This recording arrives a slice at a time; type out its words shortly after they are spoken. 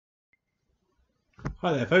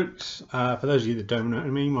Hi there folks, for those of you that don't know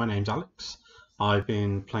me, my name's Alex. I've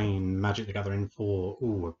been playing Magic the Gathering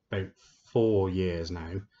for about 4 years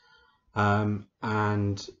now,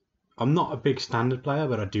 and I'm not a big standard player,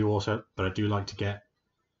 but I do like to get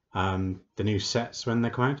the new sets when they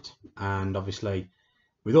come out. And obviously,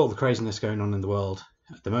 with all the craziness going on in the world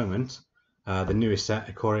at the moment, the newest set,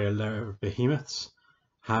 Ikoria, Lair, Behemoths,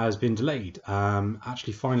 has been delayed.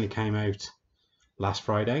 Actually, finally came out last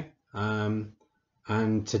Friday.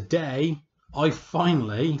 And today I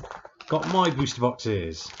finally got my booster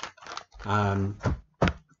boxes. I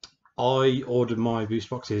ordered my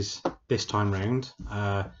booster boxes this time round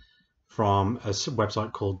from a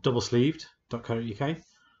website called doublesleeved.co.uk.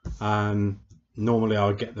 Normally I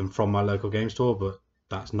would get them from my local game store, but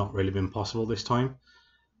that's not really been possible this time.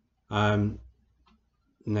 Now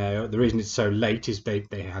the reason it's so late is they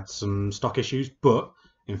had some stock issues, but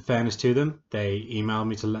in fairness to them, they emailed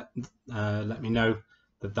me to let me know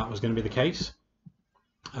that was going to be the case.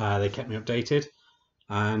 They kept me updated,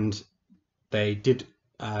 and they did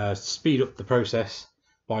speed up the process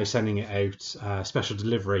by sending it out special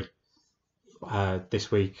delivery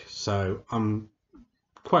this week. So I'm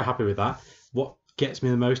quite happy with that. What gets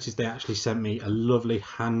me the most is they actually sent me a lovely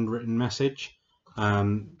handwritten message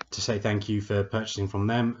to say thank you for purchasing from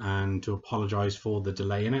them and to apologise for the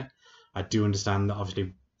delay in it. I do understand that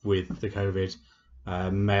obviously with the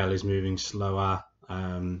COVID, mail is moving slower,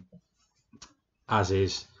 as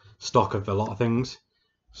is stock of a lot of things.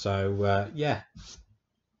 So yeah,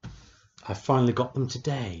 I finally got them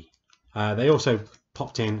today. They also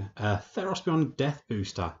popped in a Theros Beyond Death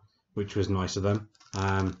booster, which was nice of them.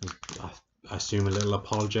 I assume a little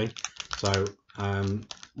apology. So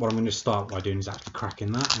what I'm going to start by doing is actually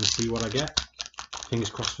cracking that and see what I get. Fingers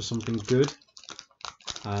crossed for something good.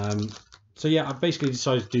 So yeah, I've basically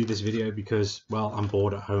decided to do this video because, well, I'm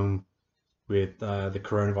bored at home with the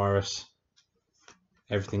coronavirus,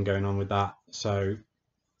 everything going on with that. So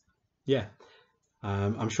yeah,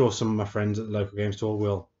 I'm sure some of my friends at the local game store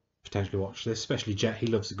will potentially watch this, especially Jet. He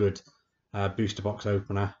loves a good booster box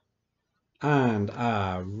opener. And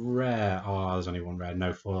rare, oh, there's only one rare,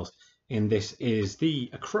 no foils. And this is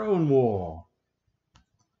the Crone War.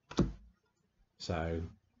 So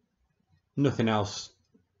nothing else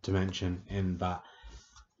to mention in that,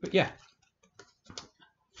 but yeah,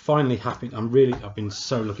 finally happy. I've been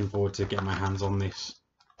so looking forward to getting my hands on this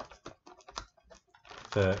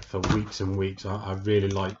for weeks and weeks. I really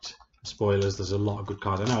liked spoilers. There's a lot of good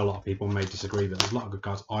cards. I know a lot of people may disagree, but there's a lot of good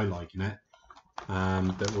cards I like in it.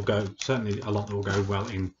 That will go, certainly a lot that will go well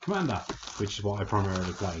in Commander, which is what I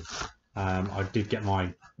primarily play. I did get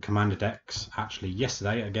my Commander decks actually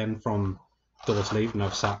yesterday again from Double Sleeve, and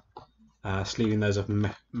I've sat sleeving those up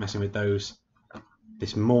and messing with those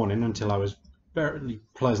this morning until I was very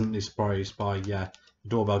pleasantly surprised by the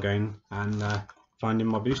doorbell going and finding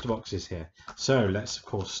my booster boxes here. So let's of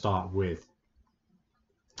course start with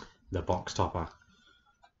the box topper.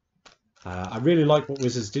 I really like what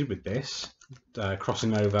Wizards did with this,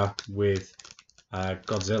 crossing over with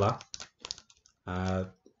Godzilla.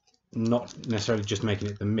 Not necessarily just making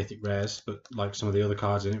it the mythic rares, but like some of the other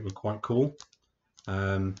cards in it were quite cool.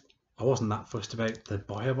 I wasn't that fussed about the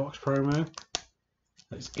Bio Box promo.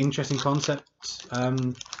 It's interesting concept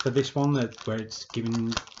for this one, where it's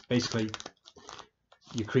giving basically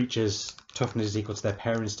your creatures toughness is equal to their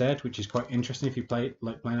pair instead, which is quite interesting if you play it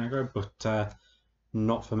like playing aggro, but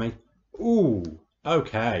not for me. Ooh,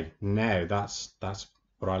 okay, now that's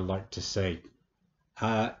what I like to see.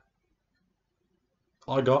 I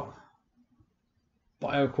got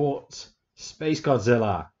Bio Quartz Space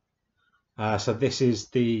Godzilla. So this is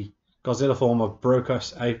the Godzilla form of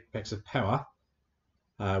Brokos Apex of Power,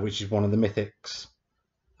 which is one of the mythics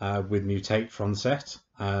with Mutate from the set.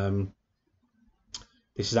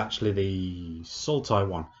 This is actually the Sultai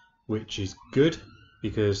one, which is good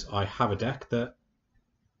because I have a deck that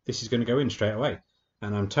this is going to go in straight away,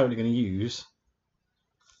 and I'm totally going to use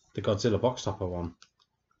the Godzilla box topper one.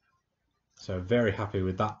 So very happy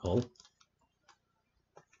with that pull.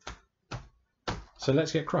 So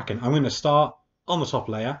let's get cracking. I'm going to start on the top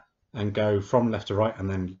layer and go from left to right, and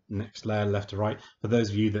then next layer left to right. For those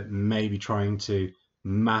of you that may be trying to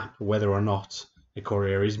map whether or not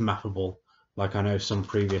Ikoria is mappable, like I know some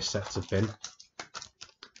previous sets have been.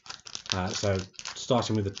 So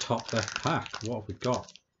starting with the top left pack, what have we got?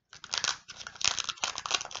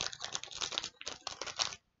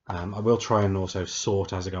 I will try and also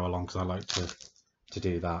sort as I go along because I like to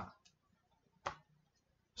do that.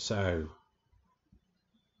 So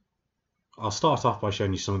I'll start off by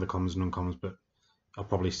showing you some of the commons and uncommons, but I'll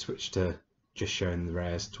probably switch to just showing the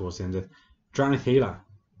rares towards the end of Drannith Healer.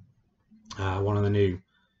 one of the new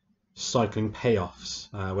cycling payoffs.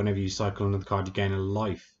 Whenever you cycle another card, you gain a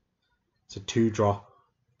life. It's a 2-drop,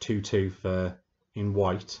 2/2 for in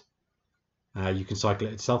white. You can cycle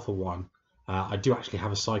it itself for 1. I do actually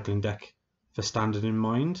have a cycling deck for standard in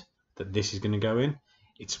mind that this is going to go in.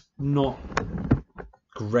 It's not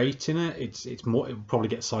great in it. It's more. It will probably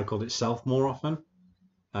get cycled itself more often.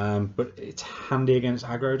 But it's handy against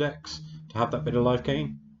aggro decks to have that bit of life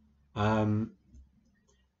gain.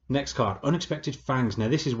 Next card, Unexpected Fangs. Now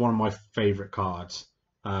this is one of my favourite cards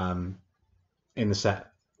in the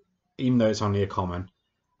set, even though it's only a common.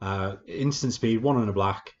 Instant speed, 1 and a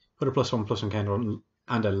black, put a +1/+1 counter on,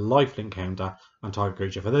 and a lifelink counter on target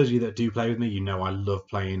creature. For those of you that do play with me, you know I love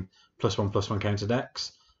playing +1/+1 counter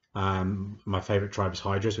decks. My favourite tribe is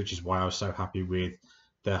Hydras, which is why I was so happy with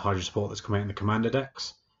the Hydra support that's come out in the Commander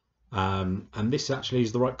decks. And this actually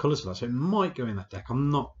is the right colours for that, so it might go in that deck. I'm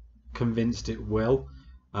not convinced it will.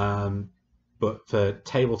 But for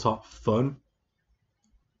tabletop fun,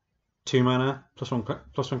 2 mana,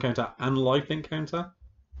 +1/+1 counter and lifelink counter,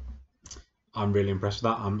 I'm really impressed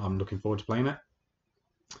with that. I'm looking forward to playing it.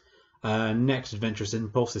 Next, Adventurous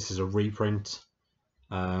Impulse. This is a reprint,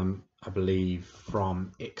 I believe,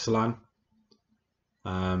 from Ixalan.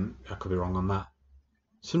 I could be wrong on that.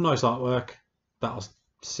 Some nice artwork that'll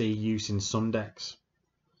see use in some decks.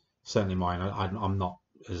 Certainly mine. I'm not,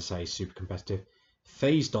 as I say, super competitive.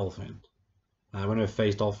 Phase Dolphin. Whenever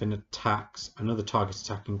Phase Dolphin attacks another target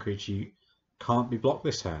attacking creature, you can't be blocked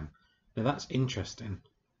this turn. Now that's interesting.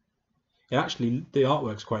 It actually, the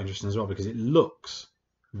artwork's quite interesting as well because it looks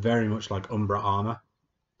very much like Umbra Armor.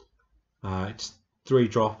 It's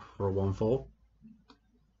 3-drop for a 1/4.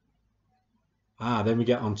 Then we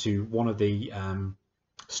get onto one of the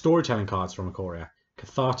storytelling cards from Ikoria,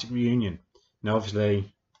 Cathartic Reunion. Now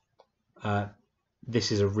obviously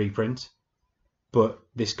this is a reprint, but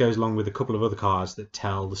this goes along with a couple of other cards that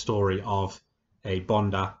tell the story of a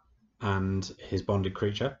bonder and his bonded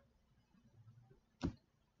creature.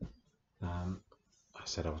 I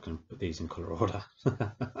said I was going to put these in colour order.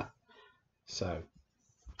 So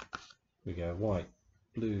we go white,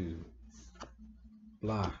 blue,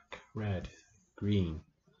 black, red, green.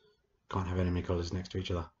 Can't have any many colours next to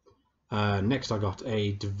each other. Next I got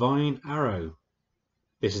a Divine Arrow.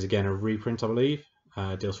 This is again a reprint, I believe.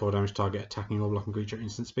 Deals 4 damage to target attacking or blocking creature at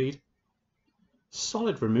instant speed.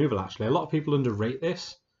 Solid removal actually. A lot of people underrate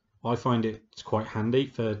this. I find it's quite handy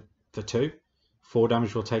for 2. 4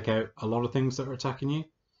 damage will take out a lot of things that are attacking you.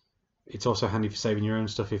 It's also handy for saving your own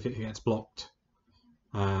stuff if it gets blocked.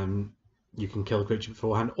 You can kill a creature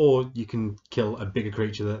beforehand, or you can kill a bigger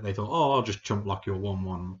creature that they thought, oh, I'll just chump block your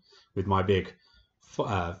 1/1 with my big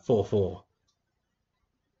 4/4.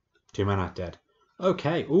 2 mana, dead.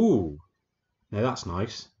 Okay, ooh, now that's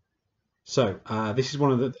nice. So this is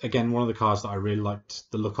one of the cards that I really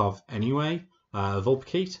liked the look of anyway,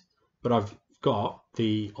 Vulpikeet, but I've got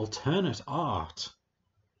the alternate art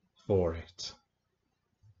for it.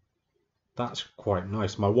 That's quite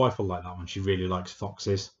nice. My wife will like that one. She really likes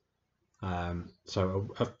foxes.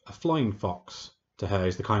 So a flying fox to her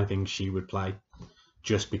is the kind of thing she would play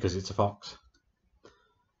just because it's a fox.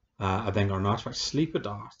 I then got an artifact, Sleeper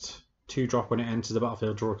Dart. 2-drop when it enters the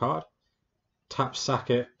battlefield, draw a card. Tap, sack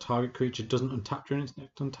it, target creature doesn't untap during its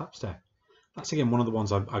next untap step. That's again one of the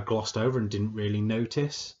ones I glossed over and didn't really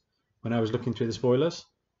notice when I was looking through the spoilers.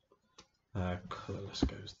 Colourless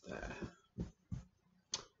goes there.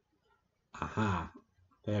 Aha,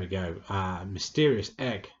 there we go. Mysterious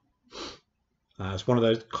Egg. It's one of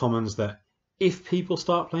those commons that if people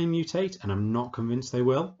start playing Mutate, and I'm not convinced they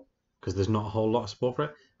will, because there's not a whole lot of support for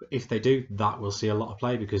it, but if they do, that will see a lot of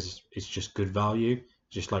play because it's just good value.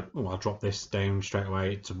 Just like, oh, I'll drop this down straight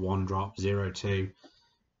away. It's a 1-drop, 0/2.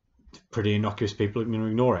 Pretty innocuous. People are going to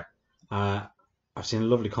ignore it. I've seen a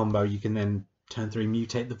lovely combo. You can then turn 3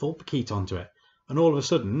 mutate the Vulpikeet onto it, and all of a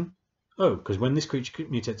sudden, oh, because when this creature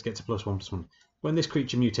mutates, it gets a +1/+1. When this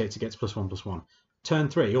creature mutates, it gets +1/+1. Turn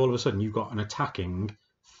 3, all of a sudden, you've got an attacking,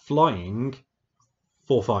 flying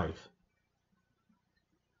 4/5.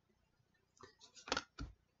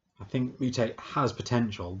 I think Mutate has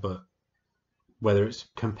potential, but whether it's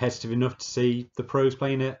competitive enough to see the pros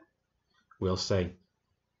playing it, we'll see.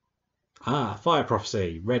 Fire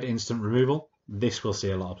Prophecy, red instant removal. This will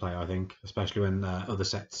see a lot of play, I think, especially when other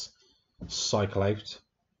sets cycle out.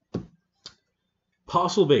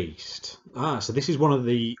 Parcel Beast. So this is one of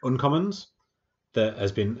the uncommons that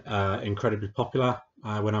has been incredibly popular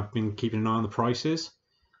when I've been keeping an eye on the prices.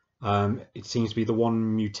 It seems to be the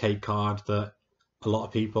one Mutate card that a lot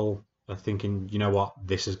of people are thinking, you know what,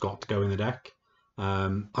 this has got to go in the deck.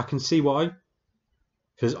 I can see why.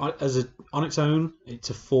 because on its own,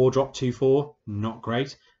 it's a 4-drop 2/4, not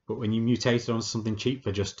great. But when you mutate it onto something cheap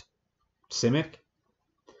for just Simic,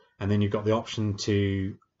 and then you've got the option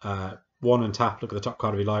to one untap, look at the top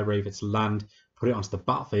card of your library. If it's land, put it onto the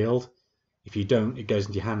battlefield. If you don't, it goes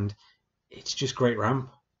into your hand. It's just great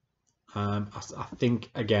ramp. I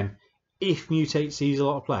think, again, if Mutate sees a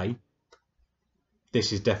lot of play,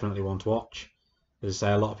 this is definitely one to watch. As I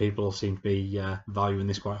say, a lot of people seem to be valuing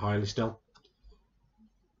this quite highly still.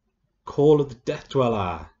 Call of the Death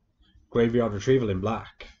Dweller, Graveyard Retrieval in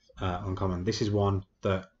black, uncommon. This is one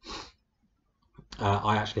that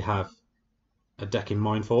I actually have a deck in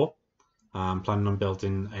mind for. I'm planning on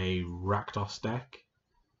building a Rakdos deck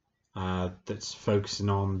that's focusing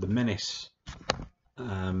on the menace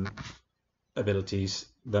abilities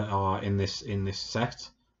that are in this set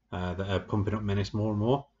that are pumping up menace more and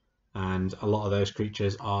more, and a lot of those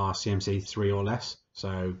creatures are CMC 3 or less,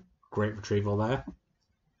 so great retrieval there.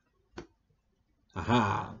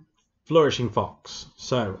 Aha, Flourishing Fox.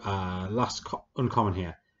 So last uncommon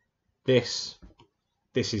here. This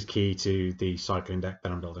is key to the cycling deck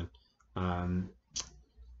that I'm building.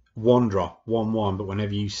 1-drop, 1/1, but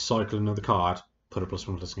whenever you cycle another card, put a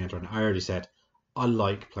 +1/+1 counter on it. I already said I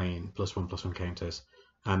like playing +1/+1 counters,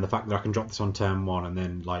 and the fact that I can drop this on turn 1 and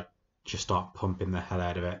then like just start pumping the hell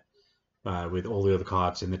out of it with all the other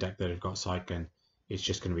cards in the deck that have got cycling, it's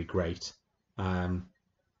just going to be great.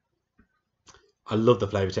 I love the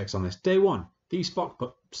flavor text on this. Day 1, these Fox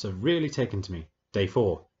pups have really taken to me. Day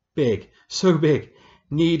 4, big, so big,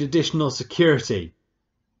 need additional security.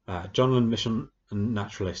 Jonathan Mission and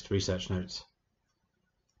Naturalist research notes.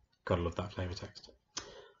 Gotta love that flavor text.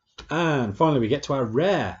 And finally we get to our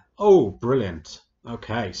rare. Oh, brilliant.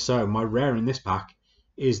 Okay, so my rare in this pack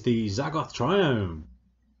is the Zagoth Triome.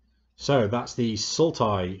 So that's the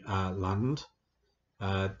Sultai land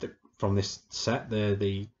from this set. They're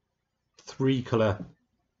the 3-colour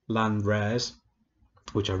land rares,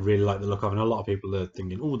 which I really like the look of, and a lot of people are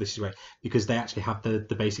thinking, oh, this is great, because they actually have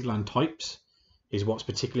the basic land types is what's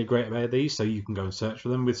particularly great about these, so you can go and search for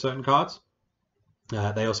them with certain cards.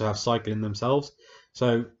 They also have cycling themselves,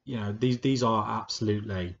 so you know these are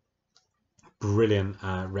absolutely brilliant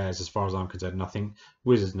rares as far as I'm concerned, and I think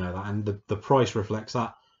Wizards know that, and the price reflects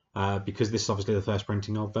that, because this is obviously the first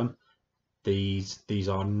printing of them. These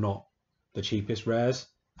are not the cheapest rares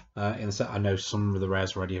in the set. I know some of the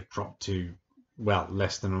rares already have dropped to, well,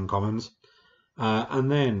 less than uncommons.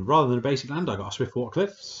 And then rather than a basic land, I got a Swiftwater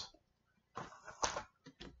Cliffs.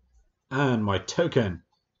 And my token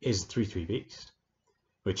is 3/3 Beast,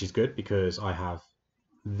 which is good because I have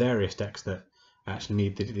various decks that actually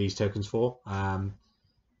need these tokens for.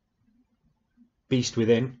 Beast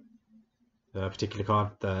Within, the particular card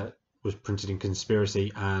that was printed in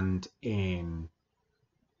Conspiracy and in,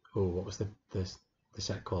 oh, what was the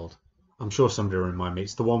set called? I'm sure somebody will remind me.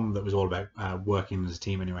 It's the one that was all about working as a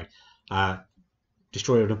team anyway.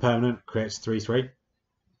 Destroyer of an opponent creates 3/3,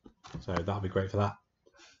 so that'll be great for that.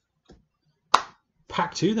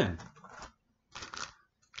 Pack 2 then.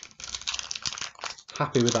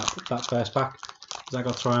 Happy with that first pack.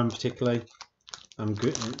 Zagoth Triome particularly. I'm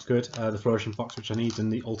good. It's good. The Flourishing Fox, which I need, and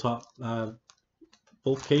the Altar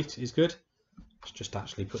Vulpkeet is good. Let's just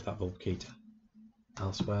actually put that Vulpkeet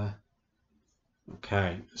elsewhere.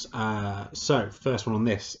 Okay. So first one on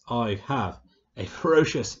this, I have a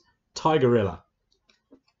Ferocious Tigerilla.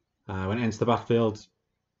 When it enters the battlefield,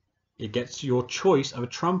 it gets your choice of a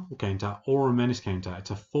trample counter or a menace counter. It's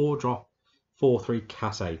a 4-drop 4/3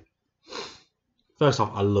 Casse. First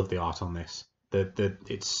off, I love the art on this.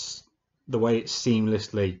 It's the way it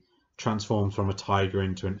seamlessly transforms from a tiger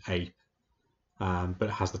into an ape, but it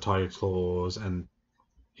has the tiger claws, and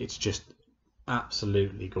it's just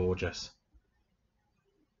absolutely gorgeous.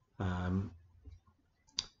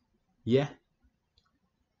 Yeah,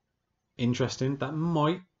 interesting. That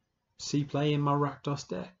might see play in my Rakdos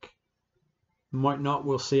deck. Might not,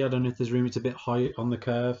 we'll see. I don't know if there's room. It's a bit high on the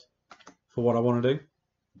curve for what I want to do.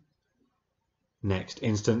 Next,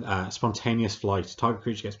 instant Spontaneous Flight. Target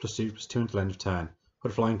creature gets +2/+2 until end of turn.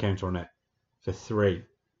 Put a flying counter on it for 3.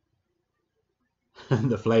 And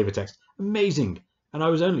the flavor text, amazing. And I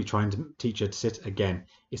was only trying to teach her to sit again.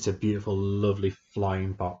 It's a beautiful, lovely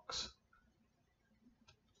flying box.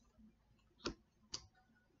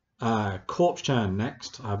 Corpse Churn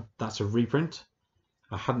next. That's a reprint.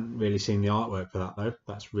 I hadn't really seen the artwork for that though.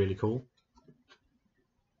 That's really cool.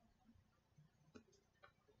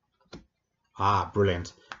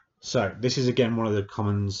 Brilliant. So this is again one of the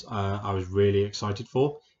commons I was really excited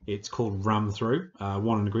for. It's called Ram Through.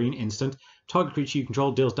 1 and a green, instant. Target creature you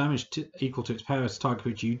control deals damage equal to its power to target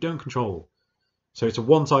creature you don't control. So it's a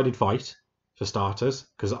one-sided fight for starters,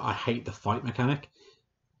 because I hate the fight mechanic.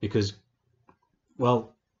 Because,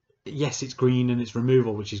 well, yes, it's green and it's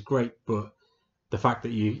removal, which is great, but the fact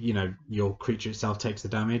that your creature itself takes the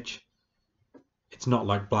damage, it's not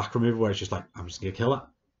like black removal where it's just like, I'm just gonna kill it.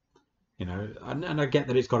 And I get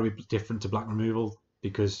that it's got to be different to black removal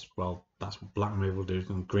because, well, that's what black removal does,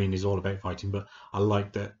 and green is all about fighting. But I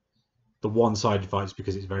like that the one-sided fights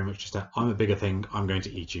because it's very much just a, I'm a bigger thing, I'm going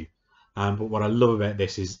to eat you. But what I love about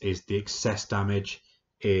this is the excess damage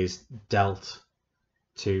is dealt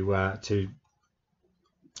to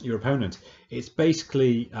your opponent. It's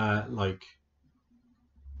basically like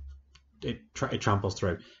it tramples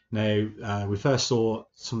through. Now we first saw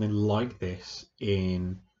something like this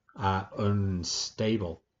in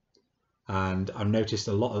Unstable, and I've noticed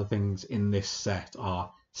a lot of the things in this set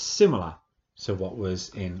are similar to what was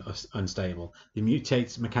in Unstable. The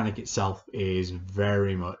mutate mechanic itself is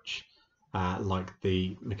very much like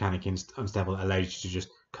the mechanic in Unstable that allows you to just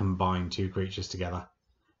combine two creatures together.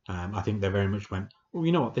 I think they very much went, well,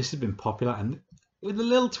 you know what, this has been popular, and with a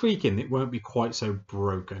little tweaking it won't be quite so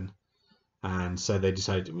broken. And so they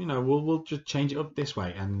decided, we'll just change it up this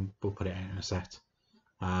way and we'll put it in a set.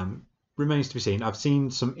 Remains to be seen. I've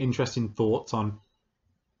seen some interesting thoughts on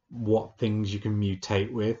what things you can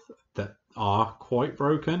mutate with that are quite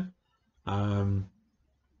broken. But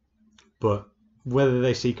whether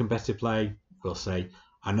they see competitive play, we'll see.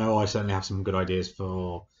 I know I certainly have some good ideas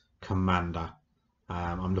for Commander.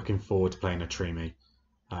 I'm looking forward to playing a Trimi,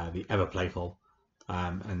 the ever playful,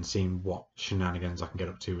 and seeing what shenanigans I can get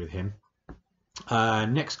up to with him.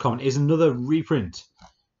 Next comment is another reprint.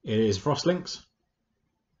 It is Frostlinks.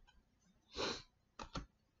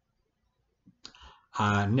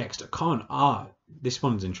 Next comment. This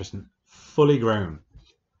one's interesting. Fully Grown.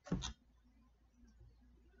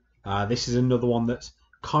 This is another one that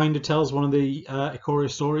kind of tells one of the Ikoria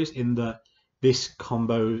stories in that this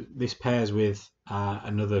pairs with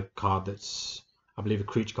another card that's, I believe, a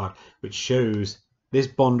creature card, which shows this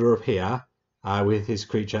Bonder up here with his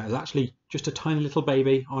creature is actually just a tiny little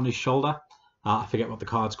baby on his shoulder. I forget what the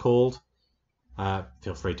card's called.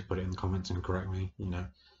 Feel free to put it in the comments and correct me,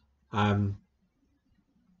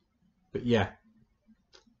 But yeah.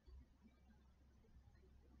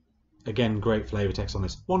 Again, great flavor text on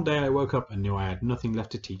this. One day I woke up and knew I had nothing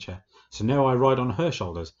left to teach her. So now I ride on her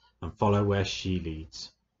shoulders and follow where she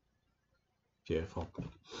leads. Beautiful.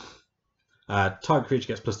 Target creature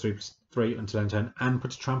gets +3/+3 until end turn and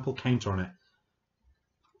puts a trample counter on it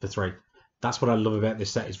for 3. That's what I love about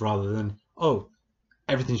this set, is rather than,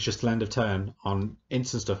 everything's just till end of turn on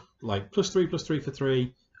instant stuff like +3/+3 for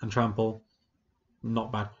 3 and trample.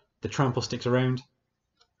 Not bad. The trample sticks around.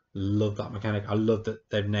 Love that mechanic. I love that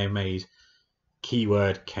they've now made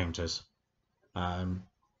keyword counters.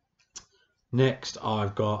 Next,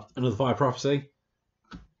 I've got another Fire Prophecy.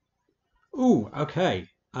 Ooh, okay.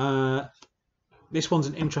 This one's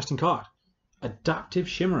an interesting card. Adaptive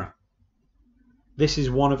Shimmerer. This is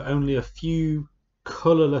one of only a few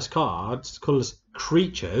colourless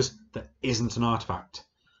creatures that isn't an artifact.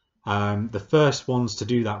 The first ones to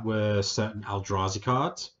do that were certain Eldrazi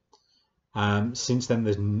cards. Since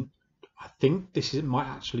then, I think might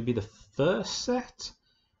actually be the first set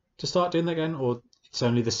to start doing that again, or it's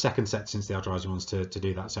only the second set since the Eldrazi ones to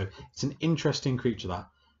do that. So it's an interesting creature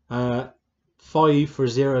that 5 for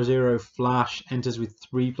 0/0 flash, enters with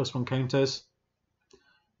 3/+1 counters.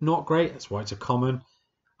 Not great. That's why it's a common.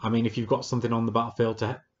 I mean, if you've got something on the battlefield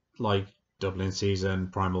to like Dublin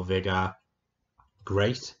Season, Primal Vigor,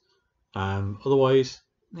 great. Otherwise,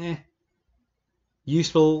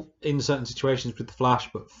 useful in certain situations with the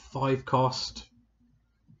flash, but 5 cost.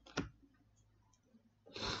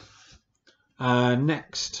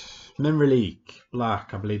 Next, Memory Leak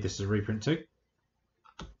Black. I believe this is a reprint too.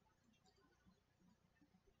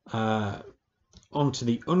 Onto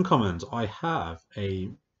the uncommons. I have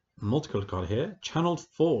a multicolored card here. Channeled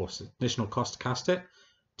Force. Additional cost to cast it.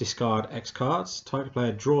 Discard X cards. Target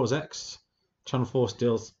player draws X. Channel Force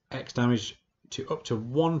deals X damage to up to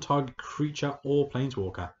 1 target creature or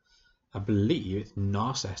planeswalker. I believe it's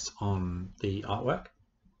Narset on the artwork.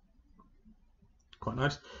 Quite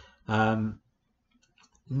nice.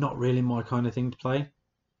 Not really my kind of thing to play.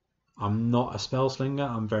 I'm not a spell slinger.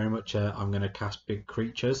 I'm very much I'm going to cast big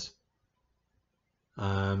creatures.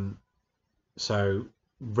 So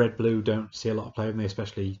red blue don't see a lot of play with me,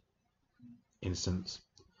 especially instants.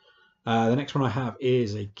 The next one I have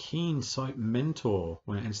is a Keen Sight Mentor.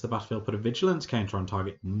 When it enters the battlefield, put a Vigilance counter on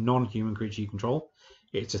target non-human creature you control.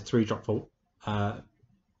 It's a 3-drop for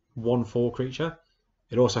 1/4 creature.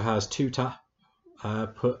 It also has 2 tap.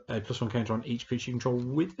 Put a +1 counter on each creature you control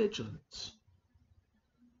with Vigilance.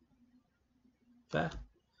 there.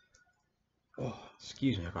 Oh,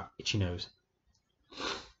 excuse me, I've got itchy nose.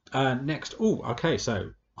 Next, okay,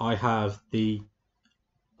 so I have the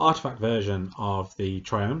artifact version of the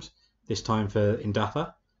Triomes, this time for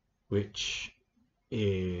Indatha, which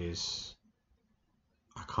is,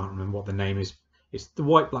 I can't remember what the name is. It's the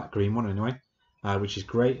white, black, green one anyway, which is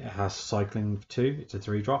great. It has cycling too. It's a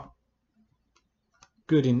 3-drop.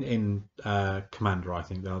 Good in Commander, I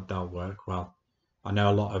think they'll work well. I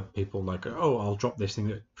know a lot of people like, oh, I'll drop this thing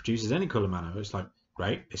that produces any colour mana. It's like,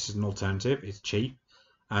 great, this is an alternative. It's cheap,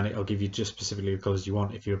 and it'll give you just specifically the colours you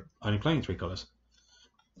want if you're only playing 3 colours.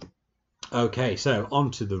 Okay, so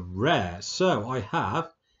on to the rare. So I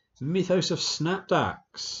have Mythos of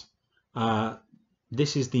Snapdax.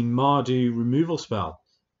 This is the Mardu removal spell.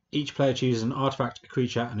 Each player chooses an artifact, a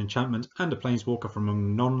creature, an enchantment, and a planeswalker from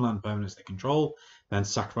among non-land permanents they control, then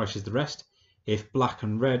sacrifices the rest. If black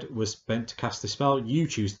and red was spent to cast this spell, you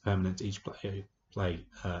choose the permanent each player play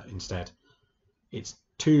instead. It's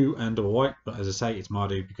 2 and double white, but as I say, it's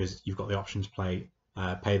Mardu because you've got the option to play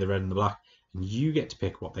pay the red and the black, and you get to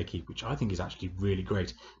pick what they keep, which I think is actually really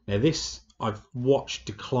great. Now this I've watched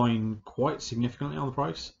decline quite significantly on the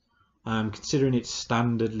price, considering it's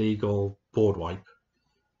standard legal board wipe.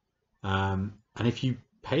 And if you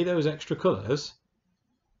pay those extra colours,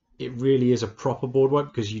 it really is a proper board wipe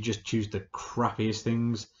because you just choose the crappiest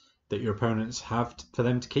things that your opponents have for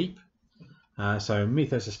them to keep. So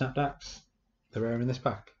Mythos of Snapdax, the rare in this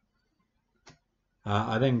pack.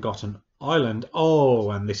 I then got an island. Oh,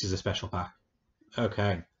 and this is a special pack.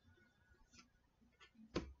 Okay.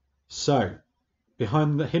 So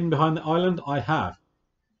hidden behind the island, I have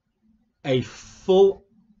a full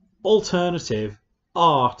alternative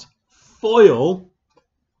art foil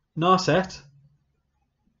Narset.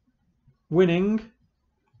 Winning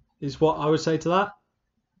is what I would say to that.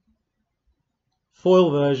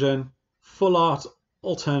 Foil version, full art,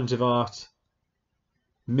 alternative art,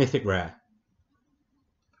 mythic rare.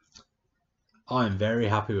 I'm very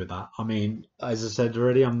happy with that. I mean, as I said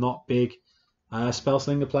already, I'm not big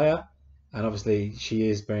Spellslinger player, and obviously she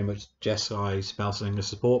is very much Jeskai Spellslinger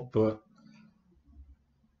support, but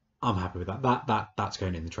I'm happy with that. That's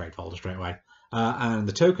going in the trade folder straight away. And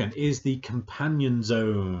the token is the Companion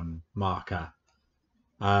Zone marker.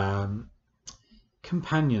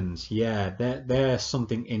 Companions, yeah, they're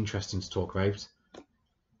something interesting to talk about.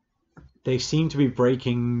 They seem to be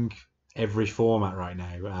breaking every format right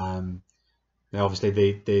now. Now obviously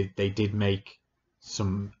they did make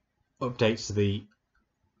some updates to the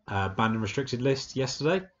banned and restricted list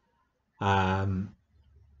yesterday.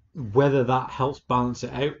 Whether that helps balance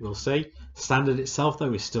it out, we'll see. Standard itself,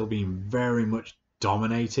 though, is still being very much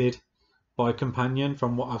dominated by Companion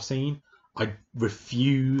from what I've seen. I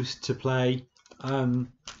refuse to play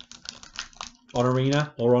on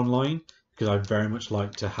Arena or online because I very much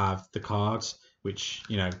like to have the cards, which,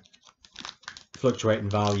 you know, fluctuate in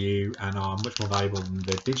value and are much more valuable than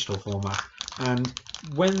the digital format. And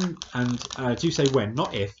I do say when,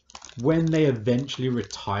 not if, when they eventually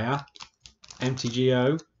retire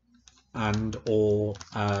MTGO and or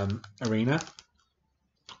Arena,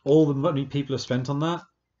 all the money people have spent on that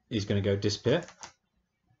is going to go disappear.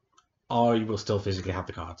 I will still physically have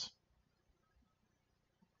the cards.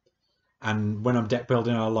 And when I'm deck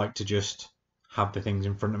building, I like to just have the things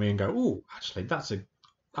in front of me and go, oh, actually, that's a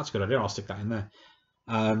good idea. I'll stick that in there.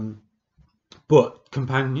 But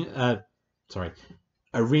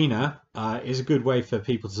Arena is a good way for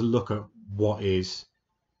people to look at what is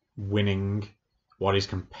winning, what is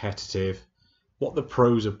competitive, what the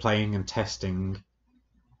pros are playing and testing,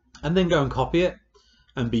 and then go and copy it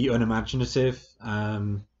and be unimaginative.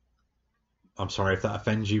 I'm sorry if that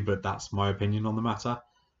offends you, but that's my opinion on the matter.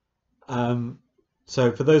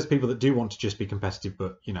 So for those people that do want to just be competitive,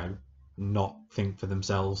 but you know, not think for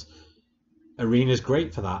themselves, Arena is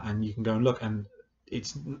great for that, and you can go and look, and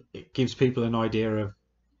it gives people an idea of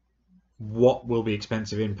what will be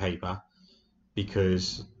expensive in paper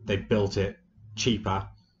because they built it cheaper,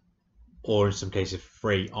 or in some cases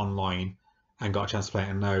free online, and got a chance to play it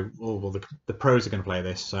and know, oh well, the pros are going to play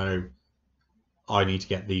this, so I need to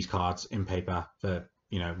get these cards in paper for,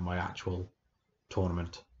 you know, my actual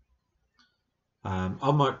tournament.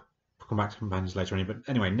 I might come back to Companions later on, but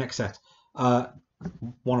anyway, next set.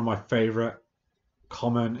 One of my favourite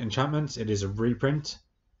common enchantments. It is a reprint,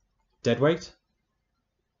 Deadweight.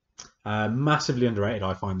 Massively underrated,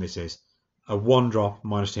 I find this is. A 1-drop,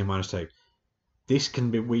 -2/-2. This can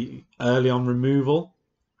be early on removal,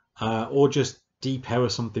 or just depower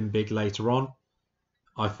something big later on.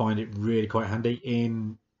 I find it really quite handy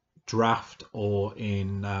in draft or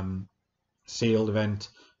in sealed event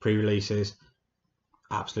pre-releases.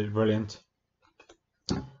 Absolutely brilliant.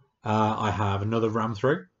 I have another ram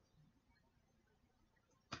through.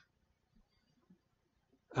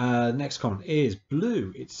 Next common is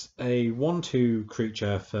blue. It's a 1/2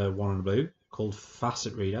 creature for 1 and a blue called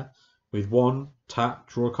Facet Reader with 1 tap,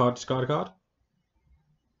 draw a card, discard a card.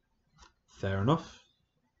 Fair enough.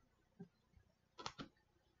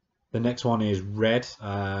 The next one is red.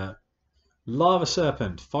 Lava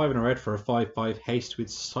Serpent, 5 and a red for a 5/5 haste with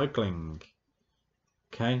cycling.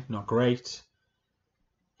 Okay, not great.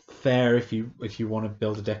 Fair if you want to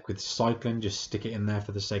build a deck with cycling, just stick it in there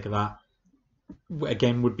for the sake of that.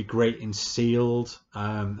 Again, would be great in sealed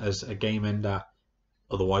as a game ender.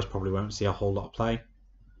 Otherwise, probably won't see a whole lot of play.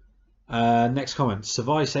 Next comment,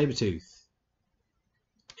 Savai Sabertooth.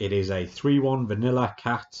 It is a 3/1 vanilla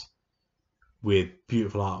cat with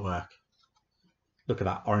beautiful artwork. Look at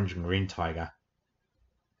that orange and green tiger.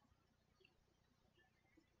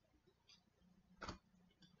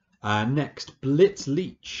 Next, Blitz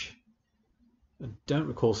Leech. I don't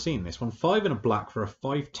recall seeing this one. 5 and a black for a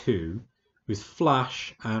 5/2 with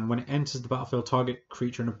flash, and when it enters the battlefield, target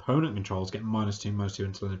creature an opponent controls get -2/-2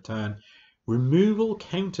 until end of turn. Removal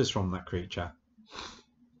counters from that creature.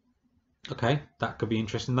 Okay, that could be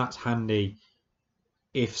interesting. That's handy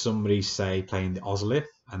if somebody's, say, playing the Ozolith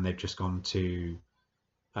and they've just gone to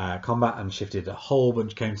combat and shifted a whole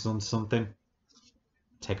bunch of counters onto something.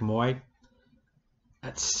 Take them away.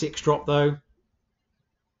 At 6-drop though,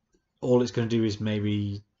 all it's going to do is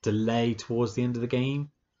maybe delay towards the end of the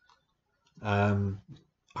game. I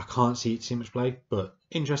can't see it too much play, but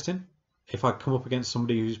interesting. If I come up against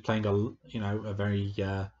somebody who's playing a very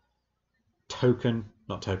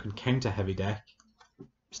counter heavy deck,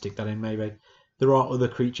 stick that in maybe. There are other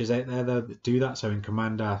creatures out there though that do that, so in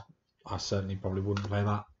Commander I certainly probably wouldn't play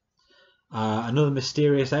that. Another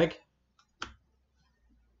Mysterious Egg.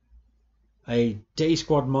 A Day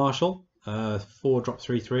Squad Marshal, 4-drop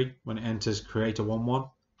 3/3. When it enters, create a 1/1.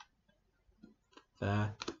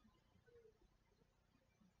 There.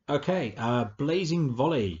 Okay, Blazing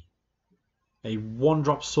Volley. A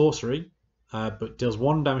 1-drop sorcery, but deals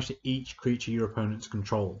 1 damage to each creature your opponents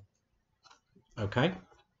control. Okay.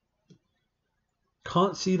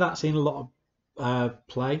 Can't see that seeing a lot of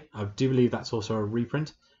play. I do believe that's also a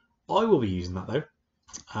reprint. I will be using that though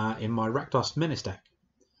in my Rakdos Menace deck.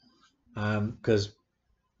 Because,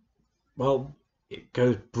 well, it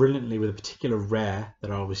goes brilliantly with a particular rare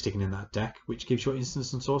that I'll be sticking in that deck, which gives your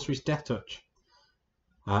instants and sorceries Death Touch.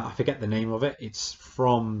 I forget the name of it. It's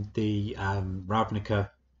from the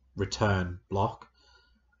Ravnica Return block.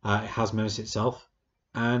 It has Menace itself,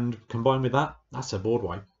 and combined with that, that's a board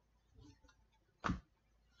wipe.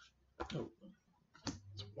 Oh,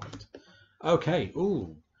 it's white. Okay,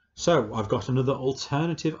 ooh. So I've got another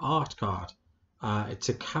alternative art card. It's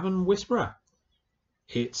a Cavern Whisperer.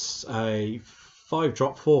 It's a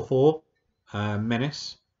 5-drop 4/4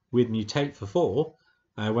 Menace with Mutate for 4.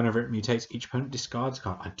 Whenever it mutates, each opponent discards a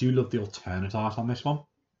card. I do love the alternate art on this one.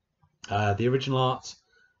 The original art,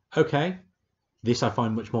 okay. This I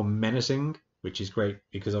find much more menacing, which is great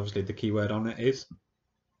because obviously the keyword on it is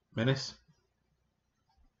menace.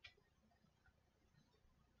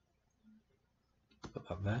 Put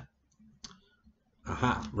that there.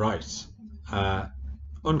 Aha, right.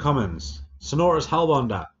 Uncommons. Sonora's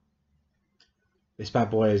Hellbonder. This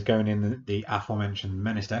bad boy is going in the aforementioned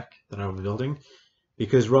Menace deck that I'll be building,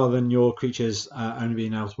 because rather than your creatures only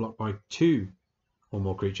being able to block by 2 or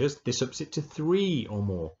more creatures, this ups it to 3 or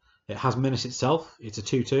more. It has Menace itself. It's a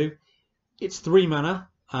 2/2. It's 3 mana,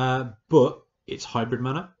 but it's hybrid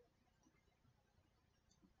mana.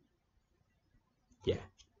 Yeah,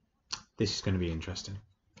 this is going to be interesting.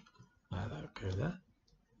 That'll go there.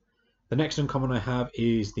 The next uncommon I have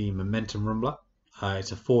is the Momentum Rumbler.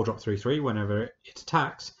 It's a 4-drop 3/3. Whenever it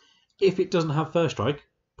attacks, if it doesn't have First Strike,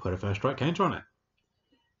 put a First Strike counter on it.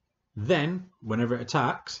 Then, whenever it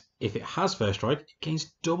attacks, if it has First Strike, it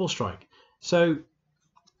gains Double Strike. So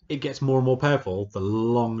it gets more and more powerful the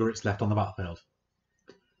longer it's left on the battlefield.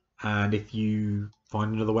 And if you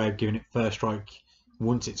find another way of giving it First Strike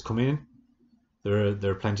once it's come in, there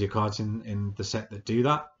are plenty of cards in the set that do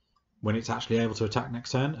that. When it's actually able to attack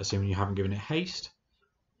next turn, assuming you haven't given it haste,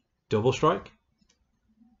 Double Strike.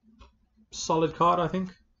 Solid card, I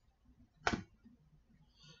think.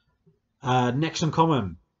 Next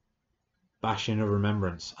uncommon, Bastion of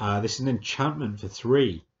Remembrance. This is an enchantment for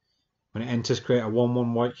 3. When it enters, create a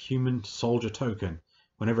 1/1 white human soldier token.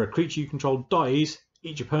 Whenever a creature you control dies,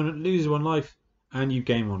 each opponent loses 1 life and you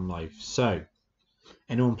gain 1 life. So,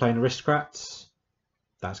 anyone playing Aristocrats,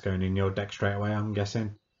 that's going in your deck straight away, I'm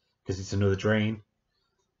guessing, because it's another drain,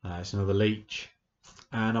 it's another leech,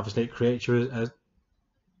 and obviously it creates you as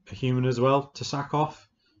a human as well to sack off.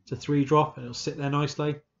 It's a 3-drop. It'll sit there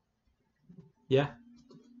nicely. Yeah,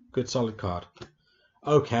 good solid card.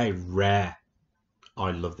 Okay, rare.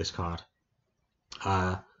 I love this card.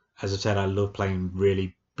 As I said, I love playing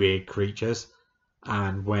really big creatures,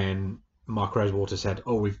 and when Mark Rosewater said,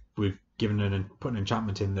 "Oh, we've given and put an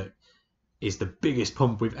enchantment in that is the biggest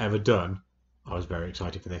pump we've ever done," I was very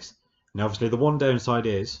excited for this. Now, obviously, the one downside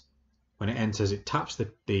is when it enters, it taps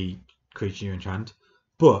the creature you enchant,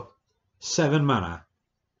 but 7 mana,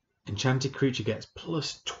 enchanted creature gets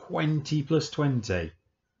 +20/+20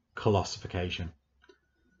 Colossification.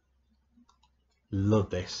 Love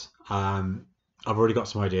this. I've already got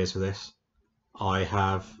some ideas for this. I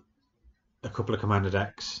have a couple of commander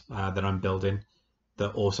decks that I'm building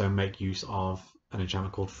that also make use of an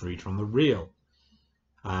enchantment called Freed from the Real,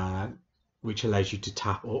 which allows you to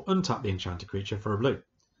tap or untap the enchanted creature for a blue.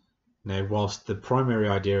 Now, whilst the primary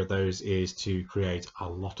idea of those is to create a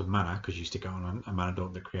lot of mana, because you stick it on a mana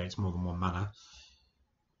dork that creates more than 1 mana,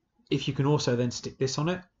 if you can also then stick this on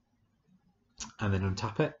it, and then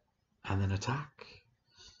untap it, and then attack,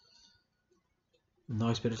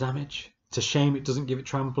 nice bit of damage. It's a shame it doesn't give it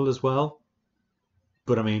trample as well,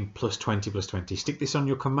 but I mean, +20/+20. Stick this on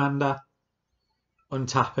your commander,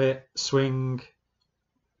 untap it, swing.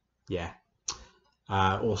 Yeah.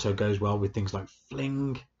 Also goes well with things like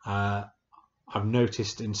Fling. I've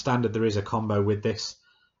noticed in Standard there is a combo with this.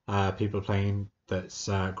 People are playing that's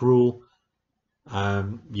Gruul.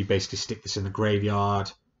 You basically stick this in the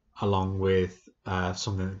graveyard along with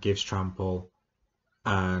something that gives trample,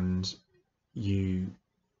 and you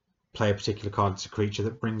play a particular card as a creature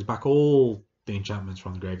that brings back all the enchantments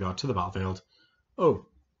from the graveyard to the battlefield. Oh,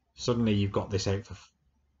 suddenly you've got this out for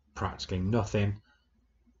practically nothing.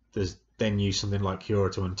 There's then use something like Cure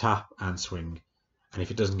to untap and swing, and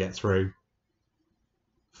if it doesn't get through,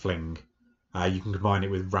 Fling. You can combine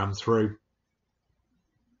it with Ram Through.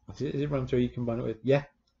 Is it Ram Through you can combine it with? Yeah.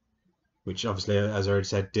 Which obviously, as I already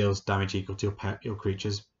said, deals damage equal to your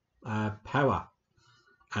creature's power,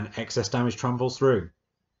 and excess damage tramples through.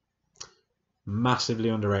 Massively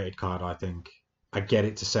underrated card, I think. I get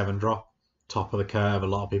it to 7-drop, top of the curve. A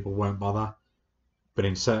lot of people won't bother, but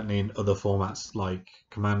certainly in other formats like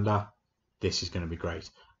Commander, this is going to be great.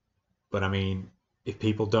 But I mean, if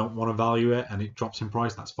people don't want to value it and it drops in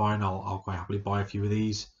price, that's fine. I'll quite happily buy a few of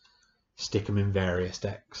these, stick them in various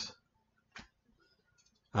decks.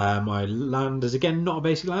 My land is again not a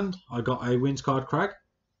basic land. I got a Windscarred Crag,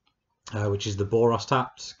 which is the Boros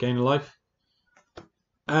tapped, gain a life.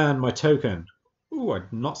 And my token. Ooh,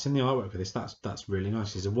 I've not seen the artwork for this. That's really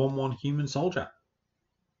nice. It's a 1/1 human soldier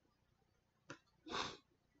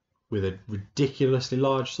with a ridiculously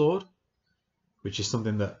large sword, which is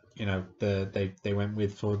something that, you know, they went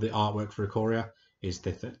with for the artwork for Ikoria. Is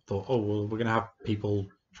they thought, oh well, we're gonna have people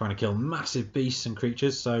trying to kill massive beasts and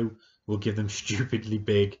creatures, so we'll give them stupidly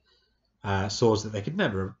big swords that they could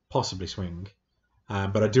never possibly swing.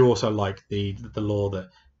 But I do also like the lore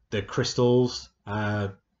that the crystals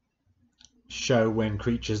show when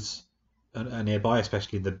creatures are nearby,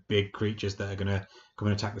 especially the big creatures that are going to come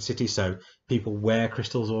and attack the city. So people wear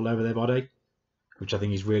crystals all over their body, which I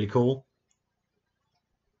think is really cool.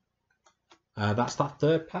 That's that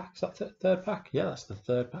third pack. Is that third pack? Yeah, that's the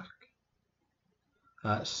third pack.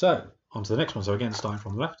 So on to the next one. So again, starting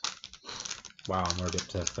from the left. Wow, I'm already up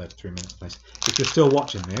to 33 minutes for this. If you're still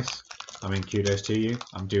watching this, I mean, kudos to you.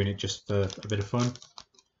 I'm doing it just for a bit of fun.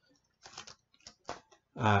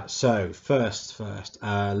 So first,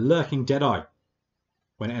 Lurking Deadeye.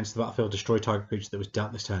 When it enters the battlefield, destroy target creature that was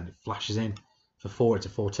dealt this turn. It flashes in for 4. It's a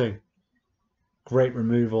 4/2. Great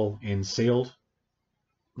removal in Sealed.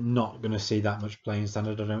 Not going to see that much play in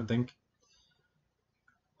Standard, I don't think.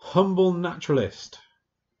 Humble Naturalist.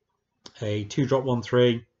 A 2-drop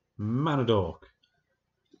 1/3 mana dork.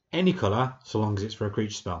 Any colour, so long as it's for a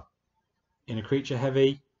creature spell. In a creature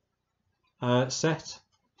heavy set,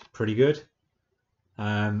 pretty good.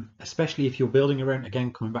 Especially if you're building around,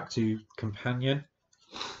 again, coming back to companion.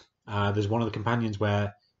 There's one of the companions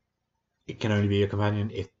where it can only be a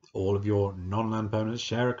companion if all of your non-land opponents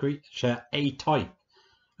share a type.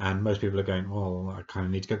 And most people are going, well, I kind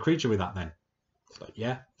of need to go creature with that then. It's like,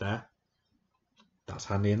 yeah, there. That's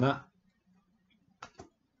handy in that.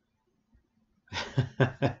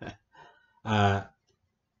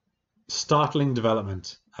 Startling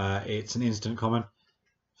Development. It's an instant common.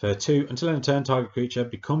 For 2, until end of turn, target creature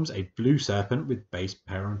becomes a blue serpent with base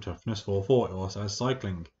power and toughness 4/4. It also has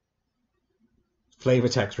cycling. Flavor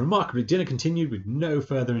text. Remarkably, dinner continued with no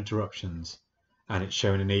further interruptions. And it's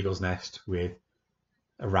showing an eagle's nest with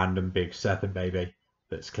a random big serpent baby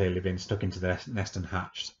that's clearly been stuck into the nest and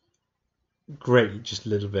hatched. Great, just a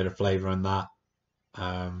little bit of flavour on that.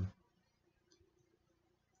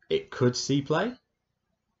 It could see play.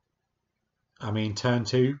 I mean, turn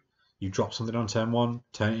 2, you drop something on turn 1,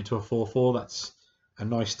 turn it into a 4/4. That's a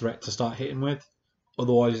nice threat to start hitting with.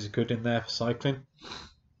 Otherwise, it's good in there for cycling.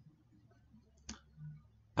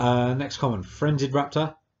 Next common, Frenzied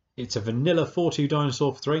Raptor. It's a vanilla 4/2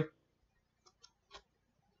 dinosaur for 3.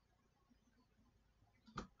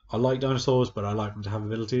 I like dinosaurs, but I like them to have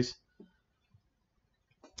abilities.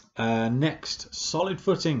 Next, Solid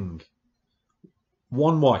Footing.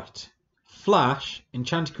 1 white. Flash,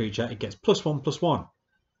 enchanted creature, it gets +1/+1.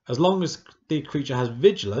 As long as the creature has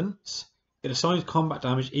vigilance, it assigns combat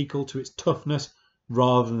damage equal to its toughness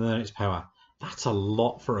rather than its power. That's a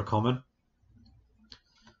lot for a common.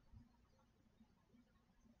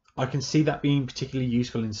 I can see that being particularly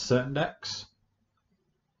useful in certain decks,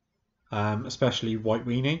 especially White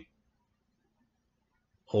Weenie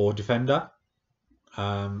or Defender.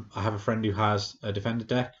 I have a friend who has a Defender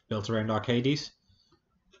deck built around Arcades.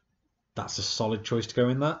 That's a solid choice to go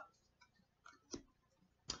in that.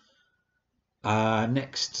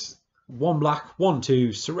 Next, 1 black,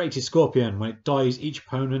 1/2, Serrated Scorpion. When it dies, each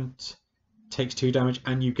opponent takes 2 damage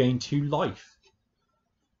and you gain 2 life.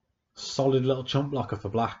 Solid little chump blocker for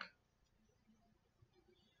black.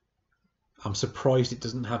 I'm surprised it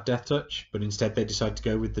doesn't have Death Touch, but instead they decide to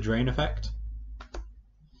go with the Drain effect.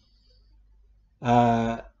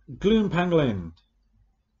 Gloom Pangolin.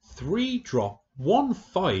 3-drop,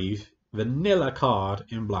 1/5 vanilla card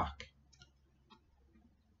in black.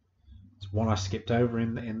 It's one I skipped over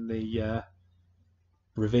in the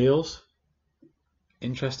reveals.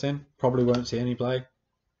 Interesting. Probably won't see any play.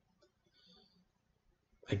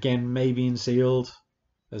 Again, maybe in sealed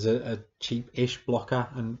as a cheap-ish blocker,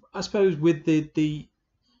 and I suppose with the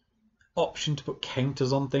option to put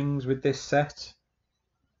counters on things with this set,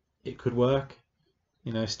 it could work.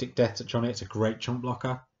 You know, stick Death Touch on it. It's a great chump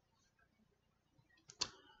blocker.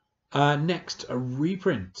 Next, a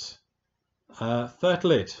reprint.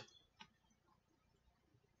 Fertilid.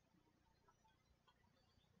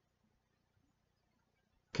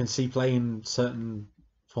 Can see play in certain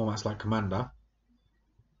formats like Commander.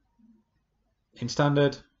 In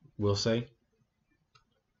Standard, we'll see.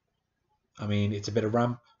 I mean, it's a bit of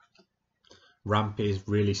ramp. Ramp is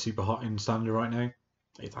really super hot in Standard right now.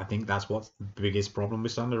 I think that's what's the biggest problem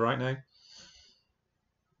with Standard right now.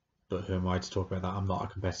 But who am I to talk about that? I'm not a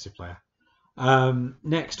competitive player.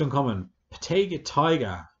 Next uncommon, Patega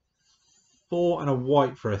Tiger. 4 and a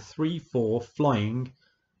white for a 3/4 flying.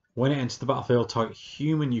 When it enters the battlefield, target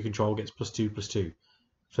human you control gets +2/+2.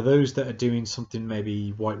 For those that are doing something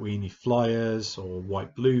maybe White Weenie Flyers or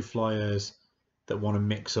White Blue Flyers that want to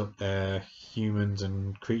mix up their humans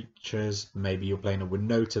and creatures, maybe you're playing a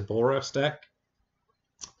Winota Boros deck.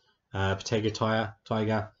 Patega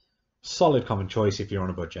Tiger, solid common choice if you're on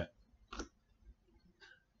a budget.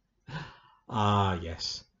 Ah,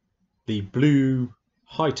 yes. The blue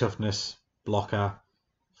high toughness blocker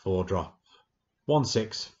 4-drop.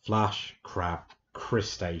 1/6 flash crab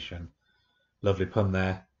crustacean. Lovely pun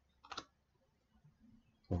there.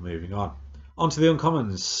 Well, moving on. Onto the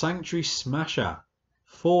uncommons. Sanctuary Smasher.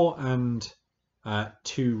 4 and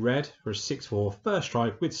 2 red for a 6/4 first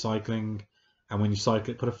strike with cycling. And when you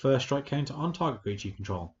cycle it, put a first strike counter on target creature you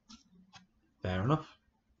control. Fair enough.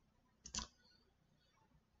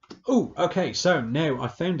 Oh, okay, so now I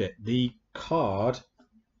found it. The card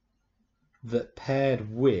that paired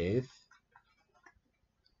with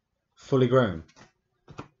Fully Grown.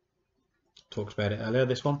 Talked about it earlier,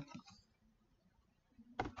 this one.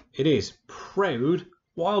 It is Proud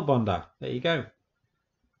Wild Bonder. There you go.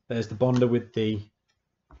 There's the Bonder with the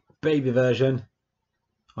baby version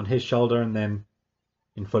on his shoulder, and then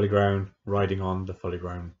in Fully Grown, riding on the Fully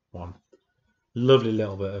Grown one. Lovely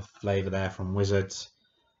little bit of flavour there from Wizards.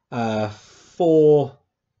 4,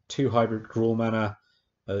 2 hybrid Gruul mana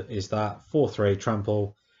is that. 4/3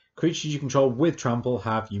 trample. Creatures you control with trample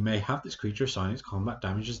you may have this creature assign its combat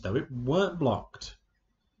damage as though it weren't blocked.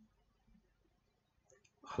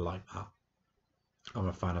 I like that. I'm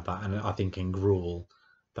a fan of that, and I think in Gruul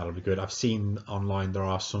that'll be good. I've seen online there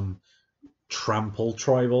are some trample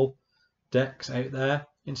tribal decks out there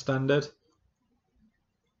in Standard.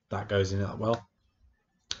 That goes in that well.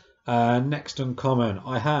 Next uncommon,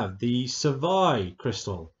 I have the Savai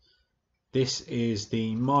Crystal. This is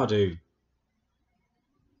the Mardu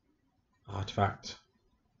artifact.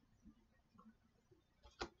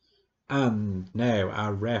 And now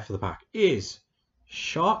our rare for the pack is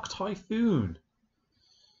Shark Typhoon.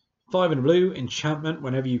 5 and a blue, enchantment.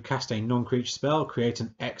 Whenever you cast a non-creature spell, create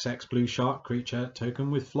an XX blue shark creature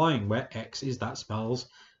token with flying, where X is that spell's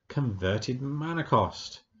converted mana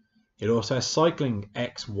cost. It also has cycling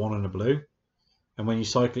X1 and a blue. And when you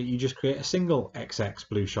cycle it, you just create a single XX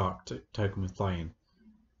blue shark token with flying.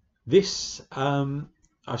 This, I've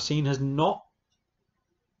seen, has not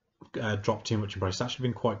dropped too much in price. It's actually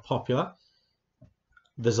been quite popular.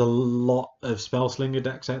 There's a lot of Spellslinger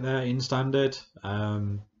decks out there in Standard.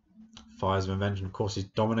 Fires of Invention, of course, is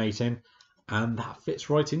dominating. And that fits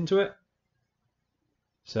right into it.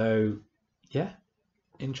 So, yeah,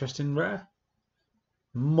 interesting rare.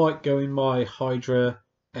 Might go in my Hydra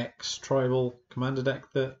X Tribal Commander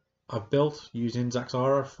deck that I've built using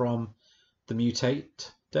Zaxara from the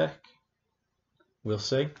Mutate deck. We'll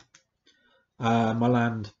see. My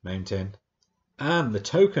land, Mountain. And the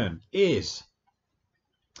token is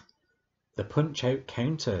the Punch Out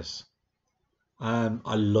Counters.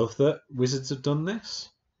 I love that Wizards have done this.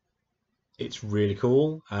 It's really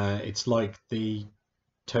cool. It's like the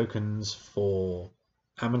tokens for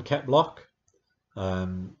Amonkhet block.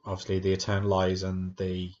 Obviously the Eternalize and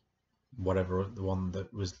the whatever, the one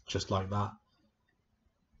that was just like that.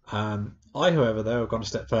 I, however, though, have gone a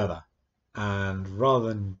step further, and rather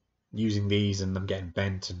than using these and them getting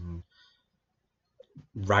bent and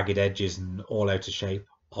ragged edges and all out of shape,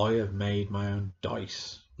 I have made my own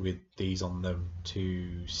dice with these on them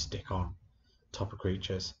to stick on top of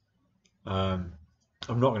creatures. I'm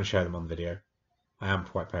not going to show them on the video. I am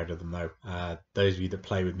quite proud of them though. Those of you that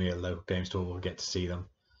play with me at the local game store will get to see them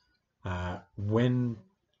when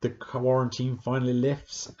the quarantine finally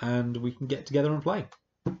lifts and we can get together and play.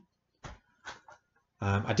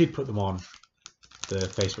 I did put them on the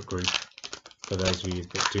Facebook group for those of you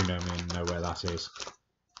that do know me and know where that is,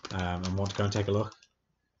 and want to go and take a look.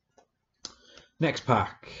 Next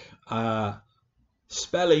pack,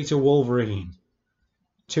 Spell Eater Wolverine,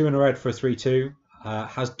 2 in a red for a 3/2.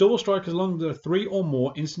 Has double strike as long as there are 3 or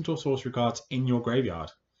more instant or sorcery cards in your graveyard.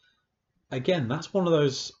 Again, that's one of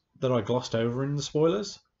those that I glossed over in the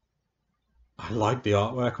spoilers. I like the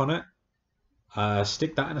artwork on it.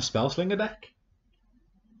 Stick that in a Spellslinger deck.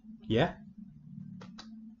 Yeah.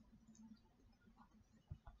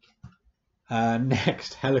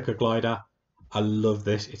 Next, Helica Glider. I love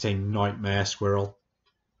this. It's a Nightmare Squirrel.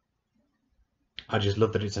 I just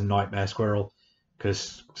love that it's a Nightmare Squirrel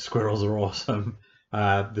because squirrels are awesome.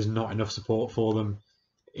 There's not enough support for them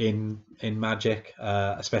in Magic,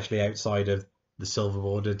 especially outside of the silver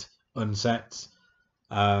bordered unsets.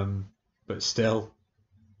 But still,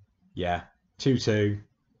 yeah, 2/2.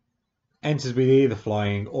 Enters with either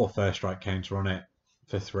flying or first strike counter on it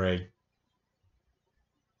for 3.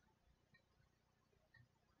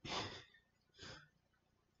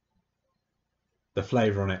 The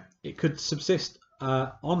flavour on it. It could subsist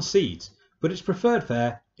on seeds, but its preferred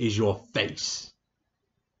fare is your face.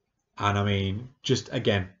 And I mean, just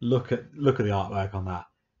again, look at the artwork on that.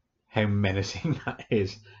 How menacing that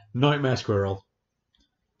is. Nightmare Squirrel.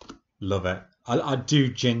 Love it. I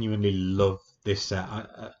do genuinely love this set.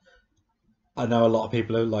 I know a lot of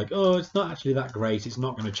people are like, oh, it's not actually that great. It's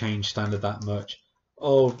not going to change Standard that much.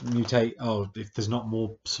 Oh, Mutate. Oh, if there's not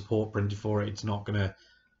more support printed for it, it's not going to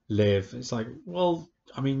live. It's like, well,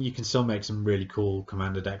 I mean, you can still make some really cool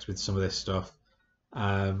Commander decks with some of this stuff.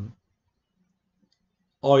 I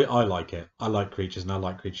like it. I like creatures, and I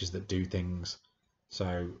like creatures that do things.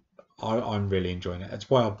 So I'm really enjoying it. That's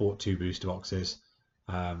why I bought 2 booster boxes.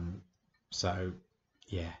 So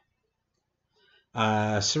yeah.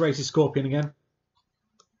 Serrated Scorpion again.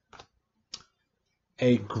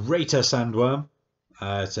 A Greater Sandworm.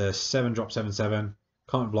 It's a 7-drop 7/7.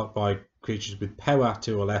 Can't be blocked by creatures with power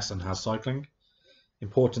 2 or less and has cycling.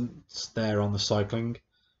 Importance there on the cycling,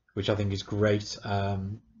 which I think is great. I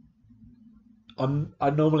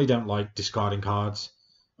normally don't like discarding cards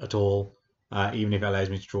at all, even if it allows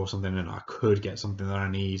me to draw something and I could get something that I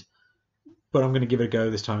need. But I'm going to give it a go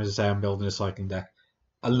this time. As I say, I'm building a cycling deck.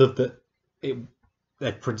 I love that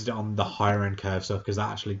they printed it on the higher end curve stuff, because that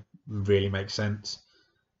actually really makes sense.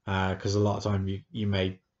 Because a lot of time you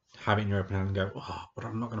may have it in your open hand and go, oh, but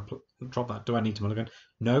I'm not going to drop that. Do I need to mulligan?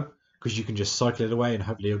 No, because you can just cycle it away and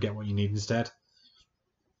hopefully you'll get what you need instead.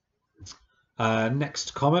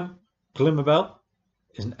 Next common, Glimmerbell,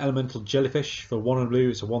 is an elemental jellyfish for 1 and blue.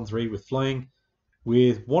 It's a 1/3 with flying,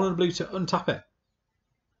 with 1 and blue to untap it.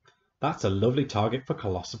 That's a lovely target for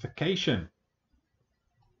Colossification.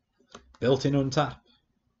 Built-in untap.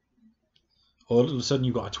 All of a sudden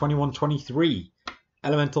you've got a 21/23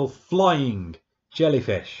 elemental flying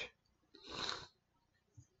jellyfish.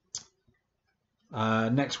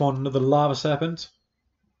 Next one, another Lava Serpent.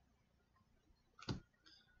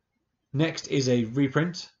 Next is a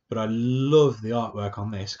reprint, but I love the artwork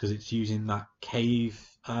on this because it's using that cave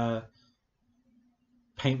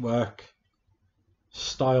paintwork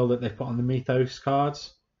style that they've put on the Mythos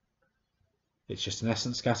cards. It's just an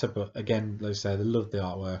essence scatter, but again, let's say they love the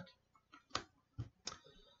artwork.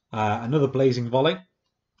 Another Blazing Volley.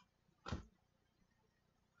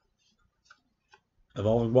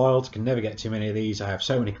 Evolving Wilds, can never get too many of these. I have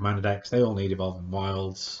so many commander decks, they all need Evolving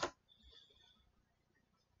Wilds.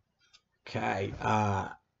 Okay,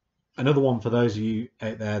 another one for those of you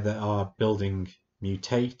out there that are building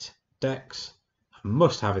Mutate decks, a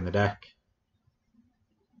must have in the deck.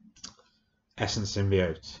 Essence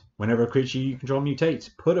Symbiote. Whenever a creature you control mutates,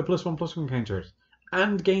 put a +1/+1 counter it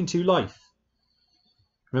and gain 2 life.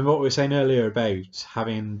 Remember what we were saying earlier about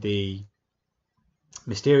having the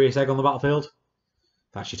Mysterious Egg on the battlefield?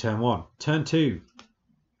 That's your turn 1. Turn 2,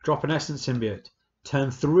 drop an Essence Symbiote.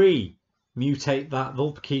 Turn 3, mutate that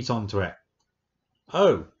Vulpikeet onto it.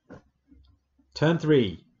 Oh, turn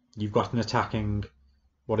 3, you've got an attacking,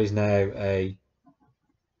 what is now a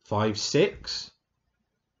 5/6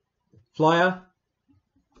 flyer.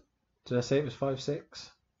 Did I say it was 5/6?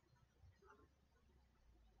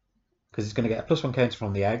 Because it's going to get a +1 counter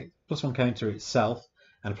from the egg, +1 counter itself,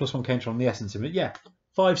 and a +1 counter on the essence of it. Yeah,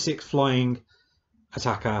 5/6 flying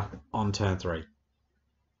attacker on turn 3.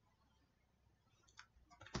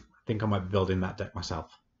 I think I might be building that deck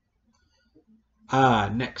myself.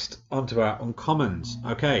 Next, onto our uncommons.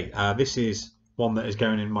 Okay, this is one that is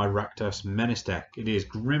going in my Rakdos Menace deck. It is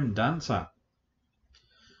Grim Dancer.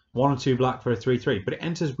 1 and 2 black for a 3/3, but it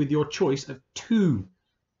enters with your choice of 2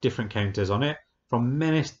 different counters on it from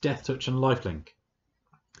Menace, Death Touch, and Lifelink.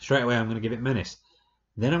 Straight away, I'm going to give it Menace.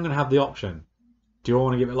 Then I'm going to have the option. Do I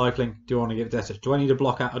want to give it Lifelink? Do I want to give it Death Touch? Do I need to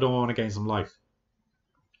block out? Or do I want to gain some life?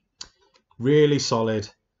 Really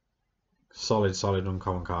solid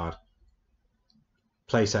uncommon card.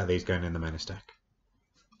 Play set of these going in the Menace deck.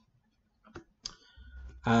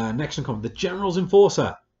 Next uncommon, the General's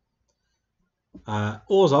Enforcer.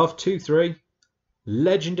 Orzhov 2/3.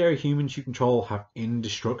 Legendary humans you control have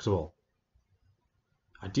indestructible.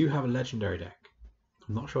 I do have a legendary deck.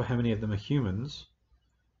 I'm not sure how many of them are humans,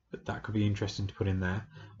 but that could be interesting to put in there.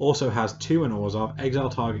 Also has 2 in Orzhov. Exile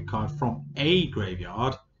target card from a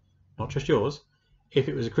graveyard, not just yours. If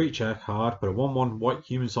it was a creature card, put a 1/1 white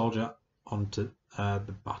human soldier onto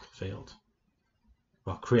the battlefield.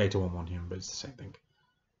 Well, create a 1/1 human, but it's the same thing.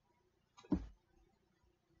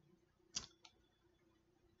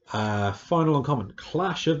 Final uncommon,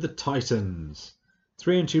 Clash of the Titans.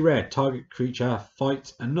 3 and 2 red, target creature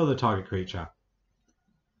fights another target creature.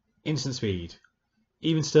 Instant speed.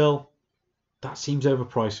 Even still, that seems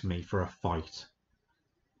overpriced for me for a fight.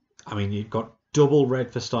 I mean, you've got double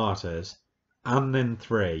red for starters, and then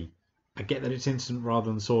 3. I get that it's instant rather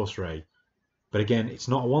than sorcery, but again, it's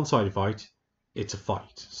not a one-sided fight, it's a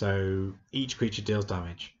fight. So each creature deals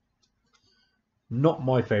damage. Not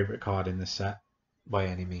my favourite card in this set by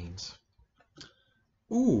any means.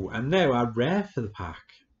 Ooh, and now our rare for the pack.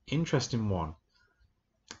 Interesting one.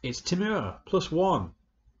 It's Timur, +1.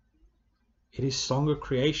 It is Song of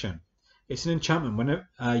Creation. It's an enchantment.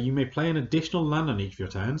 Whenever you may play an additional land on each of your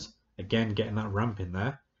turns. Again, getting that ramp in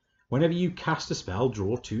there. Whenever you cast a spell,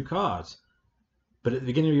 draw 2 cards. But at the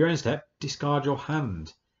beginning of your end step, discard your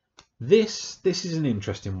hand. This is an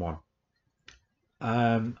interesting one.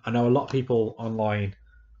 I know a lot of people online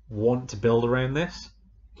want to build around this.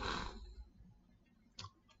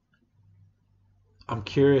 I'm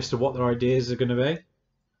curious to what their ideas are going to be.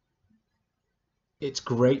 It's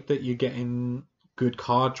great that you're getting good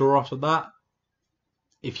card draw off of that.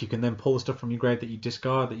 If you can then pull the stuff from your grave that you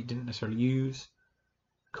discard that you didn't necessarily use.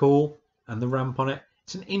 Cool. And the ramp on it.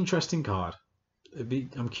 It's an interesting card.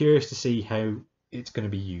 I'm curious to see how it's going to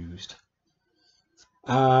be used.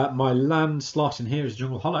 My land slot in here is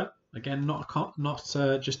Jungle Hollow. Again, not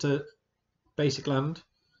just a basic land.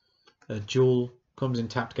 A jewel comes in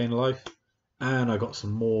tapped, gain a life. And I got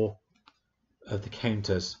some more of the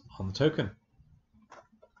counters on the token.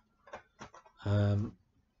 2,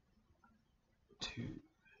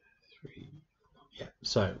 3, yeah.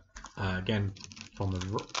 So again, from the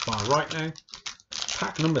far right now,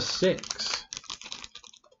 pack number 6.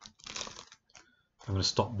 I'm going to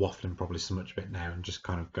stop waffling probably so much a bit now and just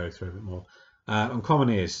kind of go through a bit more. Uncommon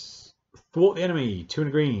is thwart the enemy, 2 and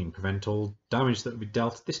a green, prevent all damage that will be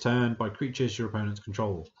dealt this turn by creatures your opponents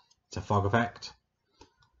control. It's a fog effect.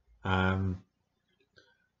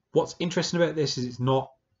 What's interesting about this is it's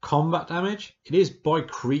not combat damage. It is by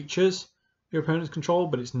creatures your opponents control,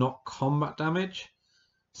 but it's not combat damage.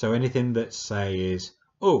 So anything that say is,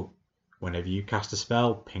 oh, whenever you cast a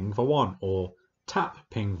spell, ping for 1, or tap,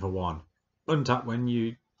 ping for 1, untap when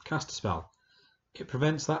you cast a spell. It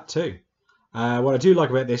prevents that too. What I do like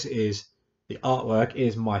about this is the artwork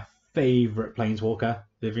is my favourite Planeswalker,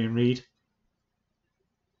 Vivian Reed.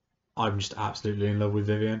 I'm just absolutely in love with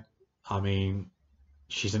Vivian. I mean,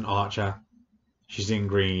 she's an archer, she's in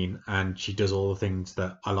green, and she does all the things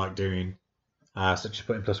that I like doing, such as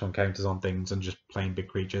putting +1 counters on things and just playing big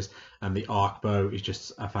creatures. And the arc bow is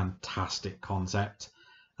just a fantastic concept.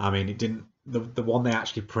 I mean, it didn't. The one they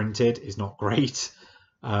actually printed is not great,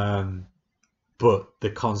 but the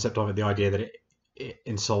concept of it, the idea that it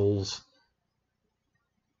ensouls,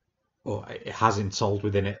 or it has ensouled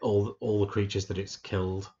within it all the creatures that it's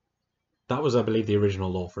killed. That was, I believe, the original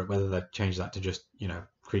lore for it. Whether they changed that to just,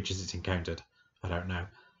 creatures it's encountered, I don't know.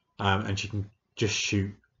 And she can just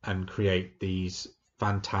shoot and create these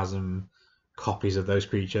phantasm copies of those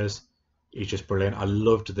creatures. It's just brilliant. I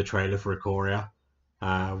loved the trailer for Ikoria,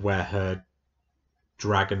 where her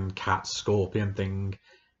dragon cat scorpion thing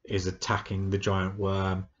is attacking the giant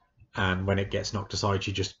worm, and when it gets knocked aside,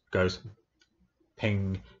 she just goes,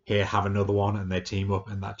 ping, here, have another one, and they team up,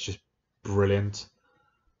 and that's just brilliant.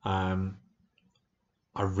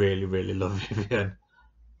 I really, really love Vivian.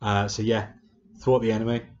 So yeah, thwart the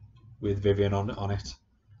enemy with Vivian on it.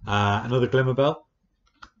 Another Glimmer Bell.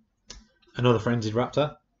 Another Frenzied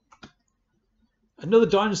Raptor. Another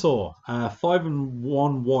Dinosaur. 5 and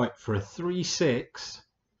 1 white for a 3/6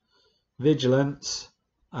 Vigilance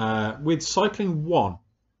with Cycling 1.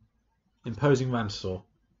 Imposing Mantisaur.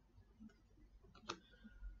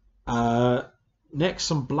 Next,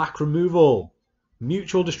 some black removal.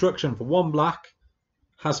 Mutual Destruction for 1 black.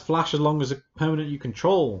 Has flash as long as a permanent you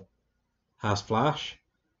control has flash.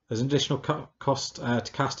 There's an additional cost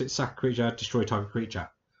to cast it, sack a creature, destroy target creature.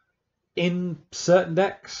 In certain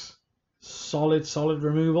decks, solid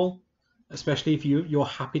removal, especially if you're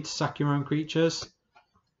happy to sack your own creatures.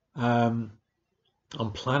 I'm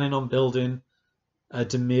planning on building a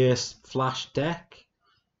Dimir flash deck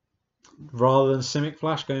rather than Simic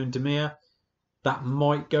flash, going Dimir. That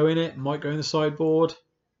might go in it, might go in the sideboard.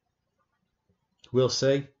 We'll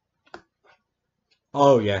see.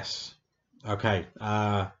 Oh yes, okay.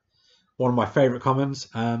 One of my favourite commons.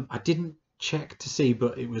 I didn't check to see,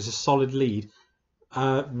 but it was a solid lead.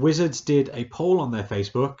 Wizards did a poll on their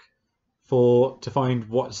Facebook to find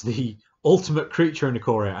what's the ultimate creature in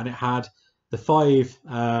Ikoria, and it had the 5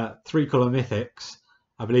 3-colour mythics.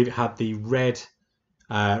 I believe it had the red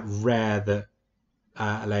rare that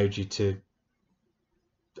allowed you to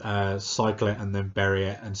cycle it and then bury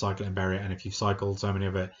it, and cycle it and bury it, and if you've cycled so many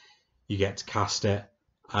of it, you get to cast it.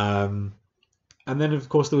 And then of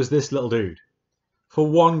course there was this little dude for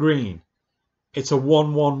 1 green. It's a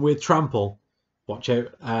 1/1 with trample. Watch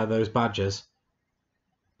out those badgers,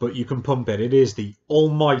 but you can pump it. It is the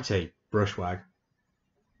almighty Brushwag,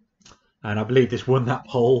 and I believe this won that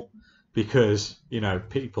poll because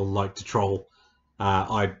people like to troll.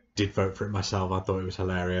 I did vote for it myself. I thought it was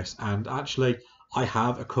hilarious, and actually I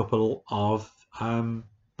have a couple of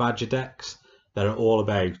badger decks that are all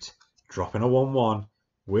about dropping a 1/1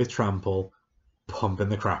 with trample, pumping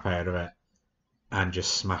the crap out of it, and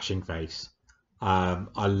just smashing face.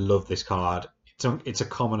 I love this card. It's a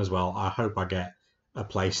common as well. I hope I get a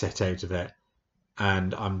play set out of it,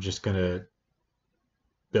 and I'm just gonna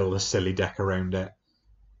build a silly deck around it.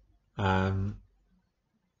 The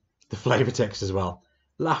flavor text as well.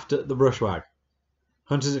 Laughed at the Brushwag.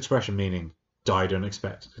 Hunter's expression, meaning died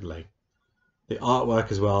unexpectedly. The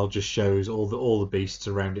artwork as well just shows all the beasts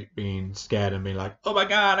around it being scared and being like, oh my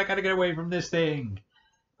god, I gotta get away from this thing.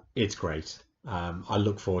 It's great. I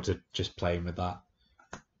look forward to just playing with that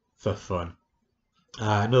for fun.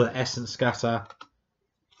 Another Essence Scatter.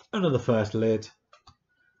 Another First Lid.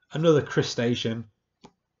 Another Crustacean.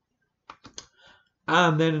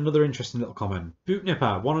 And then another interesting little comment. Boot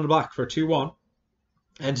Nipper, 1 and a black for a 2/1.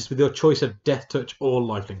 Enters with your choice of Death Touch or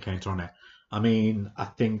Lifelink counter on it. I mean, I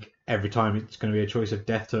think every time it's going to be a choice of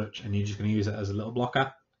Death Touch and you're just going to use it as a little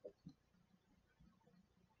blocker.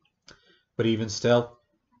 But even still,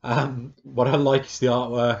 what I like is the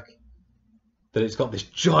artwork. That it's got this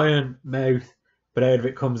giant mouth, but out of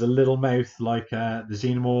it comes a little mouth like the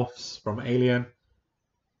Xenomorphs from Alien.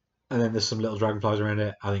 And then there's some little dragonflies around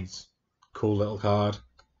it. I think it's a cool little card.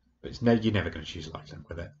 But you're never going to choose Lifelink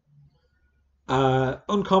with it.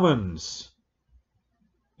 Uncommons.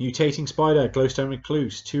 Mutating Spider, Glowstone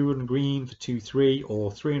Recluse, 2 and green for 2/3,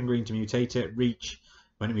 or 3 and green to mutate it. Reach,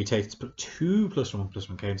 when it mutates, put 2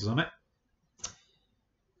 +1/+1 counters on it.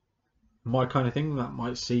 My kind of thing, that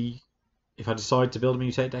might see, if I decide to build a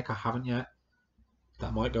mutate deck, I haven't yet,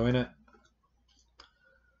 that might go in it.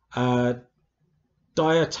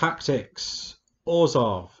 Dire Tactics,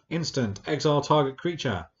 Orzhov, instant, exile target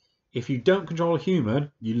creature. If you don't control a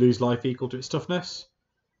human, you lose life equal to its toughness.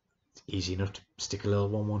 easy enough to stick a little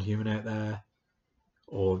 1/1 human out there.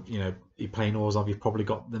 Or, you know, you're playing Orzhov, you've probably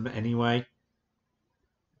got them anyway.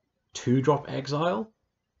 2-drop Exile,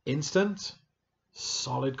 instant,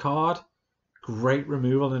 solid card, great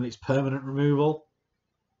removal, and it's permanent removal.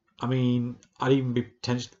 I mean, I'd even be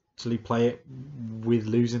potentially play it with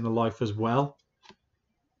losing the life as well.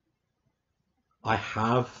 I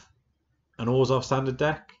have an Orzhov standard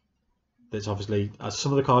deck that's obviously,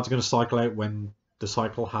 some of the cards are going to cycle out when the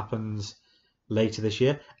cycle happens later this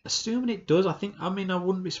year. Assuming it does, I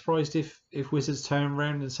wouldn't be surprised if Wizards turn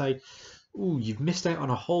around and say, "Ooh, you've missed out on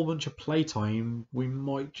a whole bunch of playtime. We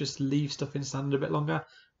might just leave stuff in standard a bit longer."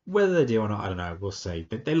 Whether they do or not, I don't know. We'll see.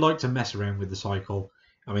 They like to mess around with the cycle.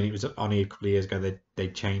 I mean, it was only a couple of years ago they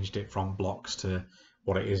changed it from blocks to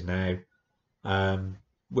what it is now.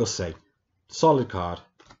 We'll see. Solid card.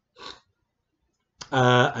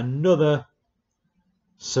 Another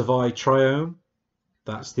Savai Triome.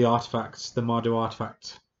 That's the artifacts, the Mardu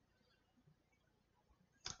artifact.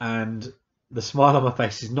 And the smile on my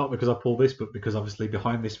face is not because I pulled this, but because obviously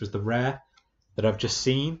behind this was the rare that I've just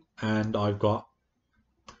seen. And I've got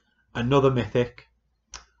another mythic,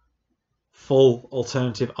 full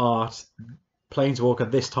alternative art, Planeswalker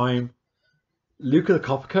this time, Luca the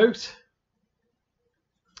Coppercoat.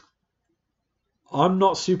 I'm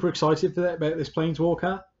not super excited about this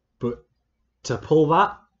Planeswalker, but to pull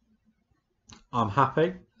that, I'm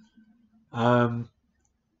happy. That'll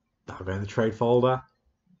go in the trade folder.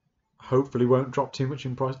 Hopefully won't drop too much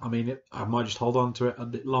in price. I mean, I might just hold on to it a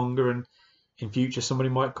bit longer, and in future somebody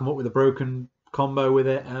might come up with a broken combo with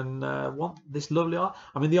it and want this lovely art.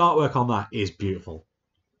 I mean, the artwork on that is beautiful.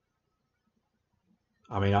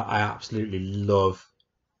 I mean, I absolutely love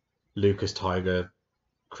Lucas Tiger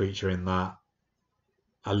creature in that.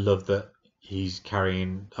 I love that he's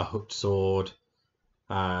carrying a hooked sword.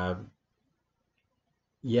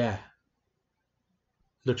 Yeah,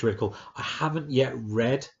 looks really cool. I haven't yet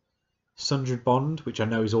read Sundred Bond, which I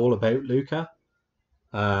know is all about Luca,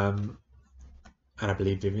 and I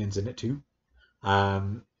believe Vivian's in it too.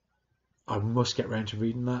 I must get round to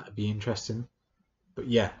reading that. It'd be interesting. But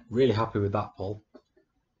yeah, really happy with that pull.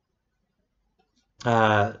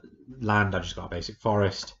 Land, I just got a basic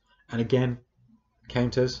forest, and again,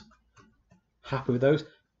 counters. Happy with those.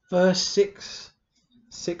 First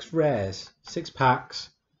six rares, 6 packs,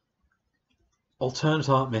 alternate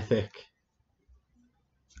art mythic,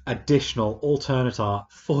 additional alternate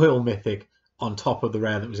art foil mythic on top of the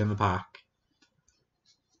rare that was in the pack.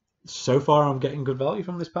 So far, I'm getting good value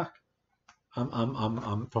from this pack.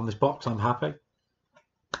 I'm from this box. I'm happy.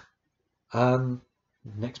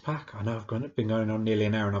 Next pack. I know I've been going on nearly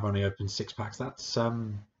an hour and I've only opened 6 packs. That's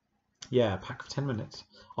yeah, a pack of 10 minutes.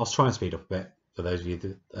 I'll try and speed up a bit for those of you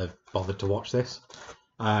that have bothered to watch this.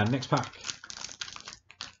 Next pack.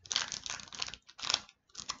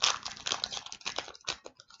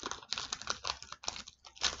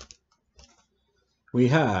 We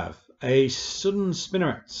have a Sudden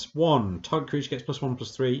Spinneret. 1. Target creature gets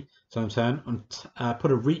 +1/+3. So on turn,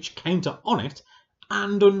 put a reach counter on it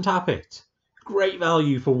and untap it. Great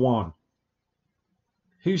value for 1.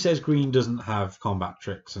 Who says green doesn't have combat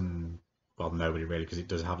tricks? And well, nobody really, because it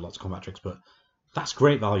does have lots of combat tricks, but that's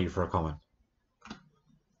great value for a common.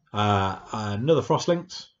 Another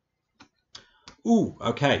Frostlinked. Ooh,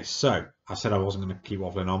 okay, so I said I wasn't going to keep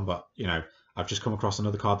waffling on, but you know, I've just come across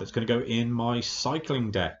another card that's going to go in my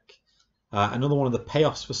cycling deck. Another one of the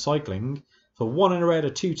payoffs for cycling. For 1 and a red,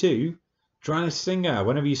 a 2/2, Dranis Singer.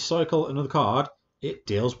 Whenever you cycle another card, it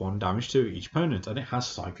deals 1 damage to each opponent, and it has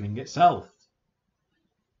cycling itself.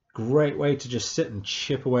 Great way to just sit and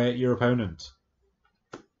chip away at your opponent.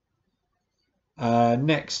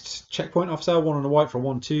 Next, Checkpoint Officer. 1 and a white for a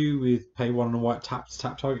 1/2 with pay 1 and a white tap to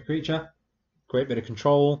tap target creature. Great bit of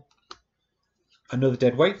control. Another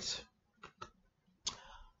dead weight.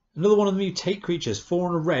 Another one of the mutate creatures. 4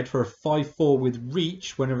 and a red for a 5/4 with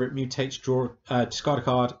reach. Whenever it mutates, discard a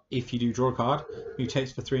card. If you do, draw a card.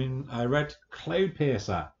 Mutates for 3 and red. Cloud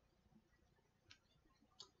Piercer.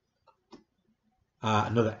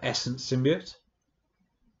 Another Essence Symbiote.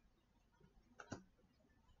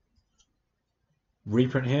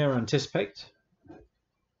 Reprint here, Anticipate.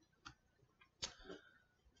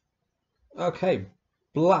 Okay,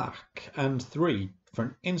 black and 3 for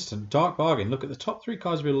an instant. Dark Bargain. Look at the top 3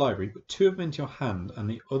 cards of your library, put 2 of them into your hand and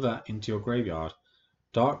the other into your graveyard.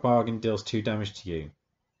 Dark Bargain deals 2 damage to you.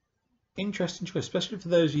 Interesting choice, especially for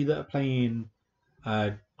those of you that are playing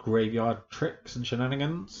graveyard tricks and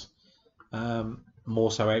shenanigans.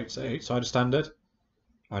 More so outside of standard.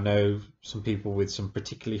 I know some people with some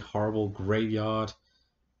particularly horrible graveyard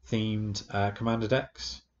themed commander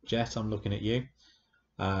decks. Jet, I'm looking at you.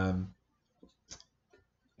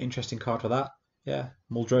 Interesting card for that. Yeah,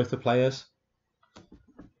 Muldrotha players.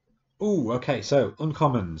 Ooh, okay, so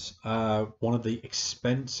uncommons. One of the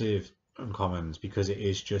expensive uncommons because it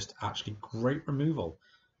is just actually great removal.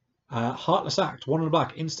 Heartless Act, 1 and a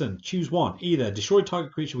black, instant. Choose one. Either destroy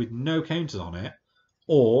target creature with no counters on it,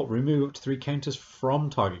 or remove up to 3 counters from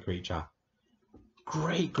target creature.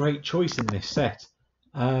 Great choice in this set.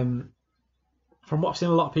 From what I've seen,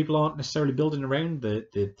 a lot of people aren't necessarily building around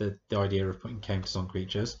the idea of putting counters on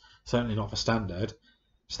creatures. Certainly not for standard.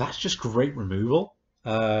 So that's just great removal.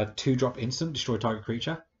 2-drop instant, destroy target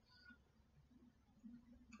creature.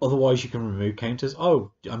 Otherwise, you can remove counters.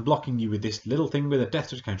 Oh, I'm blocking you with this little thing with a death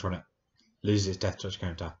touch counter on it. Loses its death touch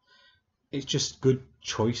counter. It's just good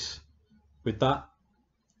choice with that.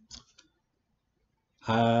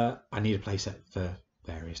 I need a playset for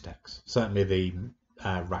various decks. Certainly the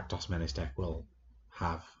Rakdos Menace deck will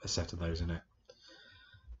have a set of those in it.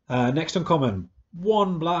 Next uncommon,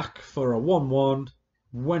 1 black for a 1/1.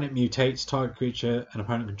 When it mutates, target creature an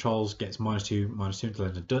opponent controls gets -2/-2 until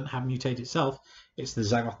it doesn't have mutate itself. It's the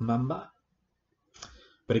Zagoth Mamba.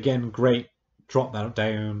 But again, great. Drop that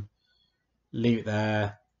down, leave it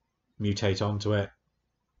there, mutate onto it.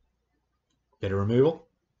 Bit of removal.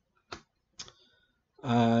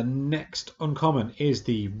 Next uncommon is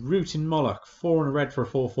the Rooting Moloch, 4 and a red for a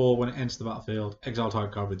 4/4. When it enters the battlefield, exile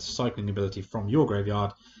target card with cycling ability from your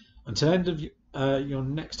graveyard. Until the end of your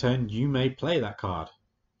next turn, you may play that card.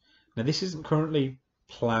 Now, this isn't currently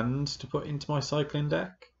planned to put into my cycling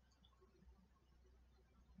deck,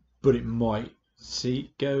 but it might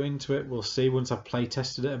go into it. We'll see once I've play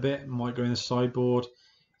tested it a bit. It might go in the sideboard.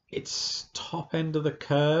 It's top end of the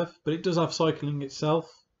curve, but it does have cycling itself.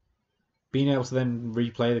 Being able to then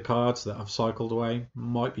replay the cards that I've cycled away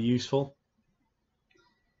might be useful.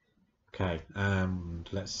 Okay, and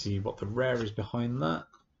let's see what the rare is behind that.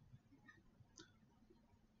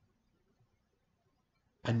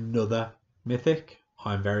 Another mythic.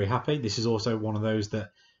 I'm very happy. This is also one of those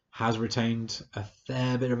that has retained a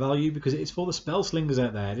fair bit of value because it is for the spell slingers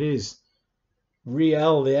out there. It is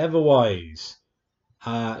Riel the Everwise.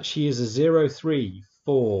 She is a 0/3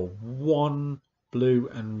 for 1 blue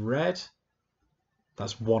and red.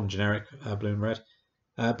 That's 1 generic blue and red.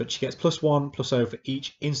 But she gets +1/+0 for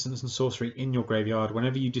each instance and sorcery in your graveyard.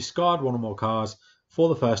 Whenever you discard 1 or more cards for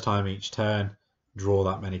the first time each turn, draw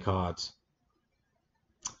that many cards.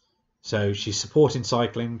 So she's supporting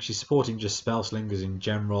cycling, she's supporting just spell slingers in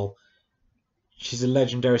general. She's a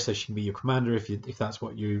legendary, so she can be your commander if that's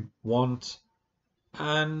what you want.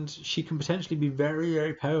 And she can potentially be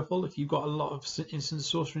very powerful if you've got a lot of instant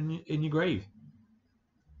sorcery in your grave.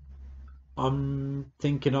 I'm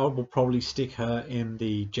thinking I will probably stick her in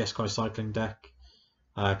the Jeskai cycling deck,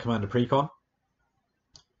 Commander Precon.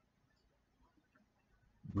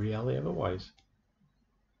 Really otherwise.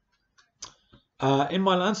 In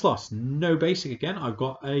my land slots, no basic again. I've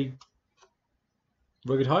got a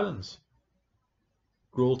Rugged Highlands.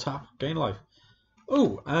 Gruul tap, gain life.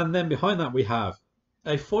 Oh, and then behind that we have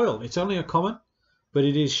a foil. It's only a common, but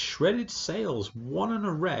it is Shredded Sails, 1 and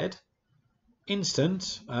a red.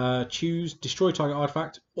 Instant, choose destroy target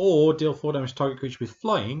artifact or deal 4 damage to target creature with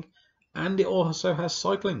flying, and it also has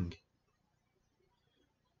cycling.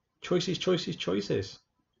 Choices.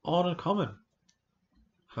 On and common.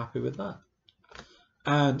 Happy with that.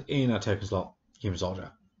 And in our token slot, Human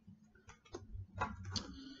Soldier.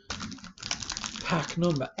 Pack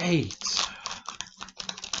number 8.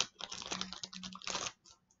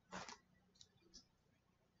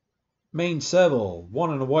 Main Serval, 1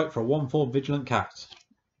 and a white for a 1/4 Vigilant Cat.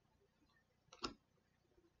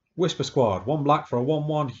 Whisper Squad, 1 black for a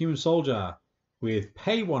 1/1 Human Soldier. With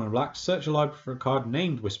pay 1 and black, search a library for a card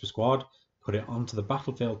named Whisper Squad, put it onto the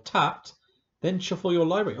battlefield tapped, then shuffle your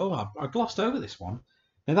library. Oh, I glossed over this one.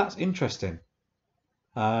 Now that's interesting.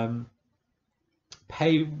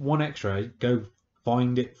 Pay 1 extra, go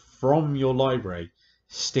find it from your library,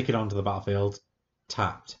 stick it onto the battlefield,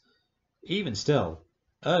 tapped. Even still,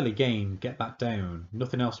 early game, get that down,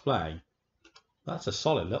 nothing else to play. That's a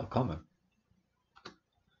solid little comment.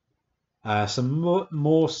 Some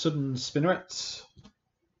more sudden spinnerets.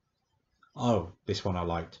 Oh, this one I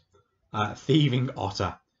liked. Thieving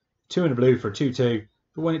Otter. 2 and a blue for a 2/2,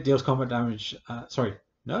 but when it deals combat damage,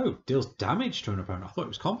 deals damage to an opponent. I thought it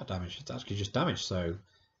was combat damage. It's actually just damage. So,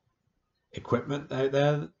 equipment out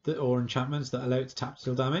there or enchantments that allow it to tap to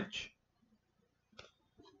deal damage.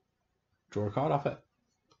 Draw a card off it.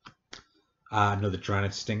 Another Draenei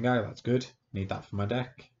Stingray. That's good. Need that for my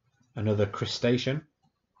deck. Another Crustacean.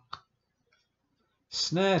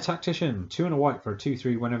 Snare Tactician. 2 and a white for a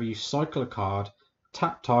 2/3. Whenever you cycle a card,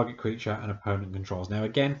 tap target creature and opponent controls. Now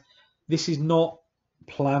again, this is not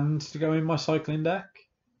planned to go in my cycling deck,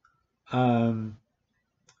 but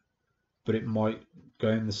it might go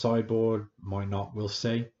in the sideboard, might not, we'll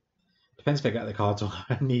see. Depends if I get the cards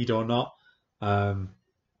I need or not, and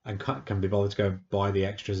can be bothered to go buy the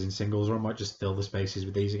extras in singles, or I might just fill the spaces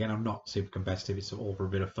with these. Again, I'm not super competitive, it's all for a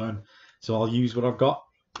bit of fun, so I'll use what I've got.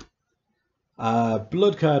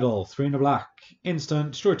 Blood Curdle, 3 and a black,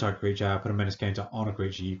 instant, destroy target creature, put a menace counter on a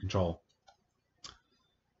creature you control.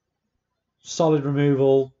 Solid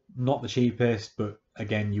removal, not the cheapest, but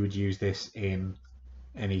again, you would use this in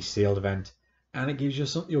any sealed event, and it gives you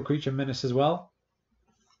your creature menace as well.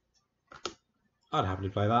 I'd happily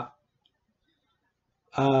play that.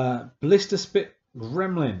 Blister Spit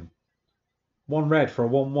Gremlin, 1 red for a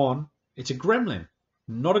 1/1. It's a gremlin,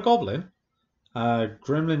 not a goblin.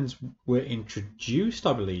 Gremlins were introduced,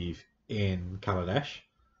 I believe, in Kaladesh,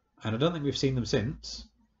 and I don't think we've seen them since.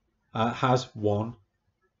 Has 1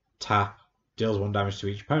 tap, deals 1 damage to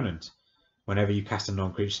each opponent. Whenever you cast a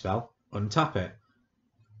non-creature spell, untap it.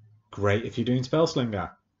 Great if you're doing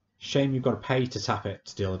Spellslinger. Shame you've got to pay to tap it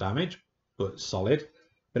to deal the damage, but solid.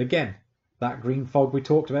 But again, that green fog we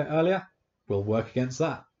talked about earlier will work against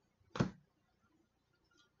that.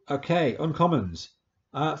 Okay, uncommons.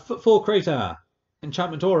 Footfall Crater.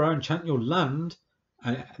 Enchantment Aura, enchant your land,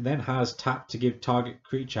 and it then has tap to give target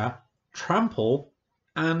creature trample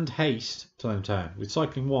and haste till end turn with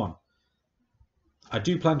cycling 1. I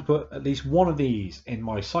do plan to put at least 1 of these in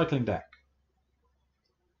my cycling deck.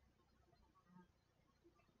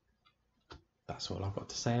 That's all I've got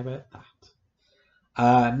to say about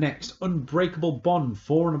that. Next, Unbreakable Bond,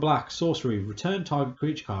 4 and a black, sorcery. Return target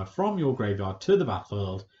creature card from your graveyard to the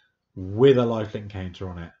battlefield with a lifelink counter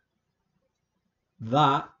on it.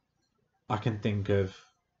 That, I can think of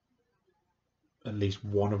at least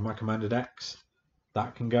 1 of my commander decks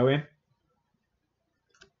that can go in.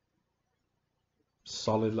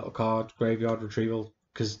 Solid little card, graveyard retrieval,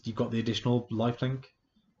 because you've got the additional lifelink.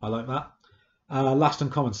 I like that. Last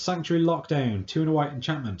uncommon, Sanctuary Lockdown, 2 and a white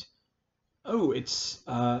enchantment. Oh, it's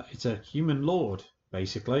a human lord,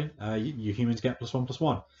 basically. You humans get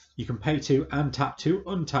 +1/+1. You can pay 2 and tap 2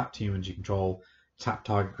 untapped humans you control. Tap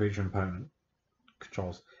target creature and opponent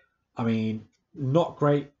controls. I mean, not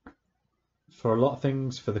great for a lot of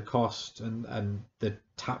things for the cost, and the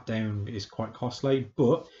tap down is quite costly.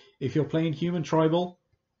 But if you're playing human tribal,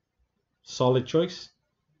 solid choice.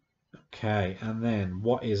 Okay, and then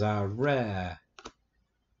what is our rare?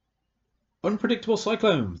 Unpredictable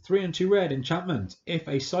Cyclone, 3 and 2 red enchantment. If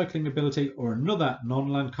a cycling ability or another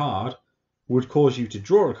non-land card would cause you to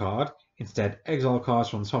draw a card, instead exile cards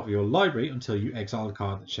from the top of your library until you exile a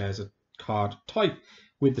card that shares a card type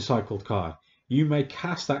with the cycled card. You may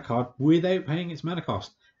cast that card without paying its mana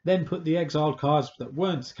cost. Then put the exiled cards that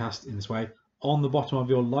weren't cast in this way on the bottom of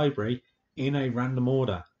your library in a random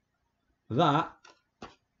order. That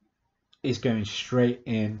is going straight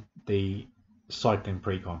in the cycling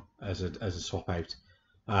precon as a swap out,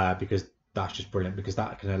 because that's just brilliant, because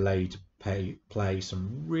that can allow you to play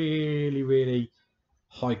some really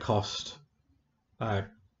high cost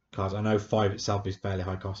cards. I know 5 itself is fairly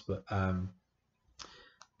high cost, but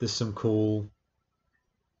there's some cool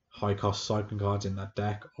high cost cycling cards in that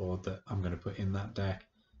deck, or that I'm going to put in that deck,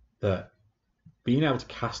 that being able to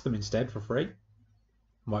cast them instead for free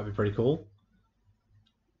might be pretty cool.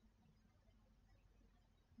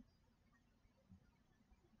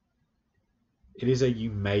 It is you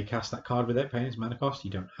may cast that card without paying its mana cost. You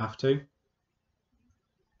don't have to.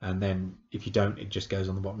 And then if you don't, it just goes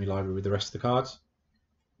on the bottom of your library with the rest of the cards.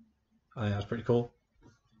 I think that's pretty cool.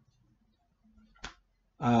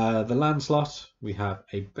 The land slot, we have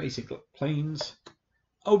a basic plains.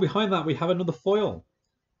 Oh, behind that we have another foil.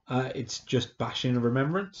 It's just Bashing of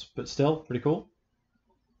Remembrance, but still pretty cool.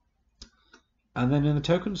 And then in the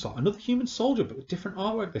token slot, another human soldier, but with different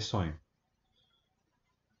artwork this time.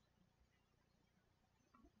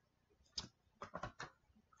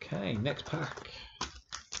 Okay, next pack.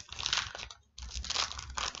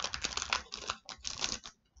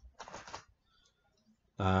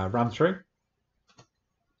 Ram through.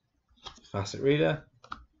 Facet Reader.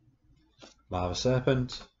 Lava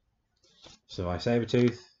Serpent. Savai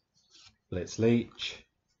Sabertooth. Blitz Leech.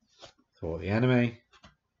 Thwart the Enemy.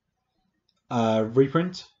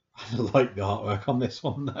 Reprint. I like the artwork on this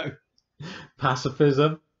one though.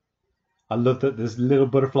 Pacifism. I love that there's a little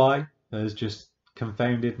butterfly that is just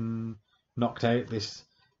confounded and knocked out this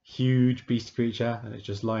huge beast creature, and it's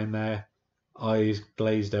just lying there, eyes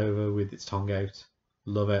glazed over with its tongue out.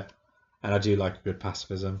 Love it. And I do like a good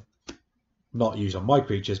pacifism. Not used on my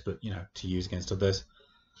creatures, but you know, to use against others.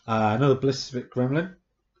 Another Ballistic Gremlin.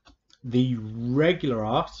 The regular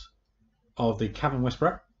art of the Cavern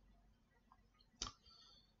Whisperer.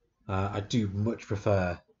 I do much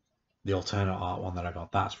prefer the alternate art one that I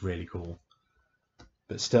got. That's really cool.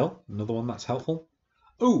 But still, another one that's helpful.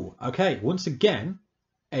 Oh, okay. Once again,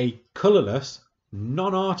 a colourless,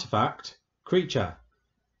 non-artifact creature.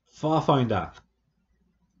 Farfinder.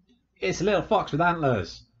 It's a little fox with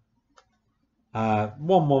antlers.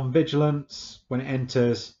 1/1 vigilance. When it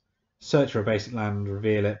enters, search for a basic land,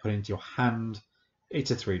 reveal it, put it into your hand.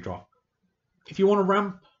 It's a 3-drop. If you want to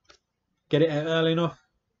ramp, get it out early enough.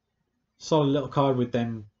 Solid little card with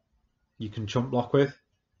then you can chump block with.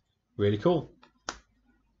 Really cool.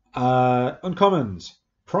 Uncommons.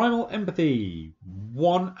 Primal Empathy.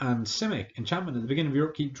 1 and Simic. Enchantment. At the beginning of your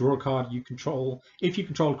upkeep, draw a card you control. If you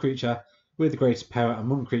control a creature with the greatest power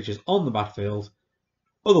among creatures on the battlefield.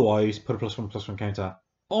 Otherwise, put a +1/+1 counter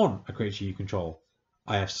on a creature you control.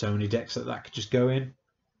 I have so many decks that could just go in.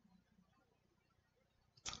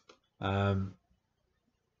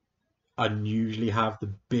 I usually have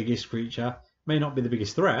the biggest creature. May not be the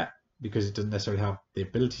biggest threat because it doesn't necessarily have the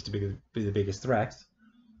ability to be the biggest threat.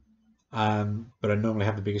 But I normally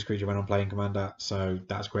have the biggest creature when I'm playing Commander, so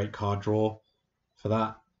that's great card draw for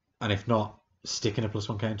that. And if not, sticking a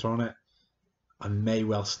 +1 counter on it. I may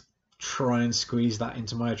well try and squeeze that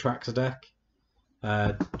into my Atraxa deck,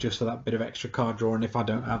 just for that bit of extra card draw. And if I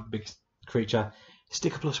don't have a big creature,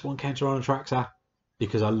 stick a +1 counter on Atraxa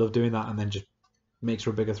because I love doing that, and then just makes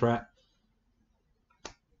her a bigger threat.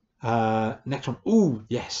 Next one. Ooh,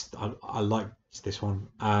 yes, I like this one.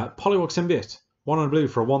 Polywog Symbiote. 1 and a blue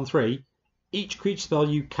for a 1/3. Each creature spell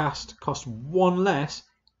you cast costs 1 less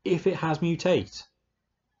if it has mutate.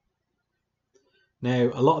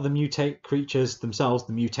 Now, a lot of the mutate creatures themselves,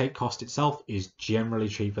 the mutate cost itself is generally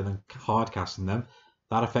cheaper than hard casting them.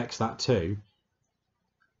 That affects that too.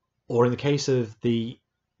 Or in the case of the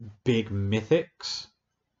big mythics,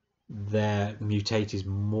 their mutate is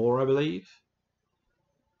more, I believe.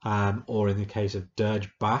 Or in the case of Dirge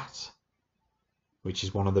Bat, which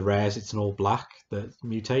is one of the rares, it's an all black that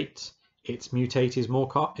mutates. Its mutate is more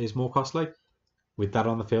costly. With that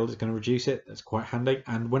on the field, it's going to reduce it. That's quite handy.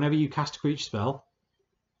 And whenever you cast a creature spell,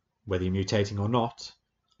 whether you're mutating or not,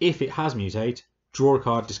 if it has mutate, draw a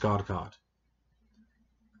card, discard a card.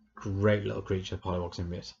 Great little creature, Polywog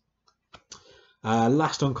Symbiote.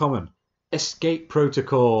 Last uncommon, Escape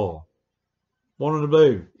Protocol. 1 and a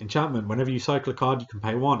blue. Enchantment. Whenever you cycle a card, you can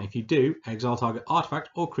pay 1. If you do, exile target artifact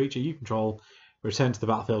or creature you control. Return to the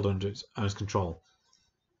battlefield under its owner's control.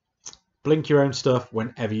 Blink your own stuff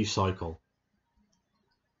whenever you cycle.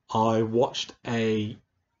 I watched a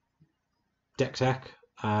deck tech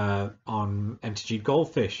on MTG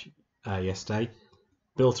Goldfish yesterday,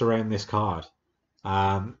 built around this card.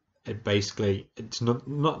 It's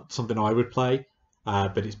not something I would play,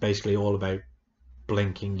 but it's basically all about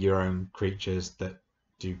blinking your own creatures that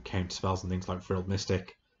do counter spells and things like Frilled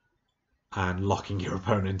Mystic, and locking your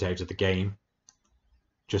opponent out of the game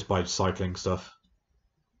just by cycling stuff,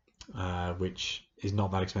 which is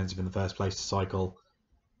not that expensive in the first place to cycle,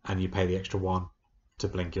 and you pay the extra 1 to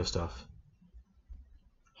blink your stuff.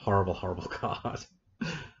 Horrible, horrible card.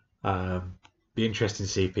 Be interesting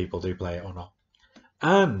to see if people do play it or not.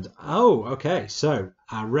 And, okay, so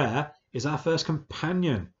our rare is our first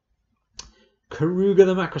companion. Karuga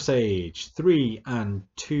the Macrosage. 3 and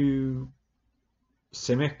 2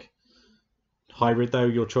 Simic. Hybrid though,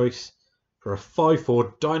 your choice. For a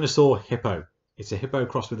 5/4 Dinosaur Hippo. It's a hippo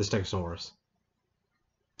crossed with a Stegosaurus.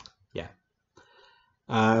 Yeah.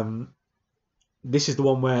 This is the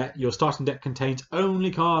one where your starting deck contains only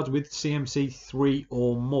cards with CMC 3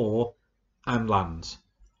 or more and lands.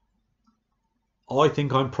 I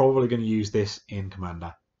think I'm probably going to use this in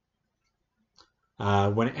Commander.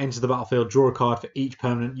 When it enters the battlefield, draw a card for each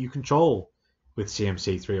permanent you control with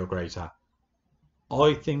CMC 3 or greater.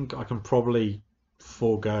 I think I can probably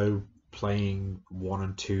forego playing 1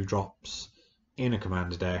 and 2 drops in a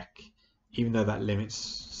Commander deck, even though that limits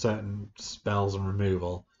certain spells and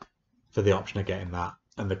removal, for the option of getting that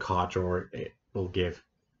and the card draw it will give.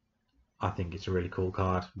 I think it's a really cool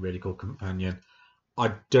card, really cool companion.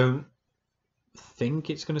 I don't think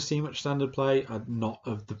it's going to see much standard play, not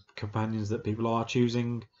of the companions that people are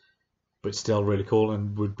choosing, but still really cool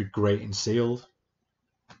and would be great in sealed.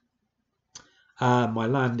 My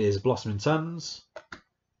land is Blossoming Suns,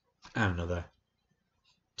 and another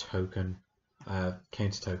token,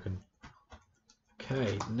 counter token.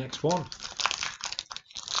 Okay, next one.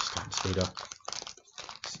 Starting to speed up.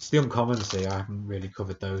 It's the uncommons, see, I haven't really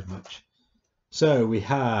covered those much. So we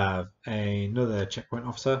have another checkpoint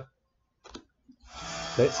officer.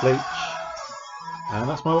 Let's Leech. And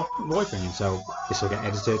that's my white opinion, so this will get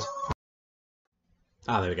edited.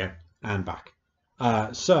 Ah, there we go. And back.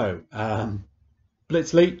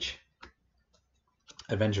 Blitz Leech,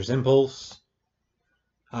 Adventurous Impulse,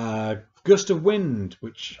 Gust of Wind,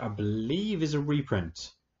 which I believe is a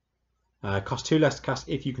reprint. Cost 2 less to cast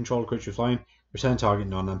if you control a creature flying. Return target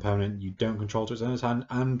non-opponent you don't control to its owner's hand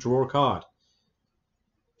and draw a card.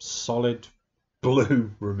 Solid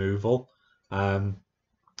blue removal.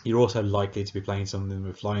 You're also likely to be playing something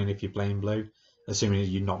with flying if you're playing blue, assuming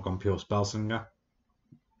you've not gone pure Spellslinger.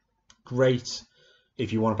 Great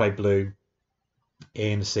if you want to play blue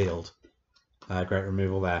in sealed. Great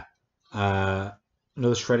removal there.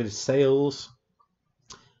 Another Shredded Sails.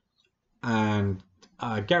 And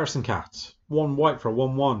Garrison Cat. 1 white for a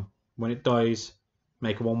 1/1. When it dies,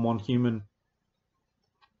 make a 1/1 human.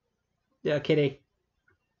 Yeah, kitty.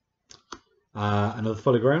 Another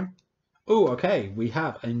Fully Grown. Oh, okay. We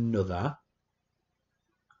have another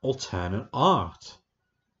alternate art.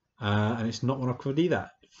 And it's not one I've covered either.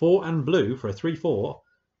 4 and blue for a 3/4.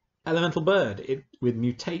 Elemental Bird. It with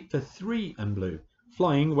mutate for 3 and blue.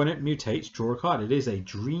 Flying, when it mutates, draw a card. It is a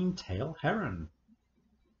Dreamtail Heron.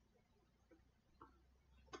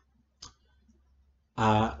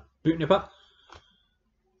 Bootnipper.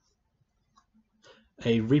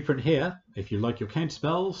 A reprint here, if you like your counter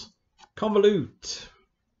spells. Convolute.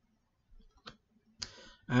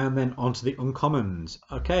 And then onto the uncommons.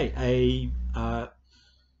 Okay, a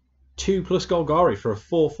 2+ Golgari for a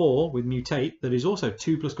 4/4 with mutate that is also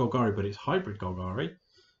 2+ Golgari, but it's hybrid Golgari.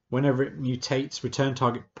 Whenever it mutates, return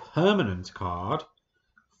target permanent card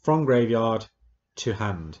from graveyard to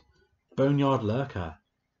hand. Boneyard Lurker.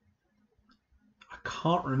 I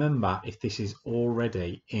can't remember if this is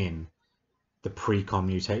already in the pre-con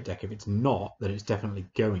mutate deck. If it's not, then it's definitely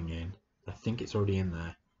going in. I think it's already in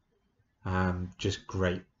there. Just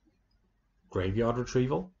great graveyard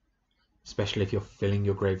retrieval, especially if you're filling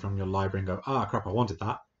your grave from your library and go, ah, crap, I wanted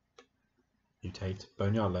that. Mutate,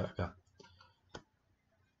 Boneyard Lurker.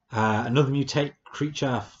 Another mutate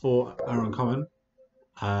creature for our uncommon.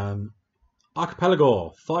 Archipelago,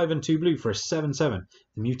 5 and 2 blue for a 7/7.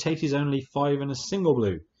 The mutate is only 5 and a single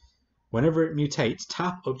blue. Whenever it mutates,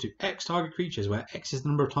 tap up to X target creatures, where X is the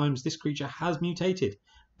number of times this creature has mutated.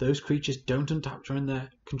 Those creatures don't untap during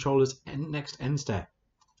their controller's next end step.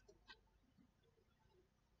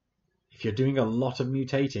 If you're doing a lot of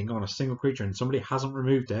mutating on a single creature and somebody hasn't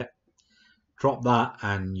removed it, drop that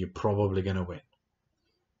and you're probably going to win.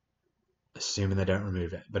 Assuming they don't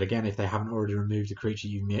remove it. But again, if they haven't already removed the creature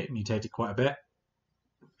you've mutated quite a bit,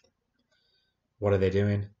 what are they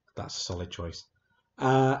doing? That's a solid choice.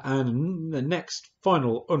 And the next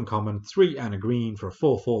final uncommon, 3 and a green for a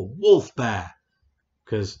 4/4 Wolf Bear.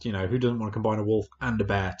 Because, you know, who doesn't want to combine a wolf and a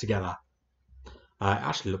bear together? It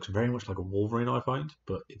actually looks very much like a Wolverine, I find,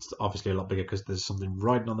 but it's obviously a lot bigger because there's something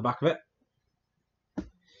riding on the back of it.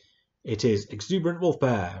 It is Exuberant Wolf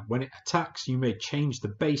Bear. When it attacks, you may change the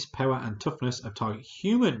base power and toughness of target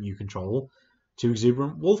human you control to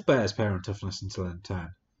Exuberant Wolf Bear's power and toughness until end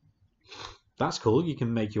turn. That's cool. You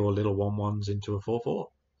can make your little 1/1s into a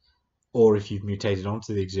 4/4. Or if you've mutated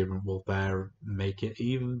onto the Exuberant Wolf Bear, make it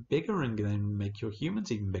even bigger and then make your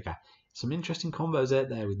humans even bigger. Some interesting combos out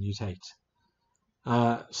there with mutate.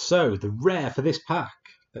 So the rare for this pack.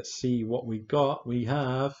 Let's see what we got. We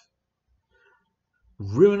have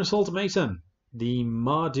Ruinous Ultimatum, the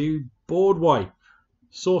Mardu board wipe.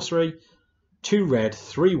 Sorcery, 2 red,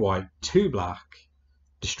 3 white, 2 black.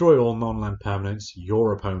 Destroy all non-land permanents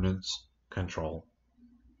your opponents control.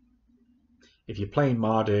 If you're playing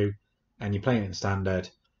Mardu and you're playing it in standard,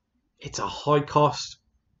 it's a high cost,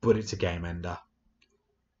 but it's a game ender.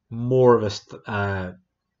 More of a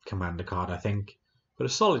commander card, I think, but a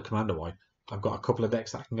solid commander wipe. I've got a couple of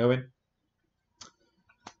decks that can go in.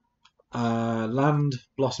 Land,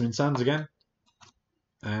 Blossoming Sands again,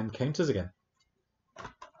 and Counters again.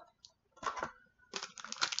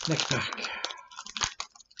 Next pack.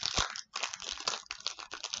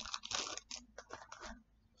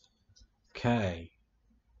 Okay.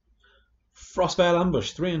 Frostveil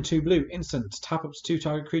Ambush, 3 and 2 blue, instant, tap up to 2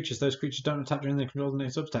 target creatures. Those creatures don't attack during their control of the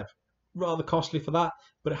next substep. Rather costly for that,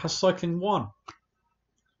 but it has cycling 1.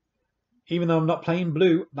 Even though I'm not playing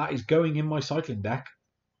blue, that is going in my cycling deck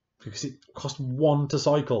because it costs 1 to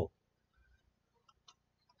cycle.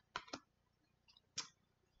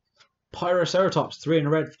 Pyroceratops, 3 and a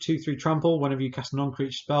red for 2/3 trample. Whenever you cast a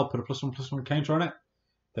non-creature spell, put a +1/+1 counter on it.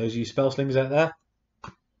 Those of you spell slingers out there,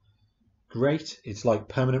 great. It's like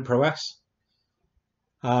permanent prowess.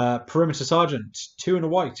 Perimeter Sergeant, 2 and a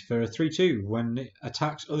white for a 3/2. When it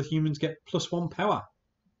attacks, other humans get +1 power.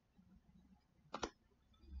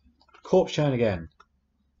 Corpse Churn again.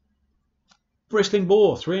 Bristling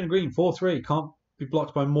Boar, 3 and a green, 4/3. Can't be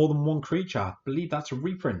blocked by more than one creature. I believe that's a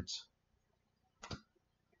reprint.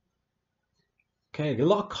 Okay, a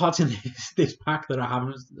lot of cards in this pack that I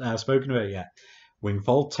haven't spoken about yet.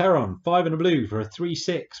 Wingfold Terron, 5 and a blue for a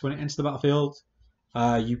 3/6. When it enters the battlefield,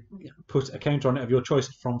 you put a counter on it of your choice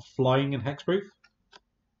from flying and hexproof.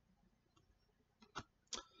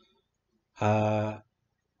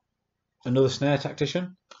 Another Snare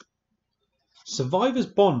Tactician. Survivor's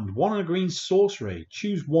Bond, 1 and a green sorcery.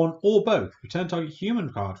 Choose one or both. Return target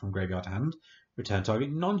human card from graveyard to hand. Return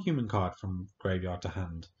target non-human card from graveyard to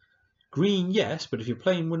hand. Green, yes, but if you're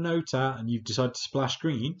playing Winota and you've decided to splash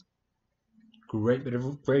green, great bit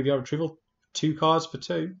of graveyard retrieval. 2 cards for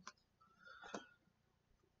 2.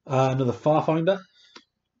 Another Farfinder.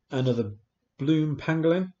 Another Gloom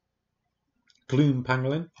Pangolin,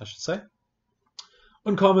 I should say.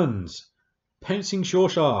 Uncommons. Pouncing Shore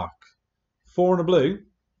Shark, 4 and a blue,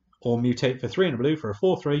 or mutate for 3 and a blue for a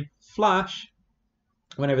 4/3. Flash.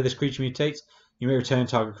 Whenever this creature mutates, you may return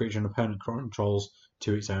target creature an opponent controls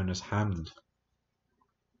to its owner's hand.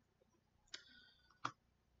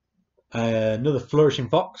 Another Flourishing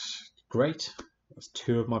Fox. Great. That's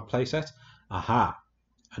 2 of my playset. Aha.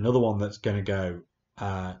 Another one that's going to go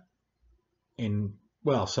in,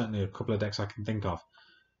 well, certainly a couple of decks I can think of.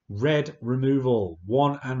 Red Removal,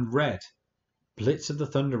 1 and red. Blitz of the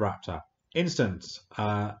Thunder Raptor. Instant.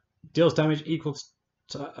 Deals damage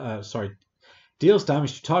deals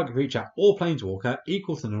damage to target creature or planeswalker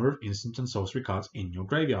equal to the number of instant and sorcery cards in your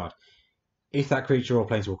graveyard. If that creature or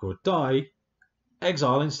planeswalker would die,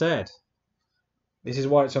 exile instead. This is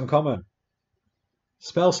why it's uncommon.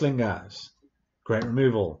 Spellslingers, great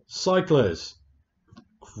removal. Cyclers,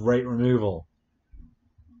 great removal.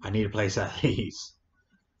 I need a playset of these.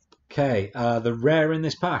 Okay, the rare in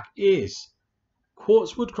this pack is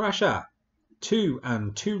Quartz Woodcrasher, 2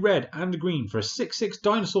 and 2 red and a green for a 6/6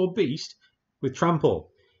 dinosaur beast with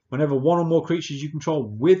trample. Whenever one or more creatures you control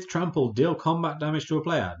with trample deal combat damage to a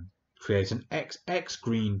player, create an XX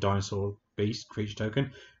green dinosaur beast creature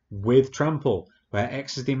token with trample, where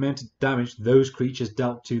X is the amount of damage those creatures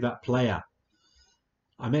dealt to that player.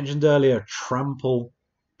 I mentioned earlier trample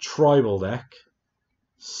tribal deck.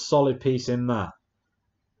 Solid piece in that.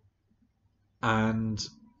 And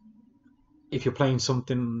if you're playing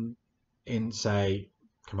something in, say,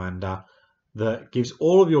 Commander, that gives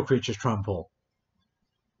all of your creatures trample,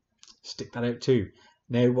 stick that out too.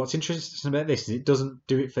 Now, what's interesting about this is it doesn't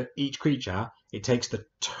do it for each creature. It takes the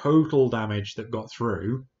total damage that got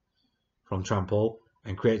through from trample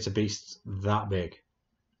and creates a beast that big.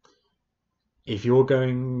 If you're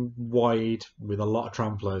going wide with a lot of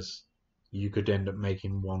tramplers, you could end up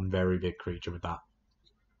making one very big creature with that.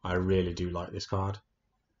 I really do like this card.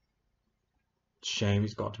 Shame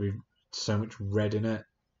it's got to be so much red in it,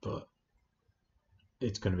 but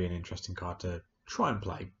it's going to be an interesting card to try and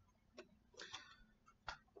play.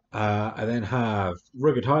 I then have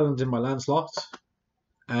Rugged Highlands in my land slot,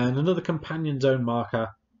 and another Companion Zone marker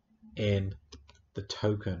in the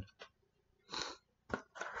token.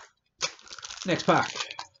 Next pack.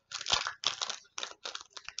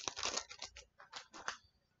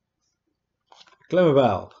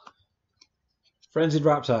 Glimmerbell, Frenzied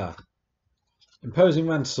Raptor, Imposing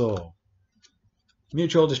Mantisaur,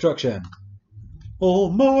 Mutual Destruction,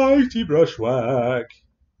 Almighty Brushwhack,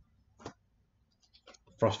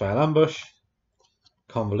 Frostveil Ambush,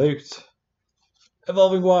 Convolute,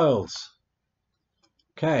 Evolving Wilds.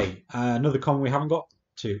 Okay, another common we haven't got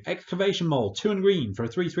to. Excavation Mole, 2 and green for a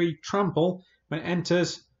 3/3 trample. When it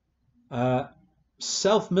enters,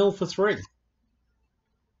 self-mill for 3.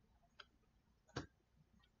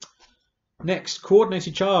 Next,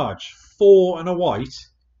 Coordinated Charge, 4 and a white.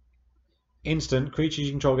 Instant, creatures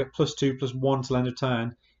you control get +2/+1 till end of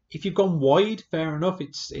turn. If you've gone wide, fair enough,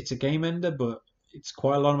 it's a game ender, but it's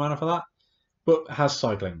quite a lot of mana for that. But has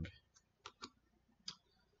cycling.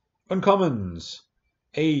 Uncommons,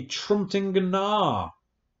 a Trumpting Gnar,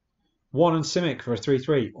 1 and Simic for a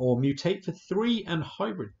 3/3, or mutate for 3 and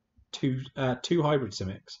hybrid, 2 hybrid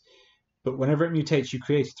Simics. But whenever it mutates, you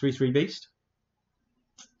create a 3/3 beast.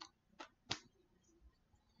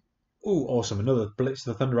 Ooh, awesome. Another Blitz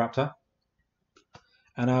of the Thunder Raptor.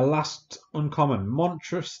 And our last uncommon,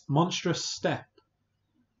 Monstrous Step.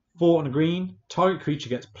 4 and a green. Target creature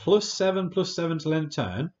gets +7/+7 till end of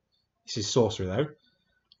turn. This is sorcery though.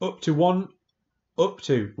 Up to one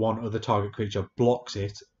other target creature blocks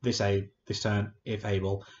it this turn if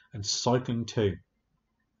able, and cycling 2.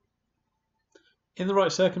 In the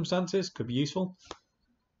right circumstances, could be useful.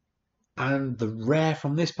 And the rare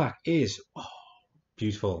from this pack is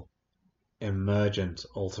beautiful. Emergent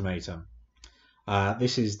Ultimatum.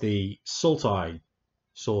 This is the Sultai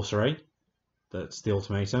sorcery. That's the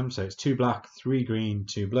ultimatum. So it's 2 black, 3 green,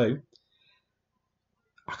 2 blue.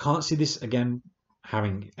 I can't see this again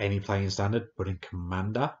having any play in standard, but in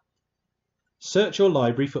Commander. Search your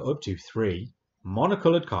library for up to 3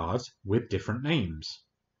 monocoloured cards with different names.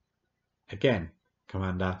 Again,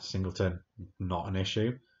 Commander, Singleton, not an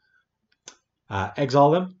issue.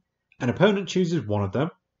 Exile them. An opponent chooses one of them.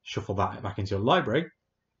 Shuffle that back into your library.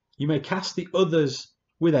 You may cast the others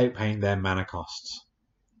without paying their mana costs.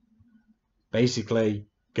 Basically,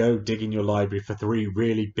 go dig in your library for 3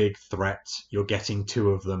 really big threats. You're getting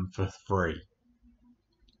 2 of them for free.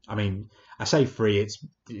 I mean, I say free, it's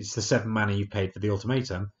the 7 mana you paid for the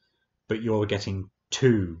ultimatum, but you're getting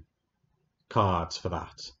 2 cards for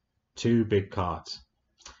that. 2 big cards.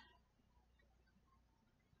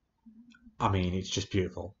 I mean, it's just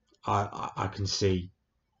beautiful. I can see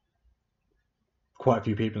quite a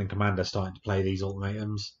few people in Commander starting to play these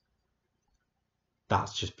ultimatums.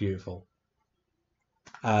 That's just beautiful.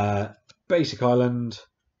 Basic Island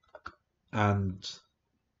and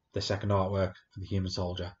the second artwork for the Human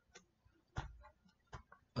Soldier.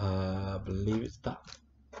 I believe it's that.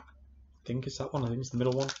 I think it's that one. I think it's the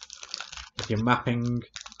middle one. If you're mapping,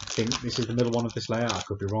 I think this is the middle one of this layer. I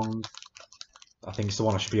could be wrong. I think it's the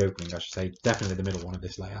one I should be opening, I should say. Definitely the middle one of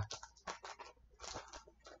this layer.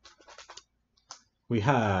 We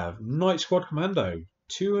have Night Squad Commando.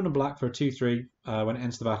 2 and a black for a 2/3 when it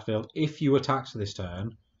enters the battlefield. If you attack this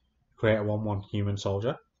turn, create a 1/1 human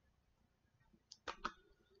soldier.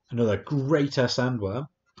 Another Greater Sandworm.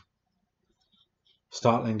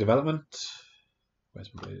 Startling Development.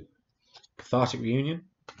 Where's my blue? Cathartic Reunion.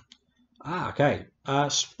 Okay.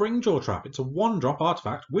 Springjaw Trap. It's a 1-drop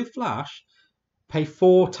artifact with flash. Pay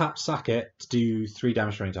 4, tap, sack it to do 3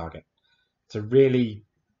 damage to any target. It's a really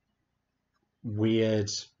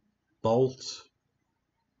weird bolt.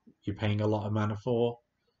 You're paying a lot of mana for.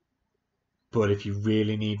 But if you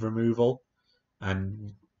really need removal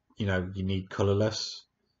and you need colourless,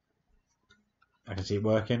 I can see it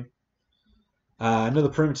working. Another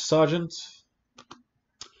Perimeter Sergeant.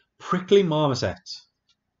 Prickly Marmoset.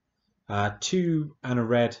 2 and a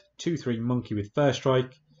red, 2/3 monkey with first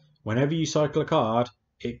strike. Whenever you cycle a card,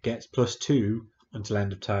 it gets +2 until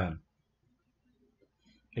end of turn.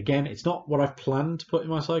 Again, it's not what I've planned to put in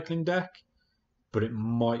my cycling deck, but it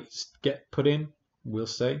might get put in. We'll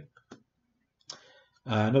see.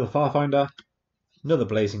 Another Farfinder. Another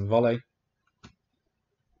Blazing Volley.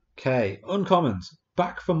 Okay, uncommons.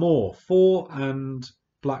 Back for more. 4 and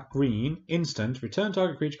black-green. Instant. Return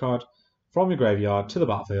target creature card from your graveyard to the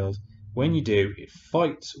battlefield. When you do, it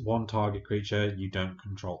fights 1 target creature you don't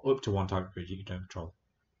control. Up to 1 target creature you don't control.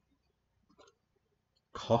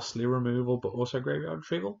 Costly removal, but also graveyard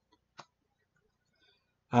retrieval.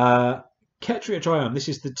 Ketria Trion. This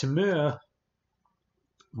is the Temur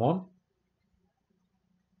one.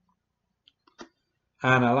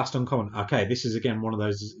 And our last uncommon. Okay, this is again one of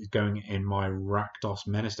those going in my Rakdos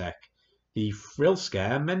Menace deck. The Frill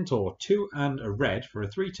Scare Mentor. 2 and a red for a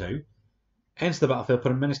 3/2. Enter the battlefield,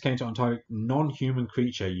 put a menace counter on target non-human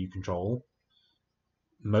creature you control.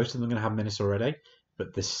 Most of them are going to have menace already,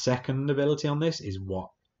 but the second ability on this is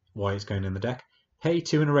why it's going in the deck. Pay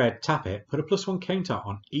 2 and a red, tap it, put a +1 counter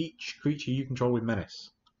on each creature you control with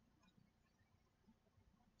menace.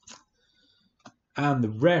 And the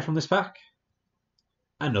rare from this pack,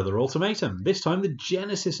 another ultimatum. This time the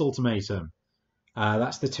Genesis ultimatum.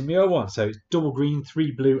 That's the Temur one, so it's double green,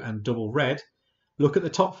 3 blue, and double red. Look at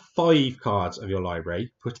the top 5 cards of your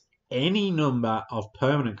library, put any number of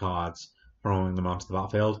permanent cards from them onto the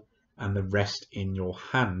battlefield, and the rest in your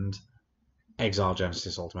hand. Exile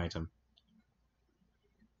Genesis Ultimatum.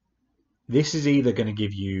 This is either going to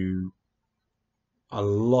give you a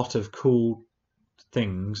lot of cool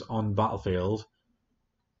things on battlefield,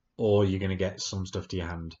 or you're going to get some stuff to your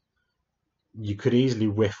hand. You could easily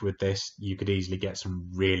whiff with this. You could easily get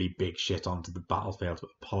some really big shit onto the battlefield.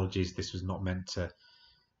 Apologies, this was not meant to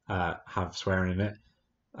have swearing in it.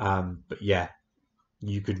 But yeah,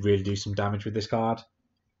 you could really do some damage with this card,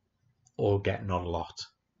 or get not a lot.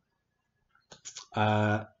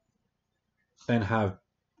 Then have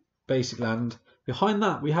basic land. Behind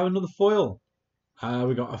that, we have another foil.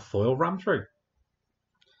 We got a foil ram through.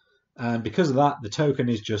 And because of that, the token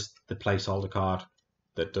is just the placeholder card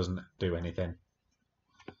that doesn't do anything.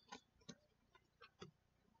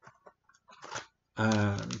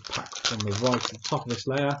 And pack from the right at the top of this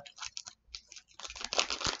layer.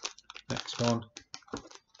 Next one.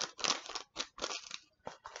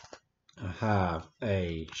 I have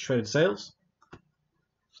a Shredded Sails,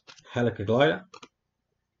 Helica Glider,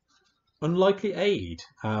 Unlikely Aid.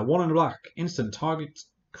 1 and a black. Instant. Target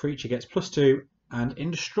creature gets +2 and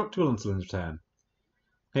indestructible until end of turn.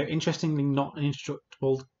 Now, interestingly, not an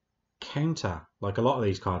indestructible counter like a lot of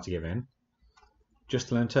these cards are given. Just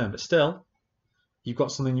to end of turn. But still, you've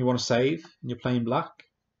got something you want to save and you're playing black.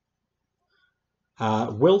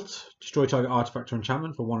 Wilt. Destroy target artifact or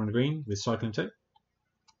enchantment for 1 and a green with cycling 2.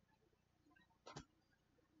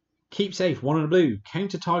 Keep Safe, 1 and a blue.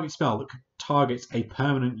 Counter target spell that targets a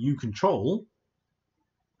permanent you control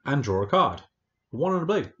and draw a card. 1 and a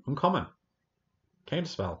blue, uncommon. Counter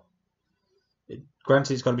spell.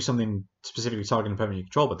 Granted, it's got to be something specifically targeting a permanent you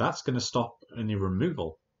control, but that's going to stop any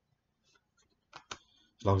removal.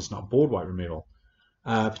 As long as it's not board wipe removal.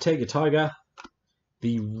 Protega Tiger.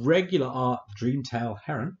 The regular art Dreamtail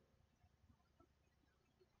Heron.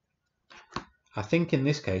 I think in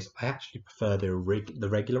this case, I actually prefer the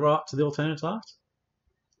regular art to the alternate art.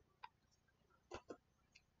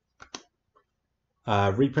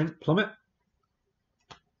 Reprint Plummet.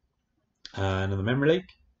 Another Memory Leak.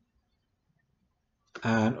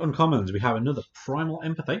 And uncommons, we have another Primal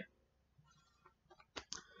Empathy.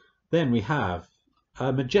 Then we have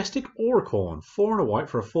a Majestic Auricorn, 4 and a white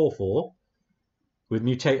for a 4/4. With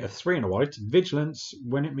mutate of 3 and a white. Vigilance,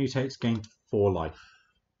 when it mutates, gain 4 life.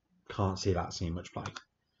 Can't see that seeing much play.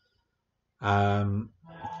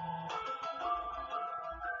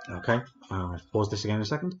 Okay, I'll pause this again in a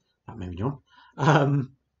second. That made me jump.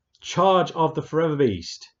 Charge of the Forever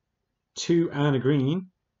Beast. 2 and a green.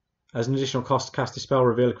 As an additional cost to cast a spell,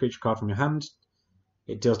 reveal a creature card from your hand.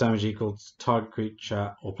 It deals damage equal to target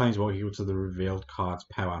creature or planeswalker equal to the revealed card's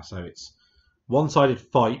power. So it's one-sided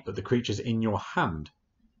fight, but the creature's in your hand.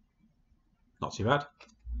 Not too bad.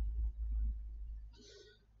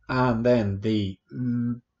 And then the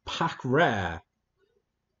pack rare.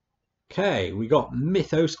 Okay, we got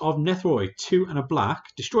Mythos of Nethroi, 2 and a black.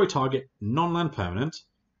 Destroy target non-land permanent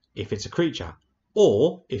if it's a creature,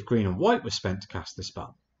 or if green and white was spent to cast this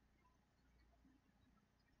spell.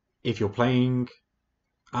 If you're playing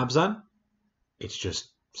Abzan, it's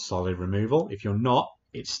just solid removal. If you're not,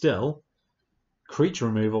 it's still creature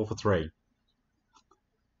removal for 3.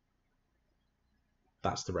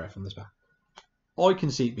 That's the rare from this pack. I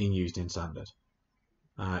can see it being used in standard,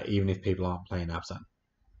 even if people aren't playing Abzan.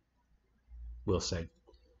 We'll see.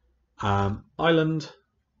 Island.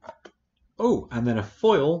 Oh, and then a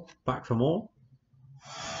foil back for more.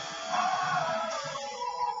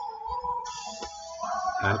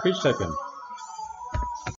 And a creature token.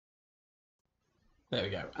 There we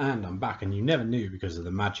go. And I'm back, and you never knew because of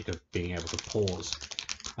the magic of being able to pause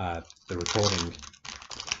the recording.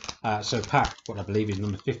 So pack, what I believe is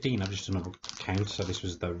number 15. I've just done a count, so this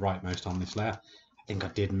was the rightmost on this layer. I think I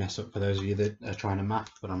did mess up for those of you that are trying to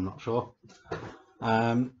math, but I'm not sure.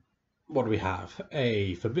 What do we have?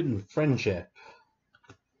 A Forbidden Friendship.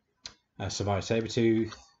 A Survive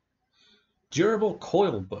Sabertooth. Durable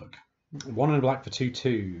Coil Bug. 1 and a black for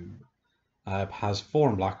 2/2. Has 4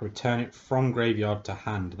 and black. Return it from graveyard to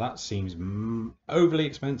hand. That seems overly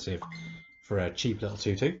expensive for a cheap little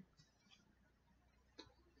 2/2.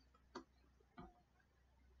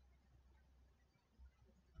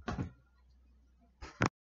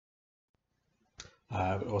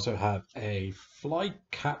 We also have a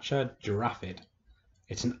Flycatcher Giraffid.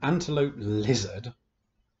 It's an antelope lizard.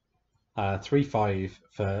 3/5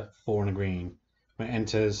 for 4 and a green. When it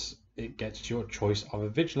enters, it gets your choice of a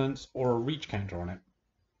vigilance or a reach counter on it.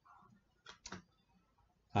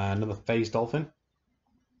 Another Phase Dolphin.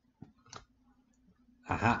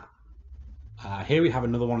 Aha. Here we have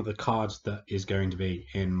another one of the cards that is going to be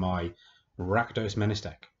in my Rakdos Menace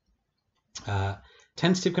deck.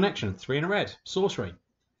 Tentative Connection, 3 and a red, sorcery.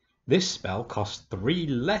 This spell costs 3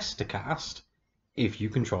 less to cast if you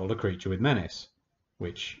control a creature with Menace,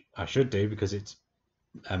 which I should do because it's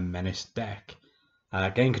a Menace deck.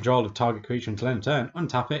 Gain control of target creature until end of turn,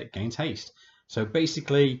 untap it, gains haste. So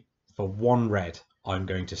basically, for 1 red, I'm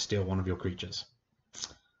going to steal one of your creatures.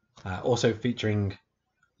 Also featuring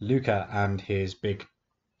Luca and his big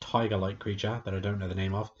tiger-like creature that I don't know the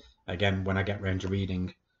name of. Again, when I get round to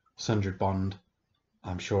reading Sundred Bond,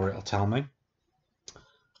 I'm sure it'll tell me.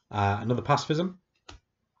 Another Pacifism.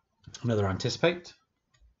 Another Anticipate.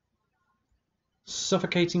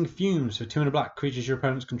 Suffocating Fumes for 2 and a black. Creatures your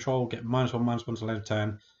opponents control get -1/-1 until end of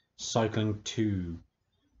turn. Cycling 2.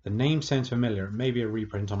 The name sounds familiar. It may be a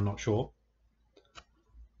reprint, I'm not sure.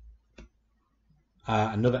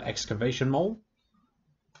 Another Excavation Mole.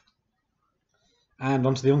 And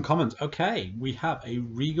onto the uncommons. Okay, we have a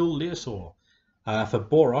Regal Leosaur. For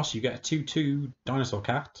Boros, you get a 2/2 dinosaur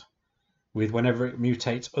cat. With whenever it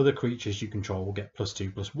mutates, other creatures you control will get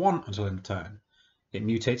 +2/+1 until end of turn. It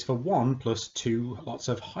mutates for 1 plus 2 lots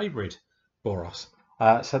of hybrid Boros.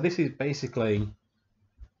 So this is basically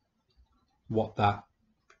what that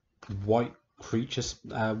white creature,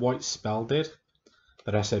 white spell did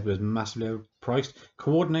that I said was massively overpriced.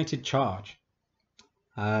 Coordinated charge.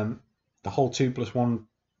 The whole 2 plus 1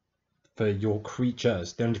 for your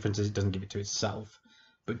creatures. The only difference is it doesn't give it to itself.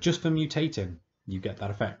 But just for mutating, you get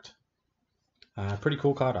that effect. Pretty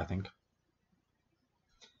cool card, I think.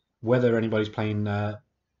 Whether anybody's playing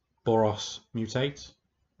Boros Mutate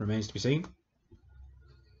remains to be seen.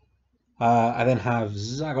 I then have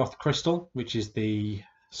Zagoth Crystal, which is the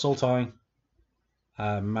Sultai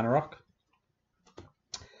Mana Rock.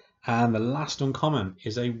 And the last uncommon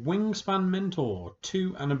is a Wingspan Mentor,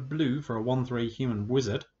 2 and a blue for a 1/3 human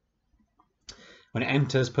wizard. When it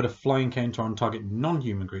enters, put a flying counter on target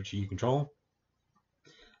non-human creature you control.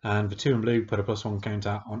 And for 2 and blue, put a +1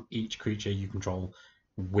 counter on each creature you control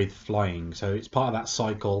with flying. So it's part of that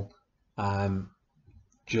cycle,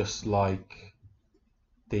 just like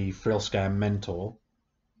the Frillscare Mentor,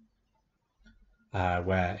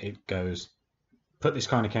 where it goes, put this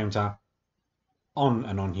kind of counter on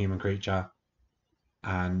a non-human creature,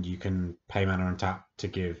 and you can pay mana and tap to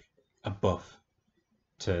give a buff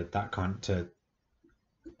to that kind, to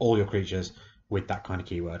all your creatures with that kind of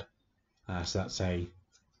keyword. So that's a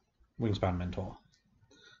Wingspan Mentor.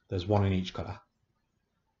 There's 1 in each colour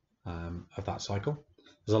of that cycle.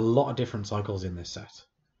 There's a lot of different cycles in this set.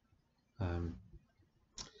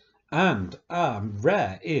 And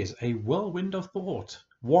rare is a Whirlwind of Thought.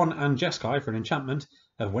 1 and Jeskai for an enchantment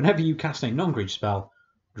of whenever you cast a non-creature spell,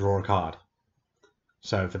 draw a card.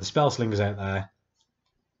 So for the spell slingers out there,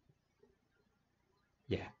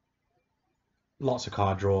 yeah, lots of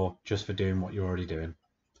card draw just for doing what you're already doing.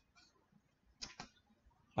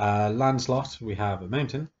 Land slot, we have a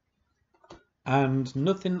mountain, and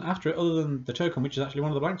nothing after it other than the token, which is actually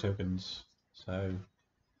one of the blank tokens. So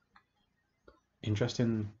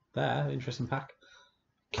interesting there, interesting pack.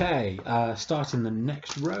 Okay, starting the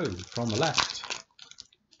next row from the left.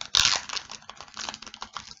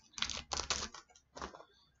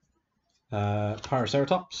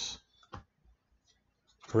 Pyroceratops,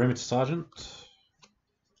 Perimeter Sergeant,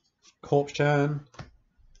 Corpse Churn,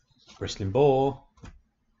 Bristling Boar,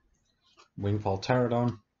 Wingfold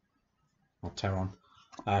Pterodon, or Pteron,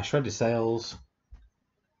 Shredded Sails.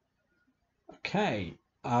 Okay,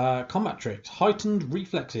 combat tricks. Heightened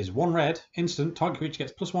Reflexes, 1 red, instant, target creature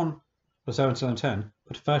gets +1/+0 until end turn.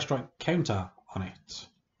 Put a first strike counter on it.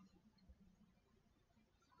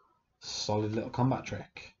 Solid little combat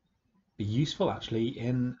trick. Be useful actually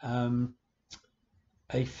in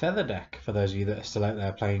a feather deck for those of you that are still out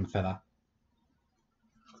there playing feather.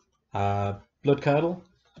 Blood Curdle.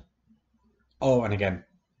 Oh, and again,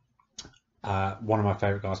 one of my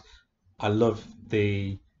favourite cards. I love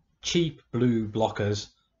the cheap blue blockers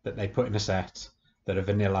that they put in a set that are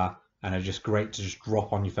vanilla and are just great to just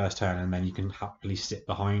drop on your first turn, and then you can happily sit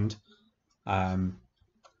behind.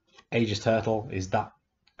 Aegis Turtle is that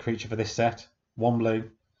creature for this set. 1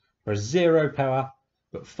 blue for a 0 power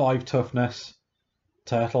but 5 toughness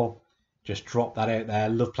turtle. Just drop that out there.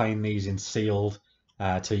 Love playing these in sealed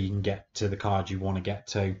till you can get to the card you want to get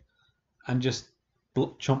to, and just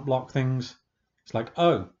chump block things. It's like,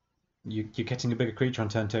 oh, you're getting a bigger creature on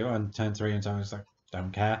turn 2 and turn 3, and so it's like,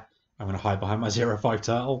 don't care. I'm going to hide behind my 0/5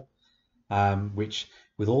 turtle. Which,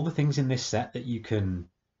 with all the things in this set that you can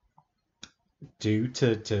do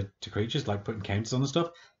to creatures, like putting counters on and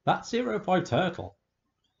stuff, that 0/5 turtle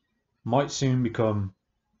might soon become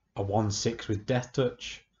a 1/6 with Death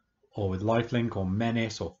Touch, or with Lifelink, or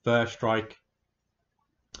Menace, or First Strike.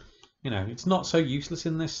 You know, it's not so useless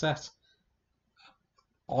in this set.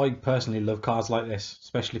 I personally love cards like this,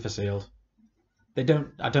 especially for sealed. I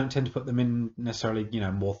don't tend to put them in necessarily, you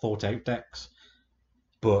know, more thought out decks,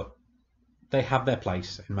 but they have their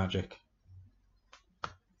place in Magic.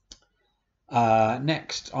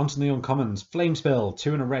 Next, onto the uncommons. Flame Spill,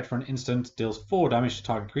 2 and a red for an instant, deals 4 damage to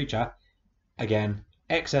target creature. Again,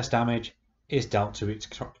 excess damage is dealt to its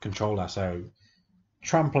controller, so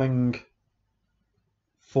trampling,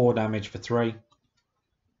 4 damage for 3.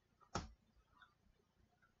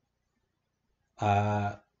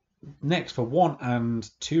 Next, for 1 and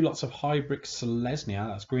 2 lots of Hybrid Selesnya,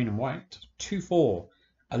 that's green and white. 2/4,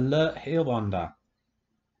 Alert Healbonder.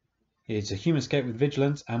 It's a human scape with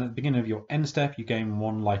vigilance, and at the beginning of your end step, you gain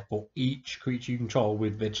 1 life for each creature you control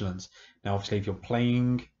with vigilance. Now, obviously, if you're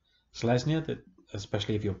playing Selesnya,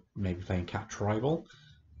 especially if you're maybe playing Cat Tribal,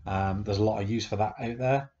 there's a lot of use for that out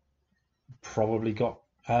there. Probably got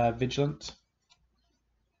Vigilant.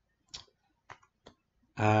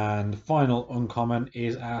 And the final uncommon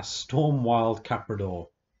is our Stormwild Caprador.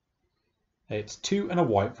 It's 2 and a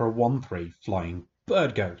white for a 1/3 flying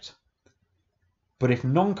bird goat. But if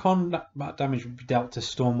non-combat damage would be dealt to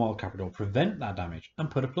Stormwild Caprador, prevent that damage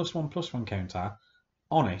and put a +1/+1 counter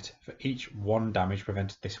on it for each 1 damage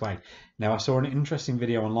prevented this way. Now I saw an interesting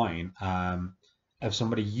video online of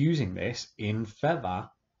somebody using this in Feather,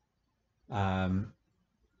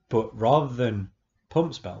 but rather than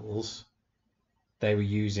pump spells, they were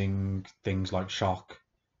using things like shock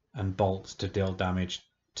and bolts to deal damage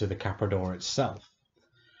to the Caprador itself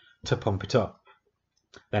to pump it up.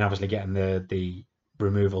 Then obviously getting the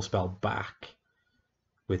removal spell back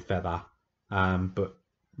with Feather, but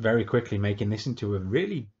very quickly making this into a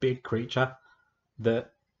really big creature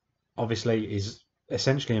that obviously is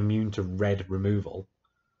essentially immune to red removal.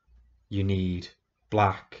 You need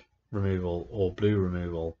black removal or blue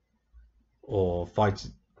removal or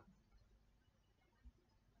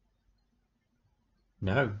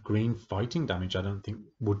green fighting damage. I don't think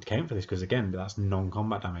would count for this because again that's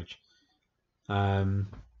non-combat damage. And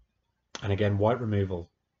again, white removal.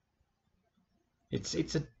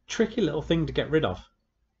 It's a tricky little thing to get rid of.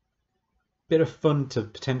 Bit of fun to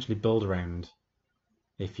potentially build around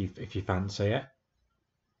if you fancy it.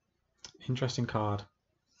 Interesting card.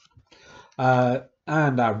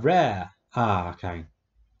 And our rare. Okay.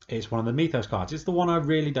 It's one of the Mythos cards. It's the one I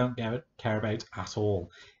really don't care about at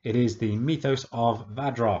all. It is the Mythos of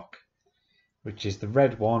Vadrok, which is the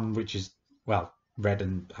red one, which is, well, red,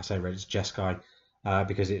 and I say red, it's Jeskai,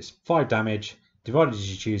 because it's 5 damage, divided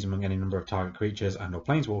as you choose among any number of target creatures and or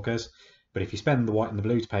planeswalkers. But if you spend the white and the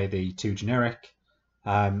blue to pay the 2 generic,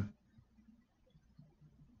 until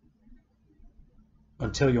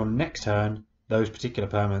your next turn, those particular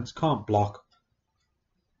permanents can't block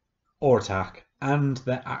or attack, and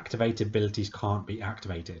their activated abilities can't be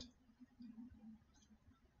activated.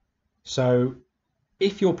 So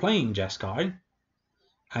if you're playing Jeskai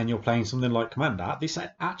and you're playing something like Commander, this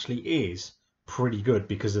actually is pretty good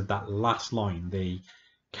because of that last line, the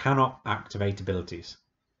cannot activate abilities.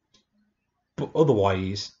 But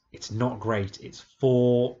otherwise, it's not great. It's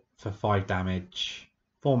 4 for 5 damage,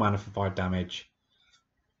 4 mana for 5 damage,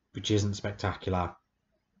 which isn't spectacular.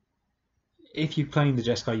 If you're playing the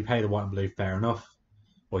Jeskai, you pay the white and blue, fair enough.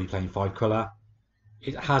 Or you're playing 5 colour.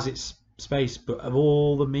 It has its space, but of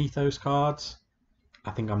all the Mythos cards,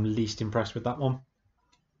 I think I'm least impressed with that one.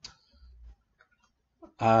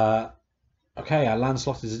 Okay, our land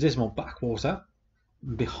slot is a Dismal Backwater.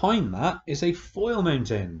 Behind that is a Foil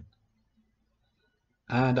Mountain.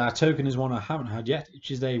 And our token is one I haven't had yet,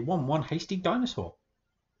 which is a 1/1 Hasty Dinosaur.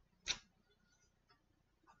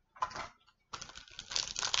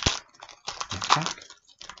 Attack.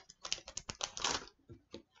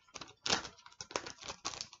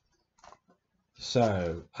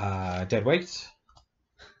 So, Deadweight,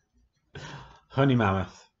 Honey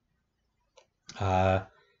Mammoth.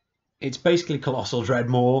 It's basically Colossal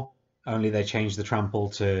Dreadmore, only they changed the trample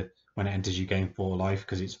to when it enters you gain 4 life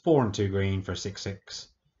because it's 4 and 2 green for a 6/6.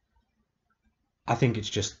 I think it's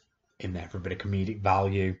just in there for a bit of comedic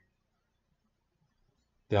value.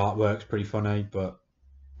 The artwork's pretty funny, but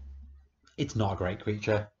it's not a great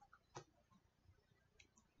creature.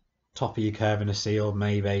 Top of your curve in a seal,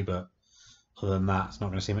 maybe, but other than that, it's not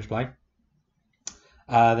going to see much play.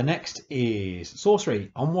 The next is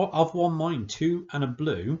Sorcery. Of 1 mine, 2 and a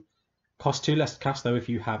blue. Costs 2 less to cast, though, if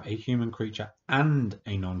you have a human creature and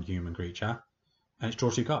a non-human creature. And it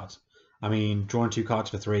draws 2 cards. I mean, drawing 2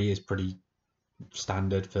 cards for 3 is pretty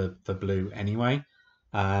standard for blue anyway.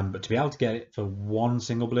 But to be able to get it for 1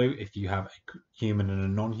 single blue, if you have a human and a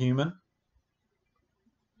non-human,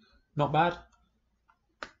 not bad.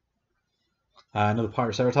 Another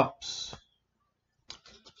Pyroceratops.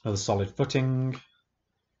 Another Solid Footing.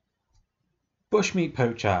 Bushmeat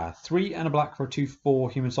Poacher, 3 and a black for a 2/4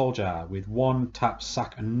 human soldier. With 1 tap,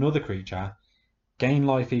 sack another creature, gain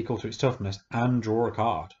life equal to its toughness, and draw a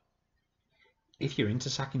card. If you're into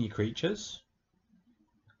sacking your creatures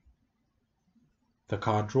for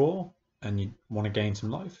card draw and you want to gain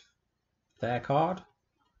some life, their card.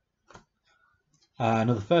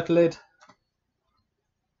 Another Fertilid.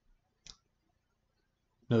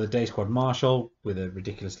 Another Day Squad Marshal with a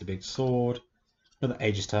ridiculously big sword. Another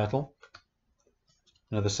Aegis Turtle.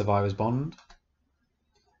 Another Survivor's Bond.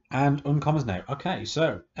 And uncommons now. Okay,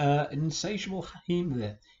 so Insatiable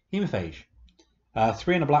Hemophage.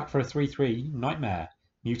 3 and a black for a 3/3 Nightmare.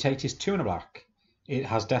 Mutate is 2 and a black. It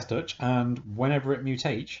has Death Touch, and whenever it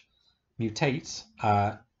mutates,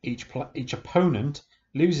 each opponent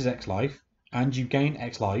loses X life, and you gain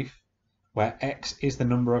X life, where X is the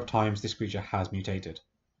number of times this creature has mutated.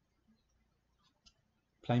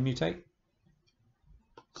 play Mutate.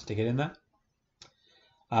 Stick it in there.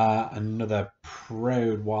 Another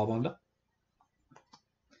Proud Wild Wonder.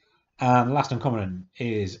 And the last uncommon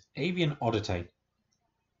is Avian Oddity.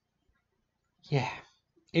 Yeah,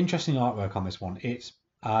 interesting artwork on this one. It's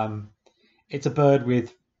a bird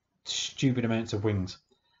with stupid amounts of wings.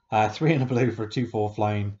 3 and a blue for a 2/4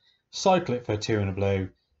 flying. Cycle it for 2 and a blue,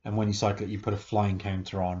 and when you cycle it, you put a flying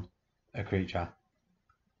counter on a creature.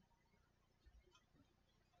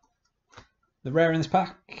 The rare in this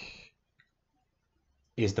pack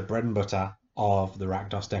is the bread and butter of the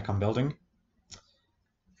Rakdos deck I'm building.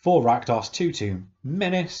 4 Rakdos, 2/2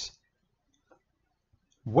 Menace.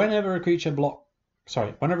 Whenever a creature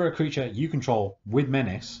you control with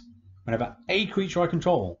Menace, whenever a creature I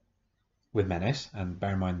control with Menace, and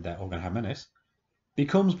bear in mind they're all going to have Menace,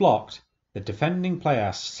 becomes blocked, the defending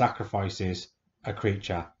player sacrifices a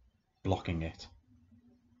creature blocking it.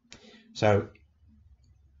 So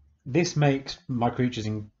this makes my creatures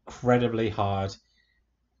incredibly hard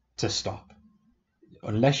to stop,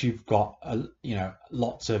 unless you've got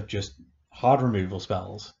lots of just hard removal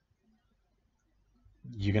spells.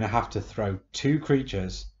 You're going to have to throw 2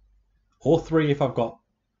 creatures, or 3 if I've got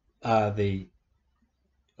the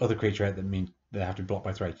other creature out that means they have to be blocked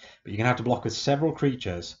by 3. But you're going to have to block with several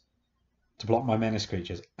creatures to block my Menace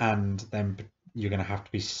creatures, and then you're going to have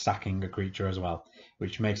to be sacking a creature as well,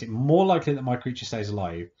 which makes it more likely that my creature stays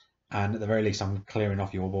alive, and at the very least I'm clearing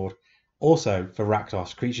off your board. Also, for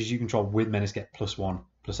Rakdos, creatures you control with Menace get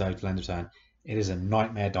 +1/+0 till end of turn. It is a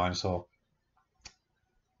nightmare dinosaur.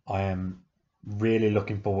 I am really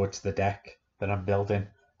looking forward to the deck that I'm building.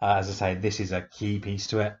 As I say, this is a key piece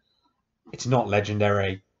to it. It's not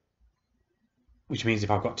legendary, which means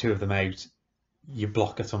if I've got 2 of them out, you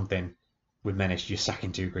block at something with Menace, you're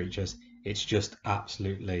sacking 2 creatures. It's just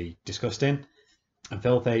absolutely disgusting and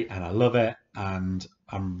filthy, and I love it, and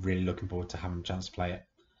I'm really looking forward to having a chance to play it.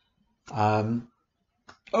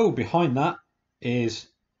 Behind that is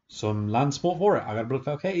some land support for it. I got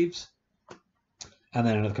Bloodfell Caves, and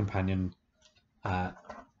then another companion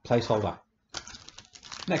placeholder.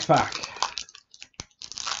 Next pack.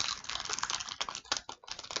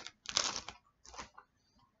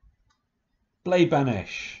 Blade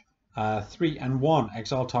Banish. 3 and 1.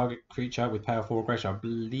 Exile target creature with power 4 aggression. I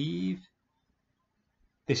believe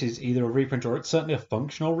this is either a reprint or it's certainly a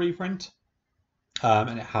functional reprint.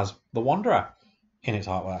 And it has the Wanderer in its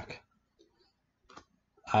artwork.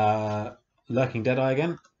 Lurking Deadeye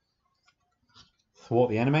again. Thwart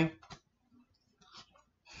the enemy.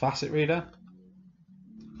 Facet Reader.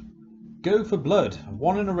 Go for Blood.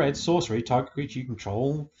 1 and a red sorcery. Target creature you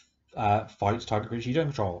control fights target creature you don't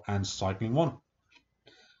control. And cycling 1.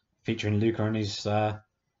 Featuring Luca and his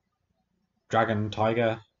dragon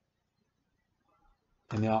tiger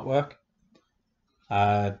in the artwork.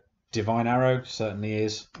 Divine Arrow certainly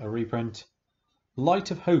is a reprint. Light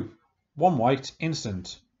of Hope. 1 white,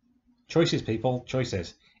 instant. Choices, people,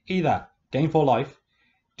 choices. Either gain 4 life,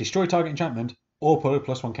 destroy target enchantment, or put a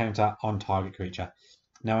 +1 counter on target creature.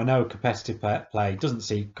 Now I know competitive play doesn't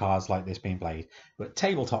see cards like this being played, but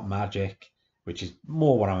tabletop Magic, which is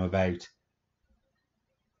more what I'm about,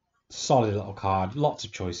 solid little card, lots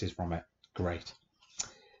of choices from it, great.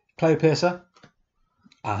 Clay Piercer.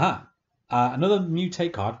 Another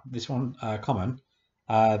Mutate card, this one common,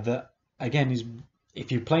 that again is,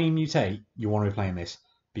 if you're playing Mutate, you want to be playing this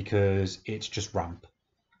because it's just ramp.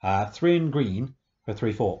 3 in green for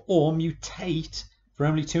 3/4, or Mutate for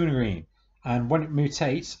only 2 in a green. And when it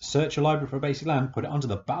mutates, search your library for a basic land, put it onto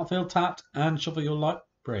the battlefield tapped, and shuffle your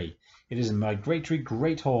library. It is a Migratory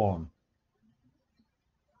Greathorn.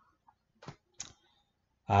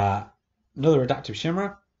 Another Adaptive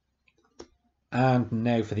Shimmerer. And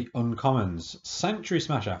now for the uncommons. Sanctuary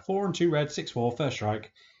Smasher, 4 and 2 red, 6/4, first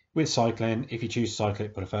strike with cycling. If you choose to cycle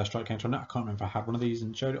it, put a first strike counter on it. I can't remember if I had one of these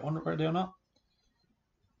and showed it on already or not.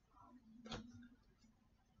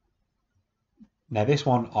 Now this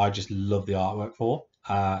one I just love the artwork for.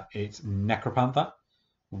 It's Necropanther,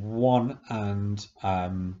 1 and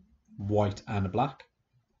white and a black.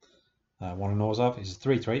 1 in Orzhov is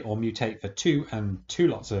 3/3, or mutate for 2 and 2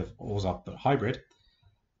 lots of Orzhov, but hybrid.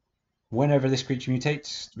 Whenever this creature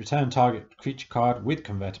mutates, return target creature card with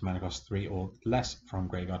converted mana cost 3 or less from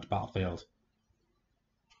graveyard to battlefield.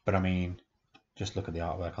 But I mean, just look at the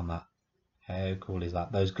artwork on that. How cool is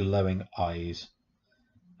that? Those glowing eyes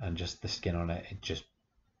and just the skin on it, it's just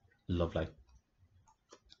lovely.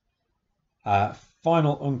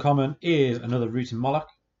 Final uncommon is another Rooting Moloch.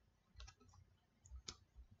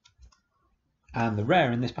 And the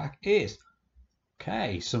rare in this pack is,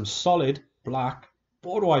 some solid black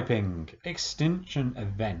board wiping. Extinction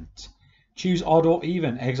Event. Choose odd or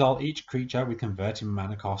even. Exile each creature with converting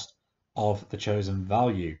mana cost of the chosen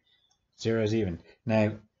value. 0 is even.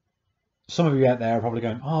 Now, some of you out there are probably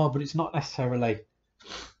going, oh, but it's not necessarily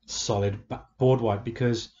solid board wipe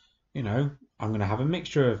because, you know, I'm going to have a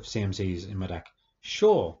mixture of CMCs in my deck.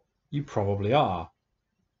 Sure, you probably are.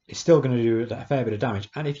 It's still going to do a fair bit of damage.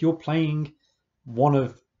 And if you're playing one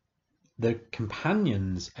of the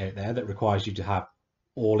companions out there that requires you to have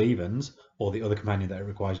all evens, or the other companion that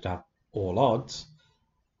requires you to have all odds,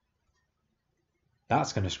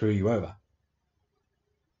 that's going to screw you over.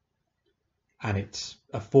 And it's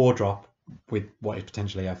a 4-drop with what is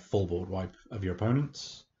potentially a full board wipe of your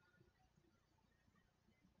opponents.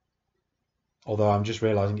 Although I'm just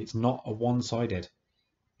realizing it's not a one-sided.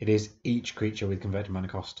 It is each creature with converted mana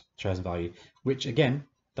cost chosen value, which again,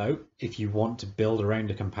 though, if you want to build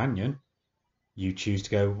around a companion, you choose to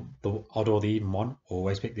go the odd or the even one,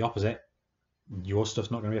 always pick the opposite, your stuff's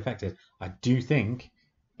not going to be affected. I do think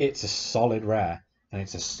it's a solid rare and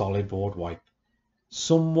it's a solid board wipe.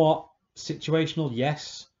 Somewhat situational,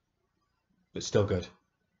 yes, but still good.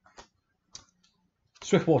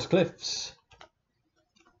 Swiftwater Cliffs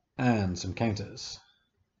and some counters.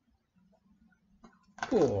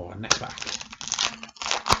 Oh, next back.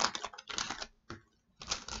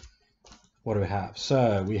 What do we have?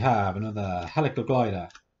 So we have another Helical Glider,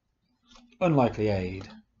 Unlikely Aid,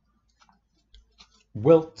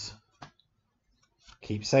 Wilt,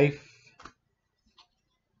 Keep Safe,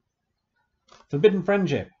 Forbidden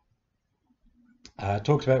Friendship.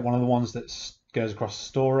 Talks about one of the ones that goes across the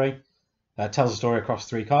story, tells a story across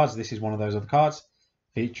 3 cards. This is one of those other cards,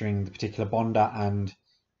 featuring the particular bonder and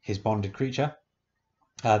his bonded creature.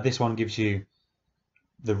 This one gives you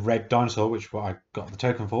the red dinosaur, which is what I got the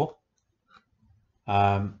token for,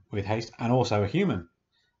 with haste, and also a human.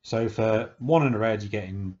 So for 1 and a red, you're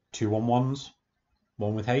getting 2 1/1s,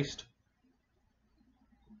 1 with haste.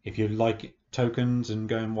 If you like tokens and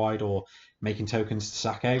going wide or making tokens to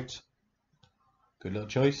sack out, good little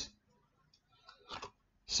choice.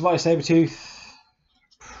 Savage Sabertooth,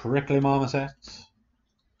 Prickly Marmoset,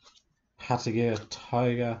 Patagia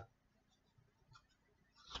Tiger,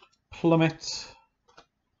 Plummet,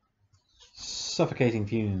 Suffocating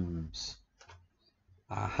Fumes.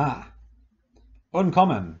 Aha!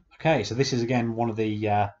 Uncommon. Okay, so this is again one of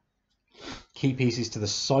the key pieces to the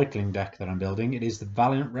cycling deck that I'm building. It is the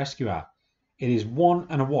Valiant Rescuer. It is 1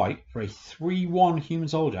 and a white for a 3/1 human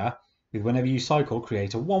soldier with whenever you cycle,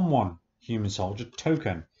 create a 1/1 human soldier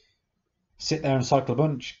token. Sit there and cycle a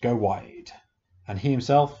bunch, go wide. And he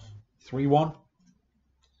himself, 3/1.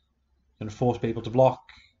 Going to force people to block.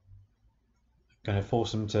 Going to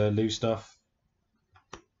force them to lose stuff.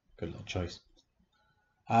 Good little choice.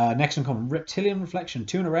 Next one comes Reptilian Reflection.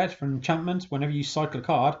 2 and a red for enchantment. Whenever you cycle a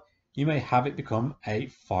card, you may have it become a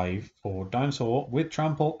 5/4 dinosaur with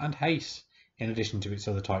trample and haste, in addition to its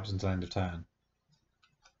other types until end of turn.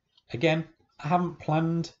 Again, I haven't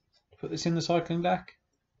planned to put this in the cycling deck,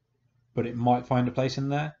 but it might find a place in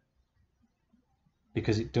there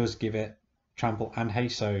because it does give it trample and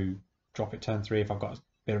haste. So drop it turn 3 if I've got a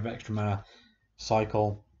bit of extra mana,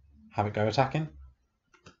 cycle, have it go attacking.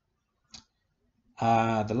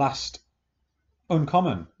 The last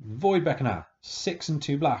uncommon, Void Beckoner, 6 and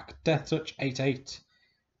 2 black, Death Touch 8/8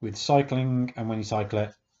 with cycling, and when you cycle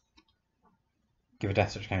it, give a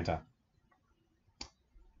Death Touch counter.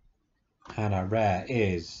 And our rare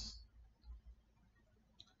is,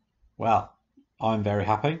 well, I'm very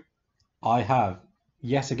happy. I have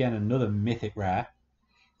yet again another mythic rare,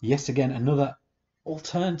 yet again another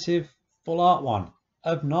alternative full art one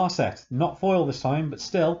of Narset, not foil this time, but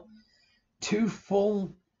still 2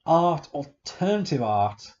 full art, alternative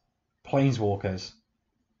art Planeswalkers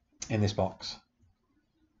in this box.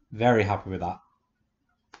 Very happy with that.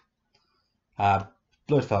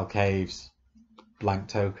 Bloodfell Caves, blank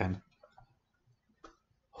token.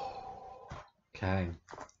 Okay,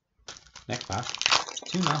 next pack,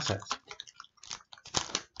 2 Narsets.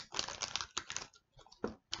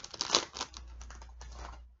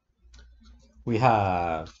 We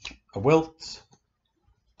have a Wilt,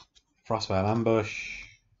 Frostveil Ambush,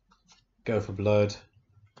 Go for Blood,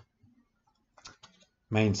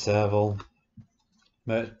 Main Serval,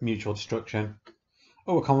 Mutual Destruction.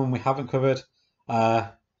 Oh, a common we haven't covered.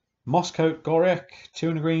 Mosscoat Goriak, 2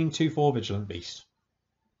 and a green, 2/4 Vigilant Beast.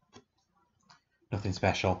 Nothing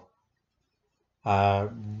special.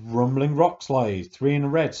 Rumbling Rock Slide, 3 and a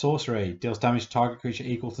red, sorcery, deals damage to target creature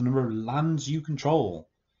equal to the number of lands you control.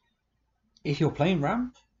 If you're playing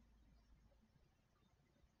ramp,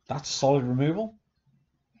 that's solid removal.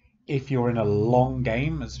 If you're in a long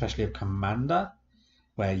game, especially a commander,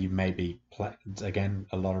 where you maybe play, again,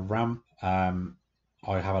 a lot of ramp. I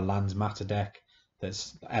have a lands matter deck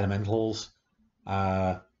that's elementals.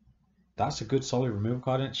 That's a good solid removal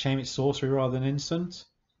card. It's a shame it's sorcery rather than instant,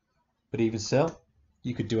 but even still,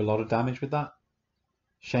 you could do a lot of damage with that.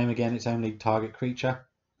 Shame again, it's only target creature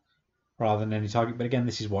rather than any target. But again,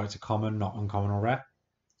 this is why it's a common, not uncommon or rare.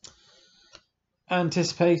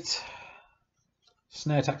 Anticipate,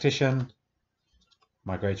 Snare Tactician,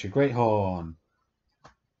 Migratory Greathorn.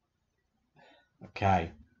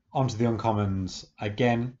 Okay, onto the uncommons.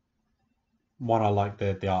 Again, one I like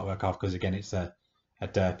the artwork of because again it's a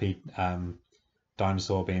derpy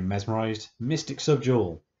dinosaur being mesmerized. Mystic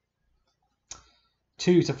Subdual.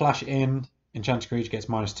 2 to flash in. Enchanted creature gets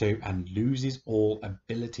 -2 and loses all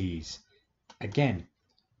abilities. Again,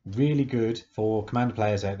 really good for commander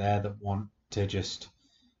players out there that want to just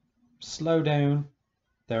slow down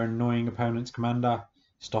their annoying opponent's commander,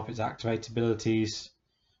 stop its activate abilities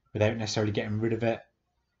without necessarily getting rid of it,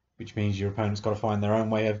 which means your opponent's got to find their own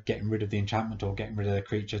way of getting rid of the enchantment or getting rid of the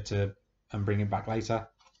creature and bring it back later.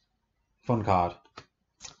 Fun card.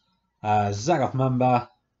 Zagoth Mamba.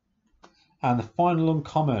 And the final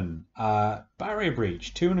uncommon, Barrier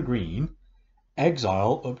Breach, 2 and a green,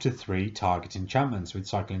 exile up to 3 target enchantments with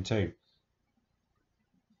cycling 2.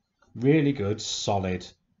 Really good, solid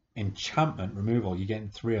enchantment removal. You're getting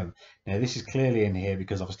 3 of them. Now this is clearly in here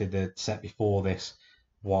because obviously the set before this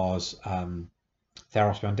was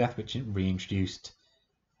Theros Beyond Death, which reintroduced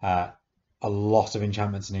a lot of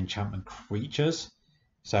enchantments and enchantment creatures.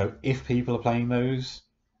 So if people are playing those,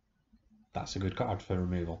 that's a good card for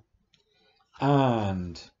removal.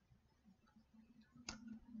 And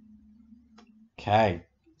okay,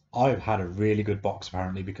 I've had a really good box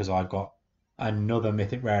apparently because I've got another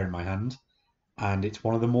mythic rare in my hand, and it's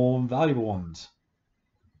one of the more valuable ones.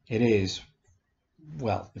 It is,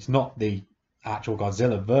 well, it's not the actual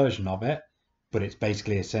Godzilla version of it, but it's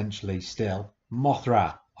basically essentially still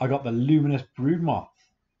Mothra. I got the Luminous Broodmoth.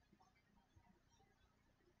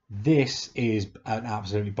 This is an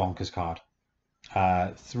absolutely bonkers card.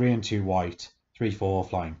 3 and 2 white, 3/4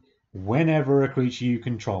 flying. Whenever a creature you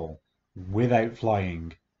control without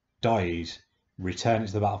flying dies, return it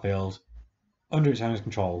to the battlefield under its owner's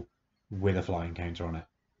control with a flying counter on it.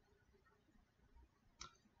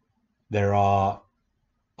 There are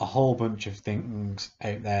a whole bunch of things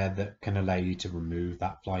out there that can allow you to remove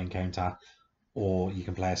that flying counter, or you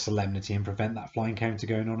can play a Solemnity and prevent that flying counter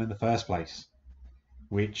going on in the first place,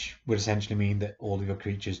 which would essentially mean that all of your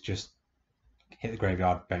creatures just hit the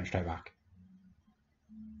graveyard, bounce straight back.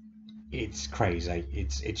 It's crazy.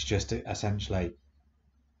 It's just essentially,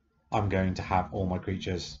 I'm going to have all my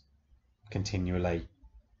creatures continually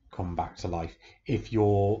come back to life. If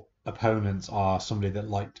your opponents are somebody that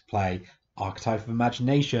like to play Archetype of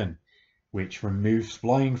Imagination, which removes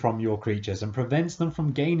flying from your creatures and prevents them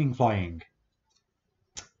from gaining flying,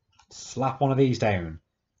 slap one of these down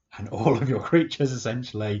and all of your creatures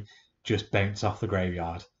essentially just bounce off the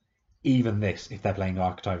graveyard. Even this, if they're playing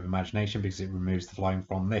Archetype of Imagination, because it removes the flying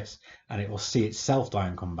from this, and it will see itself die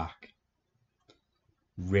and come back.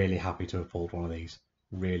 Really happy to have pulled one of these.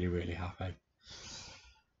 Really, really happy.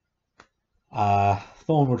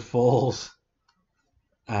 Thornwood Falls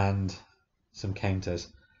and some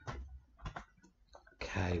counters.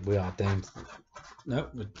 Okay, we are down. No,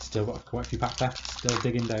 we've still got quite a few packs left. Still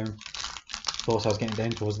digging down. Thought I was getting down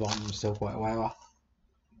towards the bottom. I'm still quite a way off.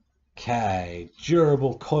 Okay,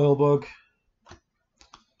 Durable Coilbug,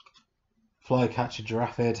 Flycatcher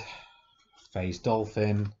Giraffid, Phase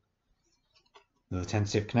Dolphin, another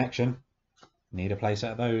Tentative Connection, need a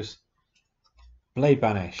playset of those, Blade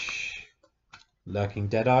Banish, Lurking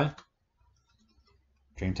Deadeye,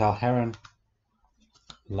 Dreamtail Heron,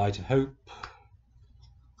 Light of Hope,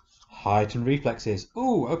 Heightened Reflexes.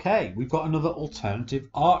 Ooh, okay, we've got another alternative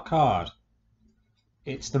art card.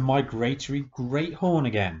 It's the Migratory Greathorn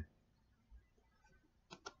again.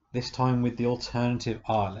 This time with the alternative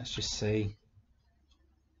art. Let's just see.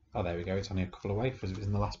 Oh, there we go. It's only a couple away because it was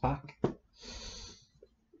in the last pack.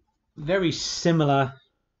 Very similar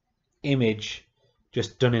image,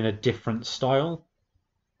 just done in a different style.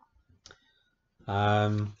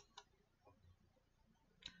 Not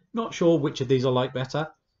sure which of these I like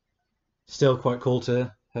better. Still quite cool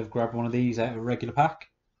to have grabbed one of these out of a regular pack.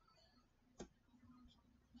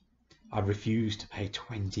 I refuse to pay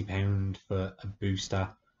 £20 for a booster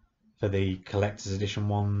for the collector's edition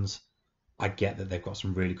ones. I get that they've got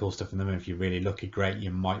some really cool stuff in them, and if you're really lucky, great, you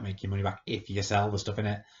might make your money back if you sell the stuff in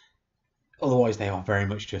it. Otherwise, they are very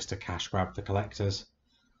much just a cash grab for collectors.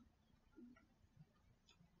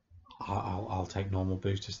 I'll take normal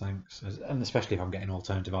boosters, thanks, and especially if I'm getting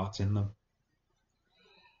alternative arts in them.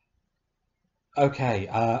 Okay,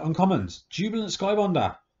 uncommons. Jubilant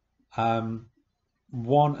Skybonder.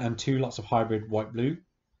 1 and 2 lots of hybrid white-blue.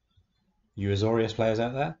 You Azorius players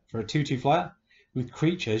out there. For a 2/2 flyer, with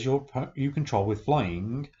creatures you control with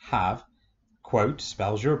flying, have, quote,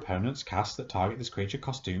 spells your opponents cast that target this creature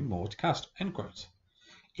cost 2 more to cast, end quote.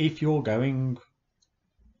 If you're going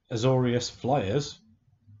Azorius flyers,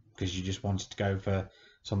 because you just wanted to go for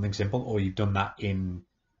something simple, or you've done that in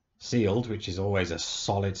Sealed, which is always a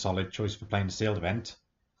solid choice for playing a Sealed event,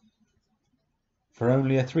 for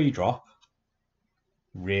only a 3-drop,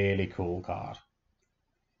 really cool card.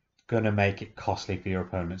 Gonna make it costly for your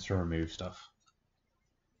opponents to remove stuff.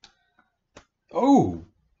 Oh,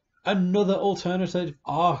 another alternative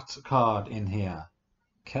art card in here.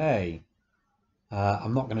 Okay.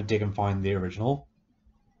 I'm not going to dig and find the original.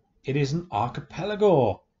 It is an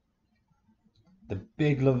Archipelago. The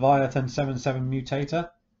big Leviathan 7/7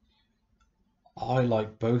 mutator. I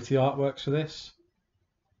like both the artworks for this.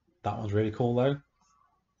 That one's really cool though.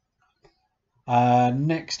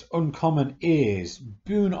 Next uncommon is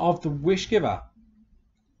Boon of the Wishgiver.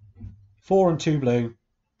 4 and 2 blue,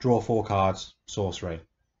 draw 4 cards, sorcery.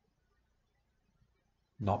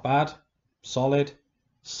 Not bad, solid,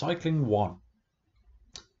 cycling 1.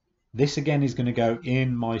 This again is going to go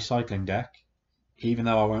in my cycling deck, even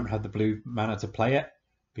though I won't have the blue mana to play it,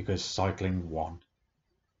 because cycling 1.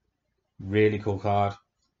 Really cool card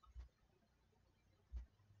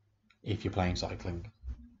if you're playing cycling.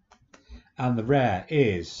 And the rare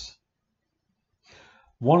is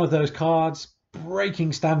one of those cards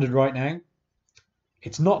breaking standard right now.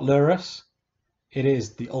 It's not Lurus. It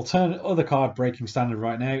is the alternate other card breaking standard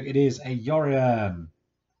right now. It is a Yorion.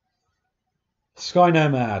 Sky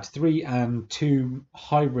Nomad, 3 and 2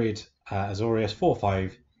 hybrid Azorius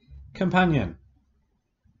 4/5 companion.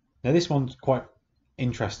 Now this one's quite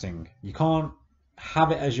interesting. You can't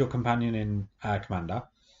have it as your companion in Commander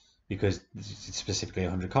because it's specifically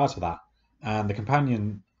 100 cards for that. And the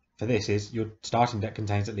companion for this is your starting deck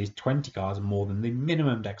contains at least 20 cards more than the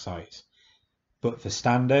minimum deck size. But for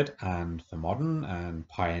Standard and for Modern and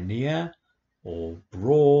Pioneer or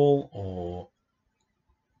Brawl or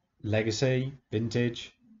Legacy,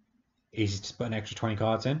 Vintage, easy to put an extra 20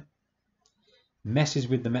 cards in. Messes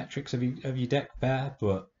with the metrics of your deck there,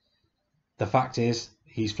 but the fact is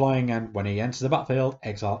he's flying, and when he enters the battlefield,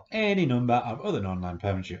 exile any number of other non-land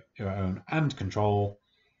permanents you own and control.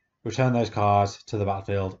 Return those cards to the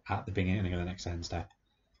battlefield at the beginning of the next end step.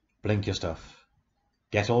 Blink your stuff.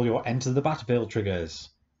 Get all your enter the battlefield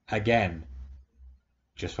triggers again,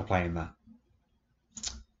 just for playing that.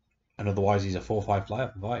 And otherwise he's a 4/5 flyer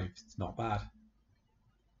for 5. It's not bad.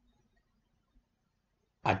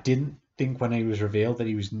 I didn't think when he was revealed that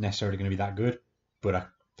he was necessarily going to be that good,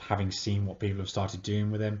 but having seen what people have started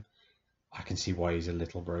doing with him, I can see why he's a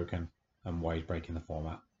little broken and why he's breaking the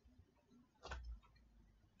format.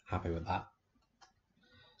 Happy with that.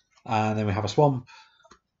 And then we have a Swamp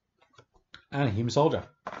and a Human Soldier.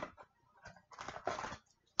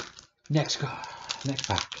 Next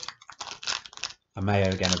pack. I may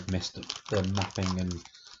again have missed the mapping and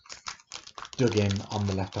dug in on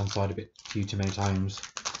the left hand side a bit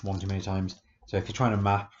one too many times. So if you're trying to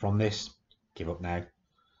map from this, give up now.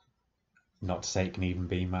 Not to say it can even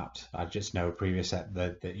be mapped. I just know a previous set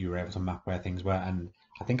that you were able to map where things were, and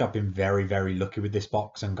I think I've been very lucky with this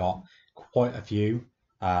box and got quite a few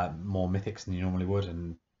more mythics than you normally would,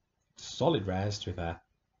 and solid rares to be fair.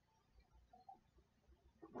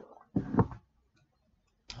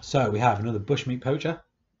 So we have another Bushmeat Poacher,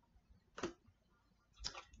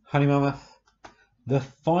 Honey Mammoth, the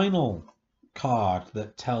final card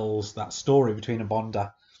that tells that story between a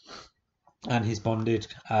bonder and his bonded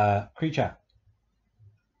creature.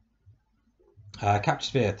 Capture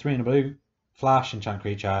Sphere, 3 and a blue, flash, enchant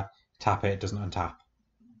creature, tap it, doesn't untap.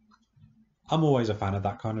 I'm always a fan of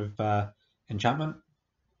that kind of enchantment.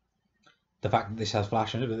 The fact that this has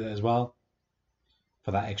flash in it as well,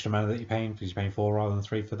 for that extra mana that you're paying, because you're paying 4 rather than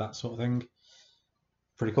 3 for that sort of thing.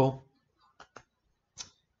 Pretty cool.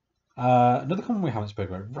 Another common we haven't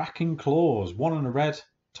spoken about, Racking Claws, 1 and a red,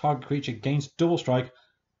 target creature gains double strike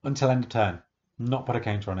until end of turn. Not put a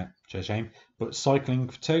counter on it, which is a shame, but cycling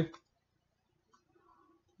for 2.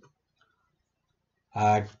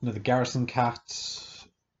 Another Garrison Cat,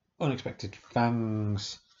 Unexpected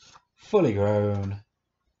Fangs, Fully Grown,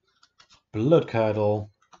 Blood Curdle,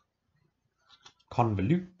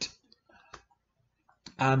 Convolute,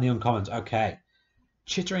 and the uncommons. Okay,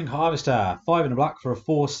 Chittering Harvester, 5 and a black for a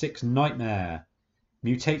 4/6 Nightmare.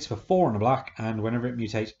 Mutates for 4 and a black, and whenever it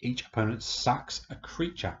mutates, each opponent sacks a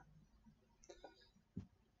creature.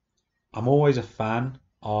 I'm always a fan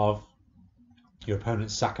of your opponent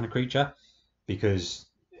sacking a creature, because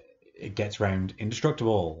it gets round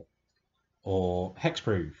indestructible or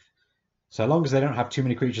hexproof. So long as they don't have too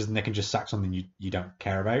many creatures and they can just sack something you don't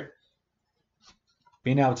care about.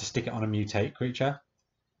 Being able to stick it on a mutate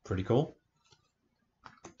pretty cool.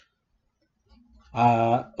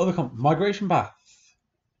 Migration Path.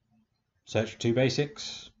 Search for 2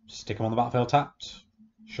 basics, stick them on the battlefield tapped,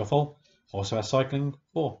 shuffle. Also has cycling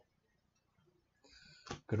 4.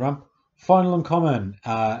 Good run. Final uncommon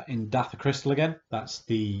in Datha Crystal again. That's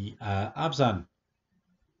the Abzan.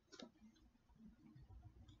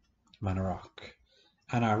 Mana Rock.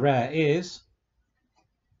 And our rare is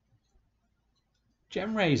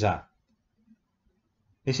Gem Razor.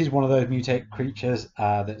 This is one of those mutate creatures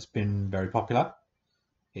that's been very popular.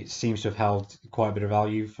 It seems to have held quite a bit of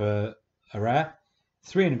value for a rare.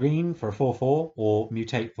 3 and a green for a 4/4, or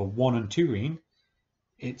mutate for 1 and 2 green.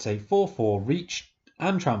 It's a 4/4 reach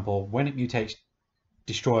and trample. When it mutates,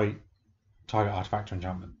 destroy target artifact or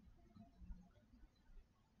enchantment.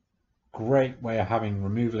 Great way of having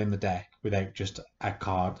removal in the deck without just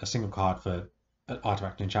a single card for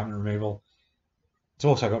artifact and enchantment removal. It's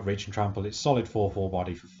also got reach and trample. It's solid 4/4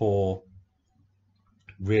 body for 4.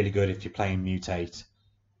 Really good if you're playing mutate,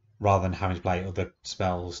 rather than having to play other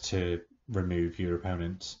spells to remove your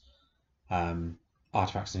opponent's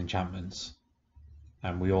artifacts and enchantments.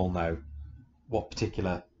 And we all know what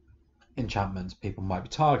particular enchantments people might be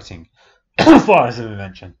targeting. As far as I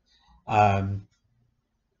mentioned.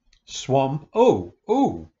 Swamp.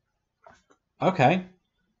 Oh. Okay.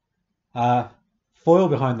 Foil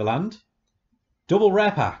Behind the Land. Double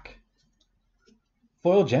rare pack.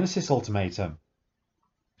 Foil Genesis Ultimatum.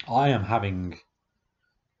 I am having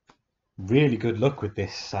really good luck with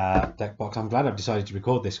this deck box. I'm glad I've decided to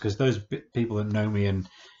record this, because those people that know me and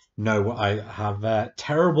know I have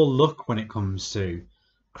terrible luck when it comes to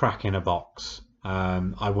cracking a box.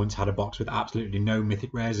 I once had a box with absolutely no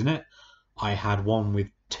mythic rares in it. I had one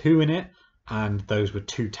with 2 in it, and those were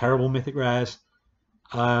 2 terrible mythic rares.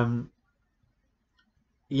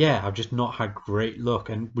 Yeah, I've just not had great luck,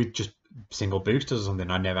 and with just single boosters or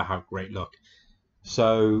something, I never had great luck.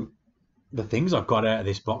 So the things I've got out of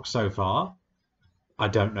this box so far, I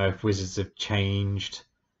don't know if Wizards have changed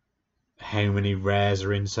how many rares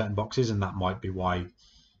are in certain boxes, and that might be why,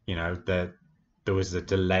 you know, there was a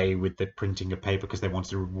delay with the printing of paper, because they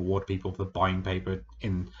wanted to reward people for buying paper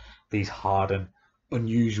in these hard and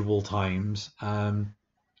unusual times.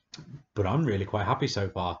 But I'm really quite happy so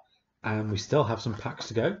far, and we still have some packs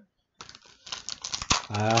to go.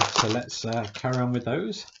 So let's carry on with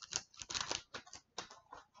those.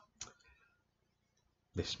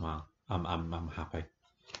 This smile, I'm happy.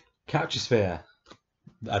 Capture Sphere,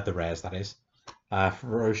 the rares that is.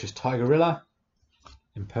 Ferocious Tigerilla,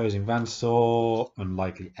 Imposing Vansaw,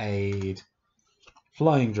 Unlikely Aid,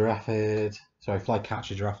 Flycatcher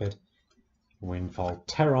Giraffid, Windfall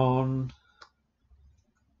Terron,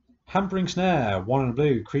 Hampering Snare, 1 and a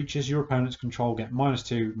blue. Creatures your opponents control get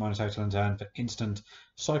 -2, -total and turn for instant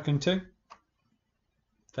cycling 2.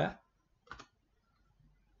 Fair.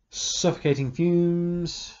 Suffocating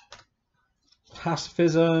Fumes,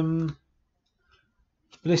 Pacifism,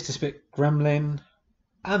 Blister Spit Gremlin,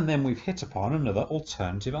 and then we've hit upon another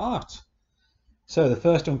alternative art. So the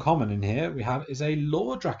first uncommon in here we have is a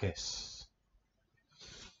Lordrakis.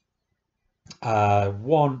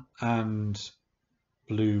 1 and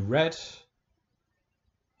blue-red.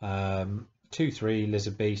 2/3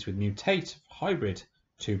 Lizard Beast with Mutate Hybrid.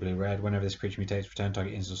 2 blue-red. Whenever this creature mutates, return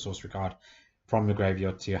target instant sorcery card from the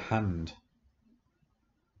graveyard to your hand.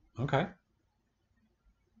 Okay.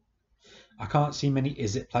 I can't see many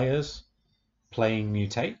Izzet players playing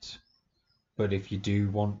Mutate, but if you do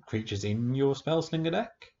want creatures in your Spellslinger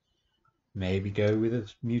deck, maybe go with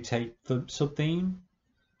a Mutate sub-theme.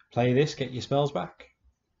 Play this, get your spells back.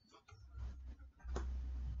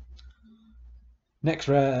 Next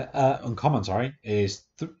rare, uncommon, is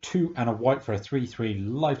 2 and a white for a 3/3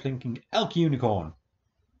 lifelinking Elk Unicorn.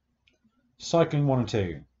 Cycling 1 and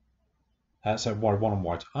 2. So 1 and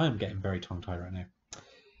white. I'm getting very tongue-tied right now.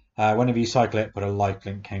 Whenever you cycle it, put a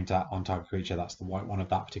lifelink counter on target creature. That's the white one of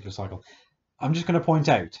that particular cycle. I'm just going to point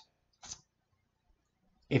out,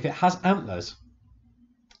 if it has antlers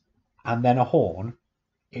and then a horn,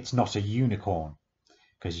 it's not a unicorn,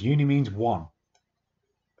 because uni means 1.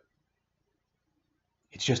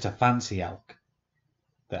 It's just a fancy elk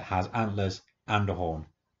that has antlers and a horn.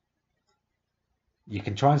 You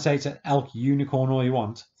can try and say it's an elk unicorn all you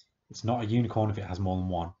want. It's not a unicorn if it has more than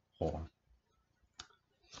 1 horn.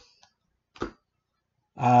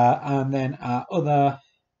 And then our other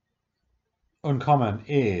uncommon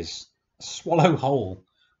is Swallow Hole.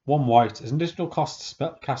 1 white. As an additional cost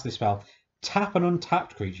to cast this spell, tap an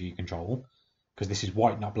untapped creature you control, because this is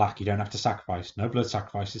white, not black. You don't have to sacrifice. No blood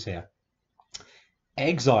sacrifices here.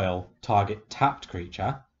 Exile target tapped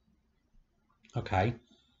creature. Okay.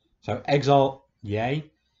 So exile,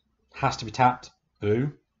 yay. Has to be tapped.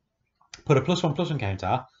 Boo. Put a +1/+1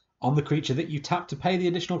 counter on the creature that you tap to pay the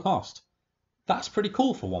additional cost. That's pretty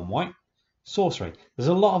cool for 1 white. Sorcery. There's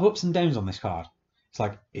a lot of ups and downs on this card. It's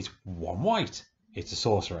like, it's 1 white. It's a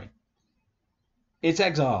sorcery. It's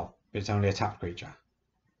exile, but it's only a tapped creature.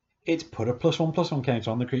 It's put a +1/+1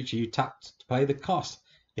 counter on the creature you tapped to pay the cost.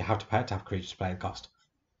 You have to pay a tapped creature to pay the cost.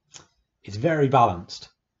 It's very balanced.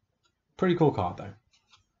 Pretty cool card though.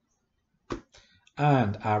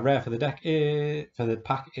 And our rare for the deck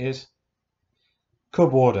pack is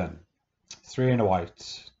Cub Warden. 3 and a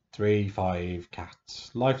white. 3/5 cat.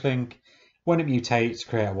 Lifelink. When it mutates,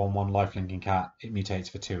 create a 1/1 lifelinking cat. It mutates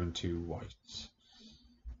for 2 and 2 whites.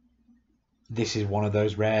 This is one of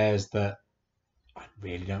those rares that I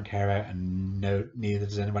really don't care about, and neither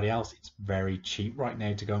does anybody else. It's very cheap right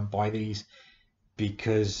now to go and buy these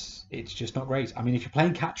because it's just not great. I mean, if you're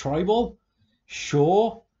playing Cat Tribal,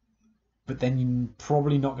 sure, but then you're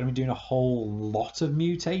probably not going to be doing a whole lot of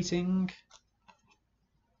mutating.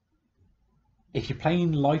 If you're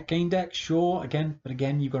playing life gain deck, sure, but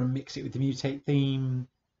again, you've got to mix it with the mutate theme.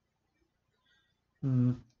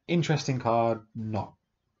 Interesting card, not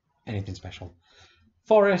anything special.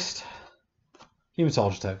 Forest, Human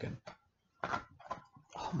Soldier token.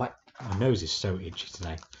 Oh, my nose is so itchy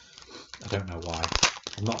today. I don't know why.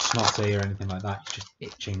 I'm not snotty or anything like that. It's just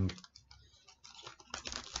itching.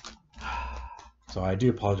 So I do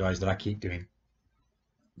apologise that I keep doing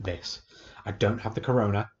this. I don't have the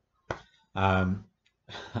corona. And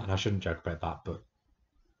I shouldn't joke about that, but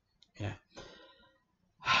yeah.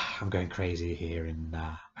 I'm going crazy here in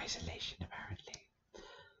isolation, apparently.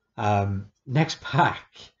 Next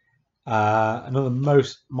pack. Another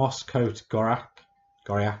Moss Coat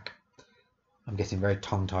Goriak. I'm getting very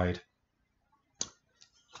tongue-tied.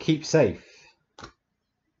 Keep Safe.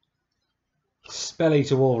 Spell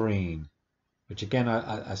Eater Wolverine. Which again,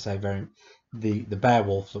 I say the bear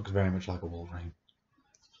wolf looks very much like a Wolverine.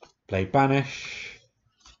 Blade Banish.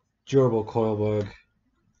 Durable Coilbug.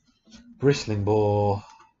 Bristling Boar.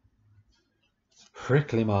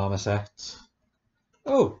 Prickly Marmoset.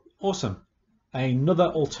 Oh, awesome. Another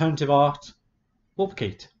alternative art.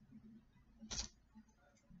 Wulpkeet.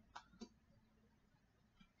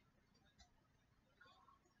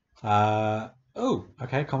 Oh,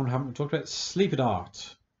 okay, common haven't talked about. Sleeper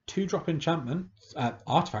Dart. 2-drop enchantment.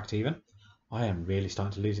 Artifact even. I am really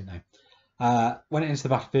starting to lose it now. When it enters the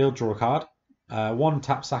battlefield, draw a card. 1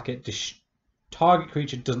 tap, sack it. Target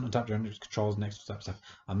creature doesn't untap during its controls next to tap stuff.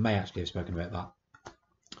 I may actually have spoken about that.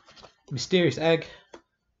 Mysterious Egg.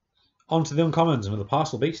 On to the uncommons, another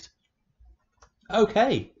Parcel Beast.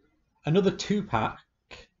 Okay, another 2-pack,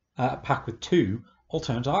 pack with 2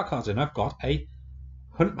 alternate art cards in. I've got a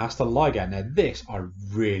Huntmaster Liger. Now this, I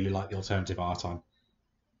really like the alternative art on.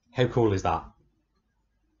 How cool is that?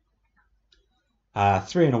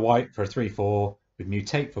 3 and a white for a 3/4 with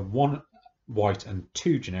mutate for 1 white and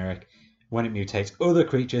 2 generic. When it mutates, other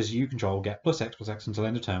creatures you control get +X/+X until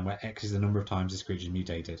end of turn, where X is the number of times this creature is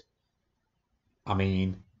mutated. I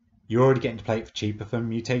mean, you're already getting to play it for cheaper for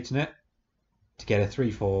mutating it. To get a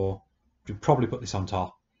 3/4, you'd probably put this on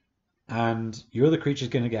top. And your other creature's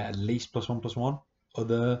going to get at least +1/+1.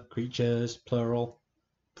 Other creatures, plural.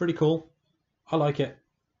 Pretty cool. I like it.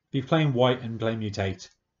 If you're playing white and playing mutate,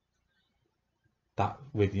 that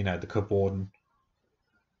with, the Cub Warden.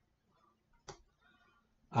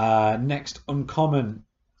 Next, uncommon.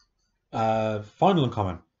 Final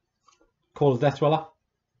uncommon. Call of Death Dweller.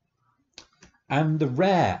 And the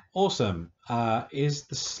rare, awesome, is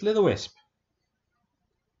the Slitherwisp.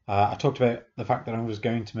 I talked about the fact that I was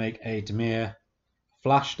going to make a Dimir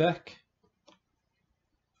Flash deck.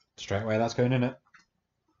 Straight away, that's going in it.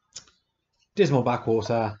 Dismal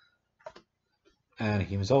Backwater. And a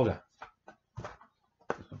Human Soldier.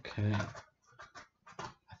 Okay.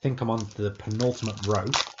 I think I'm on to the penultimate row,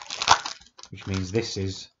 which means this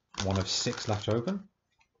is one of 6 left to open.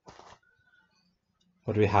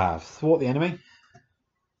 What do we have? Thwart the Enemy.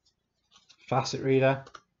 Facet Reader.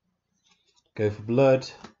 Go for Blood.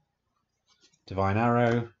 Divine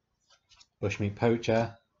Arrow. Bushmeat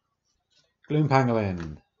Poacher. Gloom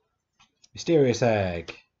Pangolin. Mysterious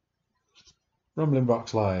Egg. Rumbling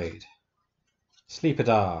Rockslide. Sleeper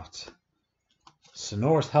Dart.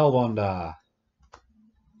 Sonorous Hellbonder.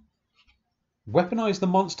 Weaponize the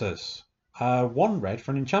Monsters. 1 red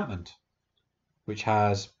for an enchantment, which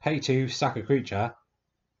has pay 2, sack a creature.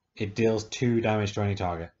 It deals 2 damage to any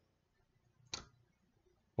target.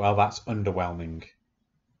 Well, that's underwhelming.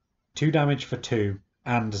 2 damage for 2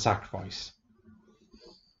 and a sacrifice.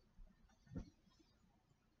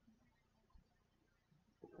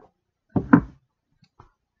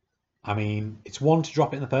 I mean, it's 1 to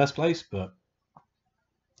drop it in the first place, but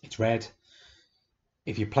it's red.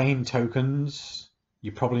 If you're playing tokens,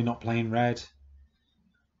 you're probably not playing red.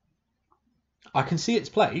 I can see its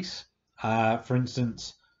place. For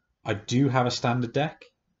instance, I do have a standard deck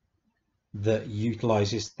that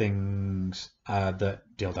utilizes things that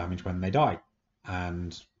deal damage when they die,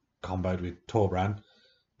 and comboed with Torbran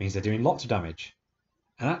means they're doing lots of damage.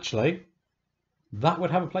 And actually, that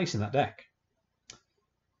would have a place in that deck.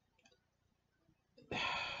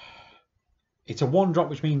 It's a 1 drop,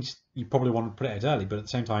 which means you probably want to put it out early, but at the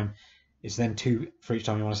same time, it's then 2 for each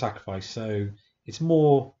time you want to sacrifice. So it's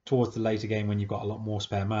more towards the later game when you've got a lot more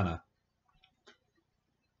spare mana.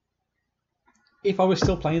 If I was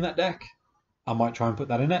still playing that deck, I might try and put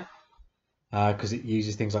that in it, because it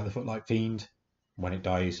uses things like the Footlight Fiend. When it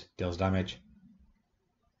dies, deals damage.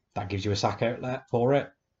 That gives you a sack outlet for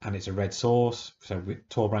it, and it's a red source. So with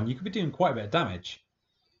Torbran, you could be doing quite a bit of damage.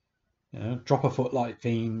 You know, drop a Footlight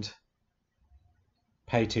Fiend,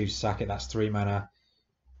 pay 2 to sack it, that's 3 mana.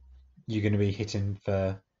 You're going to be hitting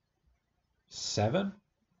for 7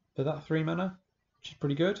 for that 3 mana, which is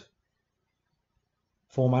pretty good.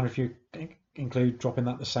 4 mana if you include dropping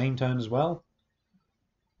that the same turn as well.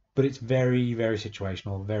 But it's very, very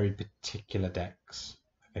situational, very particular decks,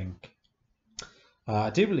 I think. I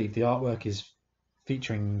do believe the artwork is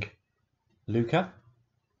featuring Luca.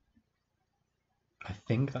 I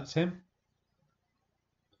think that's him.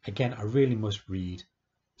 Again, I really must read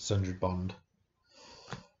Sundred Bond.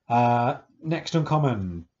 Next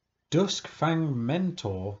uncommon, Duskfang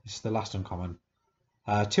Mentor. This is the last uncommon.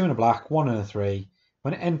 2 and a black, 1 and a 3.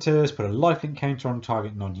 When it enters, put a lifelink counter on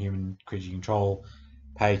target non-human creature you control.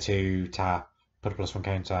 Pay 2, tap, put a +1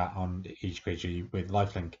 counter on each creature with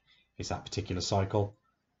lifelink. It's that particular cycle.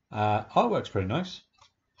 Artwork's pretty nice.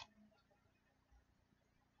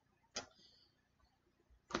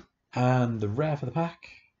 And the rare for the pack,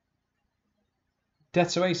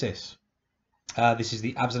 Death's Oasis. This is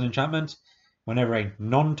the Abzan enchantment. Whenever a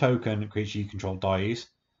non-token creature you control dies,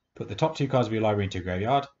 put the top 2 cards of your library into a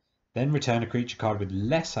graveyard, then return a creature card with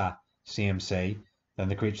lesser CMC than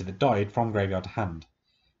the creature that died from graveyard to hand.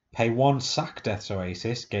 Pay 1, sack Death's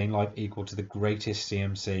Oasis, gain life equal to the greatest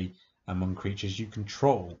CMC among creatures you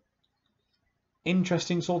control.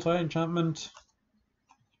 Interesting Sultai enchantment.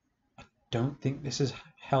 I don't think this has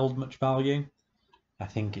held much value. I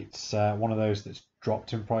think it's one of those that's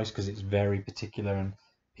dropped in price because it's very particular and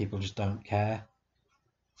people just don't care.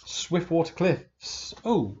 Swiftwater Cliffs.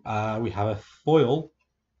 Oh, we have a foil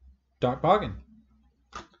Dark Bargain.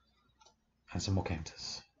 And some more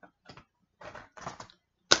counters.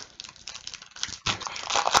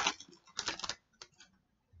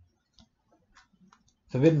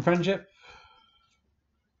 Forbidden Friendship.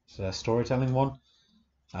 It's a storytelling one.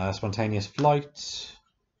 Spontaneous Flight.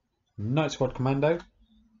 Night Squad Commando.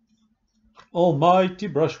 Almighty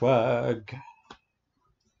Brushwag.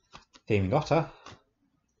 Theming Otter.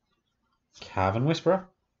 Cavern Whisperer.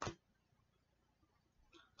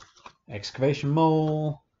 Excavation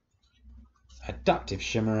Mole. Adaptive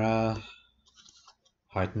Shimmerer.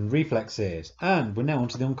 Heightened Reflexes. And we're now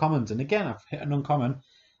onto the uncommons. And again, I've hit an uncommon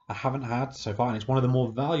I haven't had so far, and it's one of the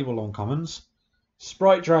more valuable uncommons.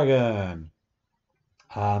 Sprite Dragon.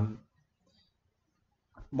 What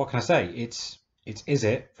can I say? It's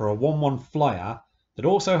Izzet for a 1/1 flyer that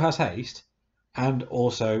also has haste and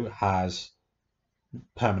also has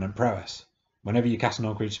permanent prowess. Whenever you cast a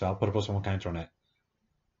non-creature spell, put a +1 counter on it.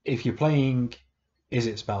 If you're playing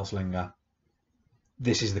Izzet Spellslinger,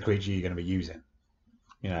 this is the creature you're going to be using.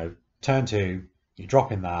 You know, turn 2, you're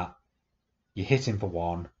dropping that, you hit him for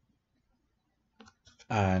 1,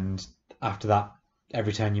 and after that,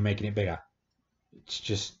 every turn you're making it bigger. It's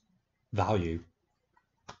just value.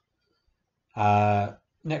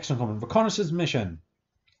 Next uncommon, Reconnaissance Mission.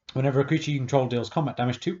 Whenever a creature you control deals combat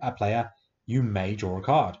damage to a player, you may draw a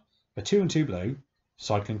card. For 2 and 2 blue,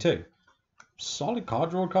 cycling 2. Solid card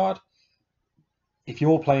draw card. If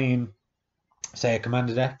you're playing, say, a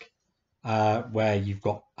commander deck where you've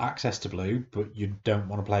got access to blue, but you don't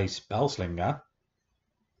want to play Spellslinger,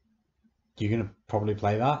 you're going to probably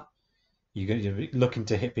play that. You're going to be looking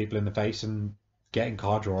to hit people in the face, and getting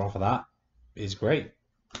card draw off of that is great.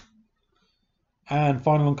 And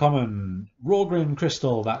final uncommon, Rawgrin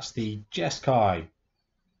Crystal. That's the Jeskai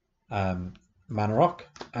mana rock.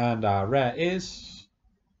 And our rare is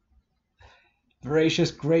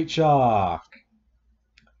Voracious Great Shark.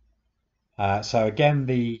 So again,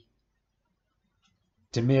 the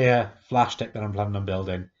Dimir flash deck that I'm planning on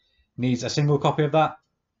building. Needs a single copy of that.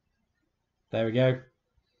 There we go.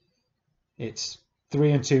 It's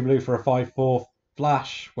 3 and 2 blue for a 5/4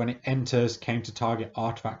 flash. When it enters, counter target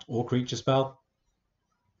artifact or creature spell.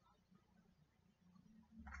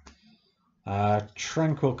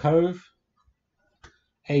 Tranquil Cove.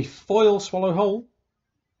 A foil Swallow Hole.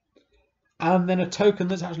 And then a token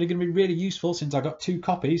that's actually going to be really useful since I got 2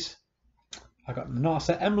 copies. I got the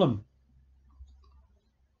Narset Emblem.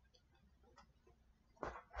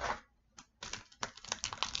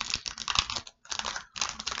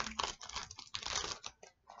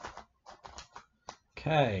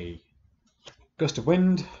 Okay. Gust of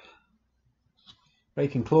Wind.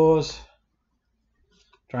 Raking Claws.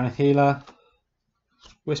 Drannith Healer.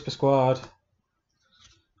 Whisper Squad.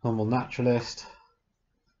 Humble Naturalist.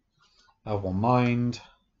 Elven Mind.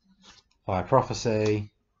 Fire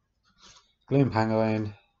Prophecy. Gloom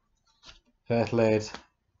Pangolin. Fertilid.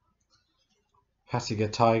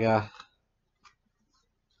 Hasiga Tiger.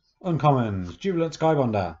 Uncommons. Jubilant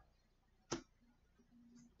Skybonder.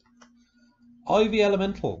 Ivy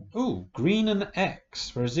Elemental. Ooh, green and X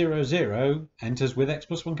for a 0/0 enters with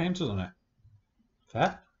X+1 counters on it.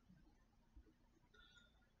 Fair.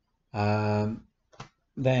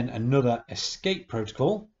 Then another Escape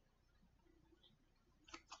Protocol.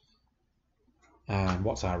 And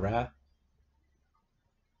what's our rare?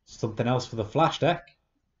 Something else for the flash deck.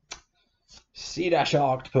 Sea Dash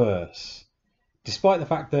Octopus. Despite the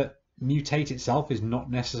fact that Mutate itself is not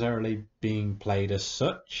necessarily being played as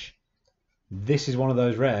such, this is one of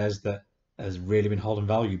those rares that has really been holding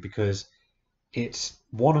value because it's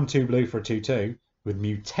 1 and 2 blue for a 2/2 with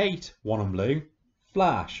Mutate 1 and blue.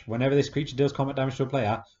 Flash. Whenever this creature deals combat damage to a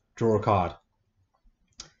player, draw a card.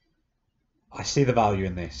 I see the value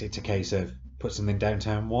in this. It's a case of put something down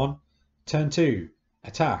turn 1, turn 2,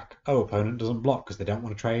 attack. Oh, opponent doesn't block because they don't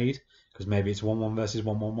want to trade because maybe it's 1/1 versus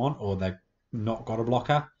 1/1/1 or they've not got a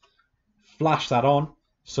blocker. Flash that on.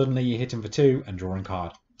 Suddenly you hit him for 2 and drawing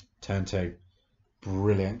card. Turn 2.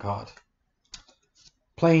 Brilliant card.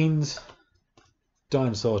 Plains.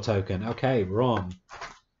 Dinosaur token. Okay, we're on.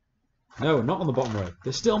 No, not on the bottom row.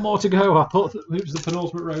 There's still more to go. I thought that it was the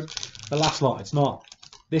penultimate row. The last lot. It's not.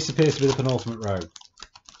 This appears to be the penultimate row.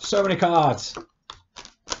 So many cards.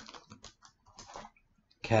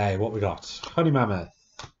 Okay, what we got? Honey Mammoth.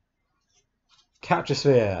 Capture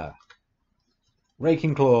Sphere.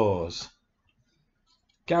 Raking Claws.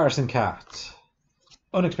 Garrison Cat.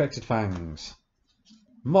 Unexpected Fangs.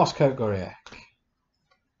 Mosscoat Goriak.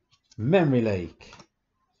 Memory Lake.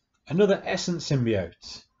 Another Essence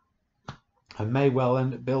Symbiote. I may well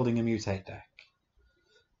end up building a Mutate deck.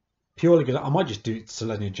 Purely because I might just do it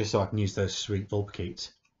Selenia just so I can use those sweet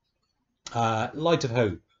Vulpikeets. Light of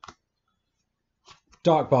Hope.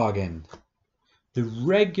 Dark Bargain. The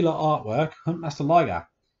regular artwork, Huntmaster Liger.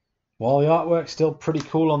 While the artwork's still pretty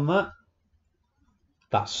cool on that,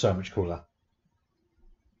 that's so much cooler.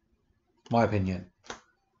 My opinion.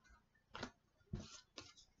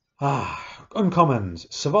 Uncommons.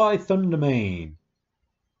 Savai Thundermane.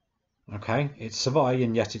 Okay, it's Savai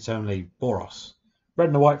and yet it's only Boros. Red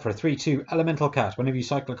and a white for a 3/2 elemental cat. Whenever you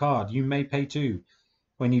cycle a card, you may pay 2.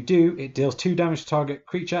 When you do, it deals 2 damage to target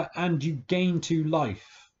creature and you gain 2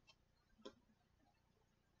 life.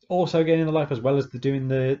 Also gaining the life as well as doing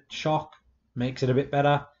the shock makes it a bit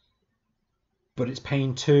better. But it's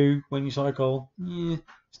paying 2 when you cycle.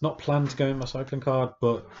 It's not planned to go in my cycling card,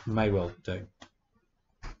 but may well do.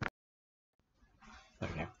 There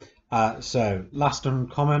we go. So last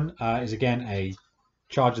uncommon is again a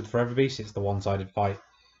Charge of the Forever Beast. It's the one-sided fight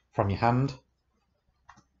from your hand.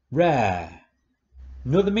 Rare.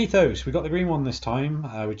 Another Mythos. We got the green one this time,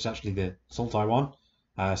 which is actually the Sultai one.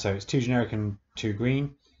 So it's 2 generic and 2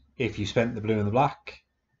 green. If you spent the blue and the black,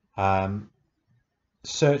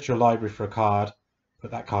 search your library for a card,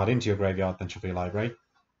 put that card into your graveyard, then shuffle your library,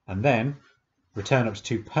 and then return up to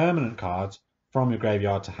 2 permanent cards from your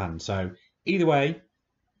graveyard to hand. So either way,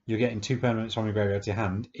 you're getting 2 permanents from your graveyard to your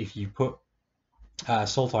hand. If you put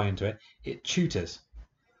Sultai into it, it tutors,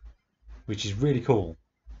 which is really cool.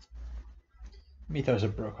 Mythos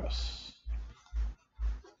of Brokos.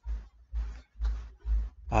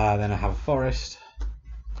 Then I have a Forest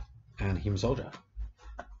and Human Soldier.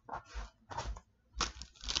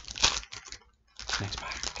 Next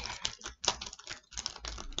pack.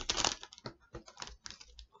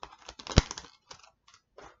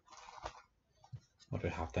 What do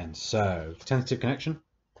we have then? So, Tentative Connection.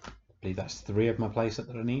 I believe that's 3 of my playset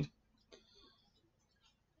that I need.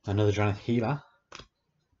 Another Drannith Healer.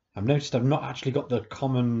 I've noticed I've not actually got the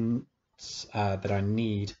commons that I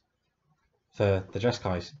need for the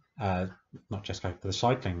Dreskais. not Jesco, for the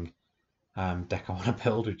cycling deck I want to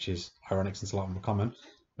build, which is ironic since a lot of them are common,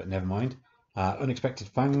 but never mind. Unexpected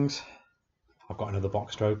Fangs. I've got another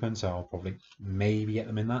box to open, so I'll probably maybe get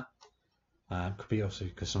them in that. Could be also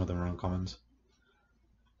because some of them are uncommons.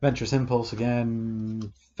 Venturous Impulse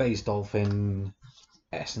again, Phase Dolphin,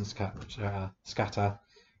 Essence Scatter,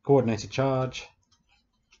 Coordinated Charge,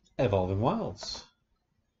 Evolving Wilds,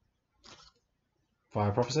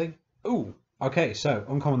 Fire Prophecy. Ooh, okay, so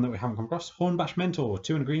uncommon that we haven't come across, Hornbash Mentor,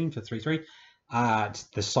 2 and a green for 3/3. It's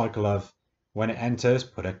the cycle of when it enters,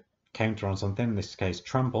 put a counter on something, in this case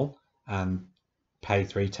Trample, and pay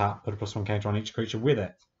 3 tap, put a +1 counter on each creature with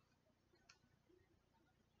it.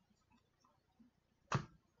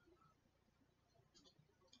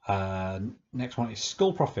 Next one is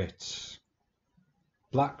Skull Prophet.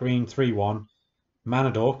 Black, green, 3/1.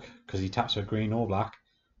 Mana Dork, because he taps for green or black.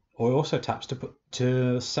 Or he also taps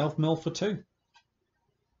to self-mill for 2.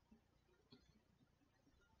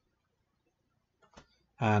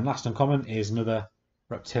 And last uncommon is another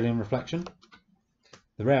Reptilian Reflection.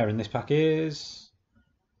 The rare in this pack is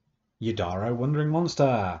Yadaro Wandering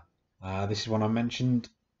Monster. This is one I mentioned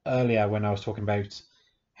earlier when I was talking about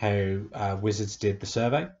how Wizards did the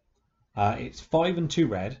survey. It's 5 and 2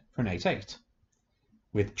 red for an 8/8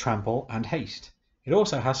 with Trample and Haste. It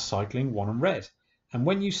also has Cycling 1 and red, and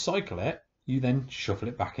when you cycle it, you then shuffle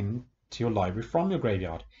it back into your library from your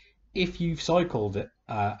graveyard. If you've cycled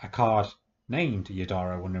a card named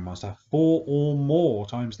Yadaro Wandering Monster 4 or more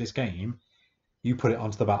times this game, you put it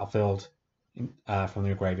onto the battlefield from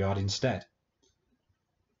your graveyard instead.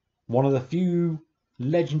 One of the few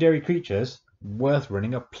legendary creatures worth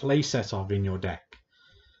running a playset of in your deck,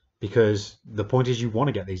 because the point is you want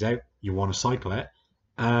to get these out, you want to cycle it,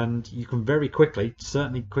 and you can very quickly,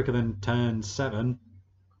 certainly quicker than turn 7,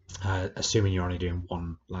 assuming you're only doing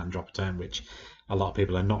 1 land drop a turn, which a lot of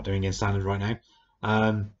people are not doing in standard right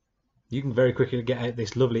now. You can very quickly get out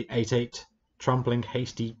this lovely 8/8 trampling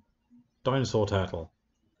hasty dinosaur turtle.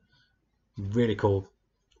 Really cool.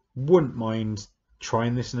 Wouldn't mind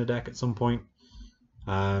trying this in a deck at some point.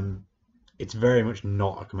 It's very much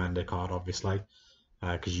not a commander card, obviously,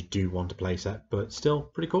 because you do want a playset, but still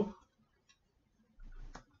pretty cool.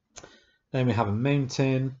 Then we have a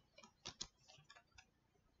mountain,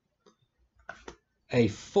 a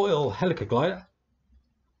foil Helica Glider,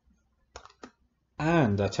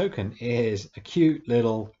 and a token is a cute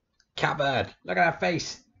little catbird. Look at that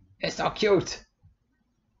face, it's so cute.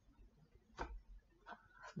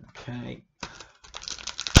 Okay.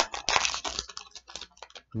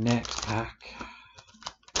 Next pack.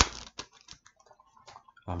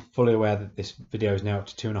 I'm fully aware that this video is now up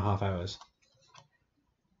to 2.5 hours.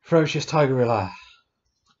 Ferocious Tigerilla,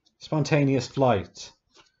 Spontaneous Flight,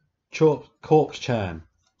 Corpse Churn,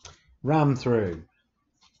 Ram Through,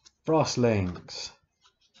 Frostlings,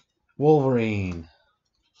 Wolverine,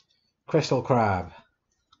 Crystal Crab,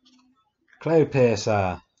 Cloud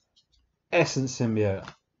Piercer, Essence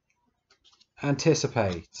Symbiote,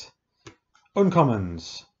 Anticipate,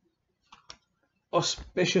 Uncommons,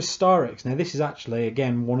 Auspicious Starix. Now this is actually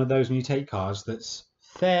again one of those mutate cards that's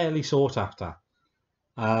fairly sought after.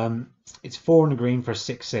 It's 4 and a green for a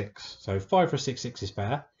 6/6, so 5 for a 6/6 is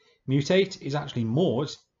fair. Mutate is actually more,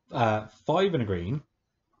 it's 5 and a green,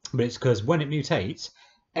 but it's because when it mutates,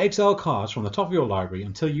 exile cards from the top of your library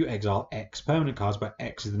until you exile X permanent cards, where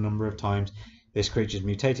X is the number of times this creature is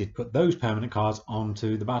mutated. Put those permanent cards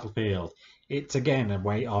onto the battlefield. It's again a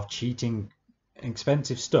way of cheating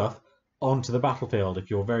expensive stuff onto the battlefield.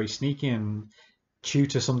 If you're very sneaky and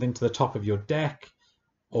tutor something to the top of your deck,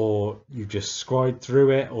 or you just scribe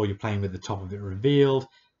through it, or you're playing with the top of it revealed,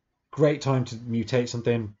 great time to mutate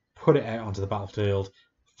something, put it out onto the battlefield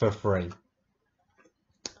for free.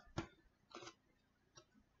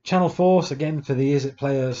 Channel Force, again for the Izzet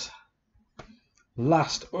players.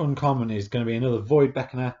 Last uncommon is going to be another Void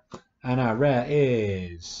Beckoner, and our rare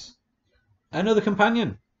is another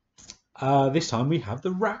companion. This time we have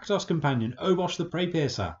the Rakdos companion, Obosh the Prey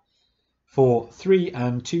Piercer, for 3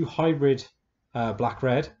 and 2 hybrid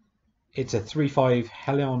black-red. It's a 3/5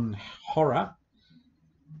 Helion Horror.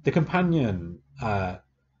 The companion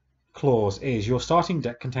clause is your starting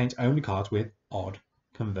deck contains only cards with odd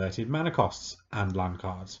converted mana costs and land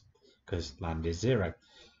cards, because land is 0.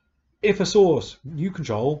 If a source you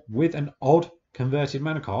control with an odd converted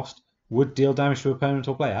mana cost would deal damage to a permanent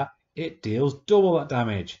or player, it deals double that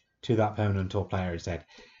damage to that permanent or player instead.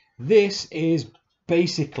 This is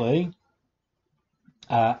basically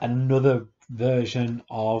another version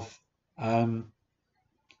of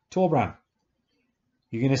Torbran.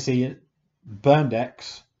 You're going to see Burn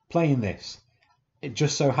decks playing this. it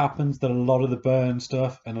just so happens that a lot of the burn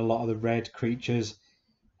stuff and a lot of the red creatures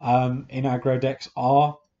in aggro decks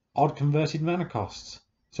are odd converted mana costs.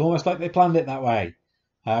 It's almost like they planned it that way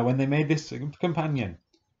when they made this companion.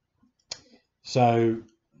 So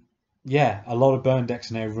yeah, a lot of burn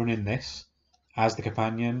decks are now running this as the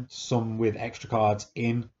companion, some with extra cards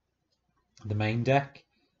in the main deck,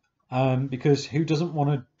 because who doesn't want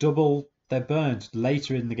to double their burns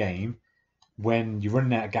later in the game when you're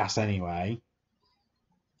running out of gas anyway?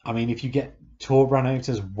 I mean, if you get Torbrand out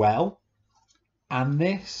as well, and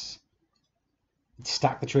this,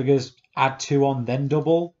 stack the triggers, add 2 on, then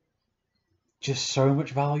double, just so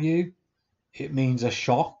much value. It means a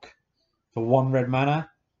shock for 1 red mana,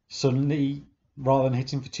 suddenly, rather than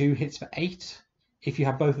hitting for 2, hits for 8, if you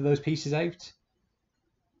have both of those pieces out.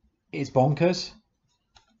 It's bonkers.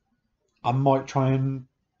 I might try and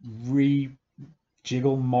rejiggle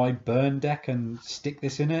my burn deck and stick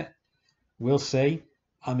this in it. We'll see.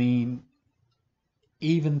 I mean,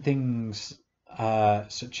 even things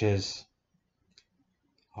such as,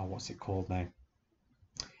 what's it called now?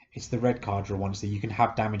 It's the red card draw one, so you can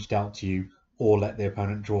have damage dealt to you or let the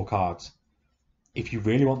opponent draw cards. If you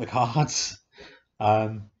really want the cards,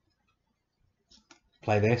 play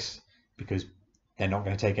this, because they're not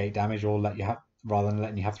going to take 8 damage or let you have, rather than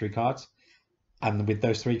letting you have 3 cards. And with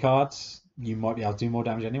those 3 cards, you might be able to do more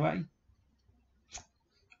damage anyway.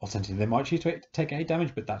 Alternatively, they might choose to take 8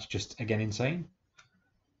 damage, but that's just, again, insane.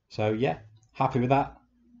 So yeah, happy with that.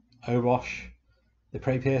 Obosh, the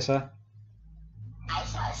Prey Piercer. I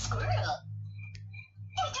saw a squirrel.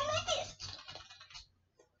 Hey, do like this.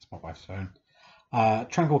 It's my wife's phone.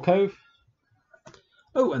 Tranquil Cove.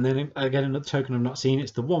 Oh, and then again another token I've not seen.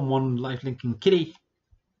 It's the 1/1 lifelinking kitty.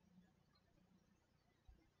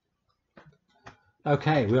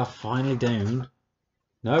 Okay, we are finally down.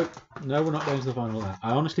 No, we're not down to the final layer.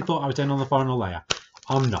 I honestly thought I was down on the final layer.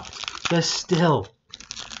 I'm not. There's still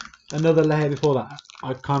another layer before that.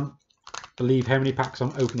 I can't believe how many packs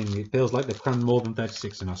I'm opening. It feels like they've crammed more than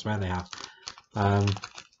 36, and I swear they have.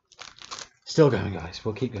 Still going, guys.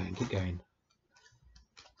 We'll keep going, keep going.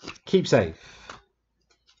 Keep safe.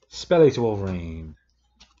 Spell Eater Wolverine.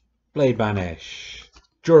 Blade Banish.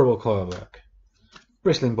 Durable Coilwork.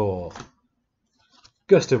 Bristling Ball.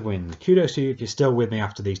 Gust of Wind. Kudos to you if you're still with me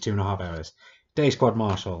after these 2.5 hours. Day Squad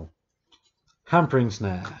Marshal. Hampering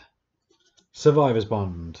Snare. Survivor's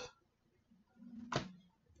Bond.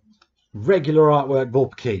 Regular Artwork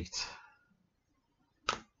Vulpikeet.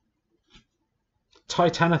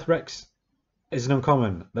 Titaneth Rex is an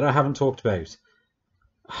uncommon that I haven't talked about.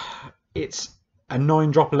 It's a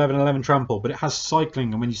 9-drop 11/11 trample, but it has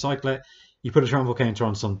cycling, and when you cycle it, you put a trample counter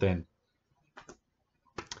on something.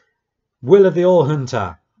 Will of the All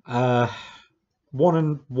Hunter. 1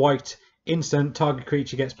 and white, instant, target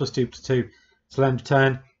creature gets +2/+2 till end of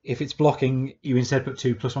turn. If it's blocking, you instead put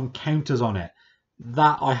 2/+1 counters on it.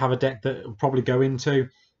 That I have a deck that will probably go into.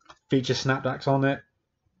 Feature Snapbacks on it.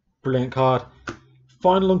 Brilliant card.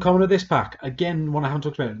 Final uncommon of this pack. Again, one I haven't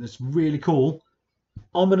talked about. That's really cool.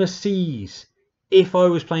 Ominous Seas. If I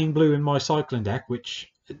was playing blue in my cycling deck,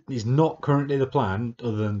 which is not currently the plan,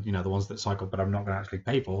 other than the ones that cycle, but I'm not going to actually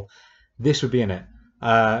pay for, this would be in it.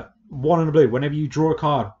 1 and a blue. Whenever you draw a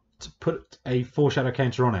card, to put a foreshadow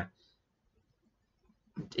counter on it.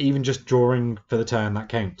 Even just drawing for the turn, that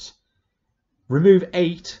counts. Remove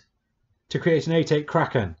 8 to create an 8/8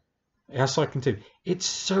 Kraken. It has cycling too. It's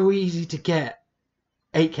so easy to get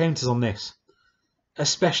 8 counters on this,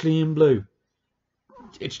 especially in blue.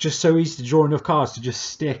 It's just so easy to draw enough cards to just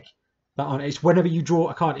stick that on. It's whenever you draw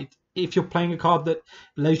a card. If you're playing a card that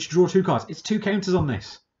allows you to draw 2 cards, it's 2 counters on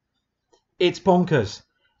this. It's bonkers.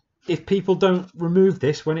 If people don't remove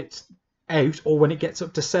this when it's out or when it gets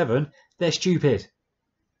up to 7, they're stupid.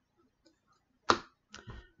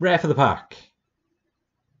 Rare for the pack.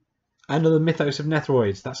 Another Mythos of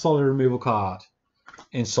Nethroids. That solid removal card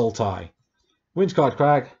in Sultai. Windscard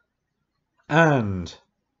Crag. And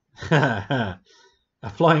a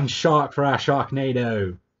flying shark for our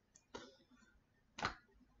Sharknado.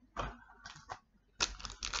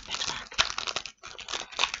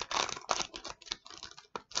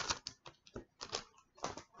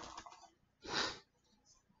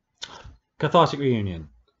 Cathartic Reunion.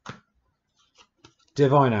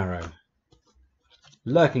 Divine Arrow.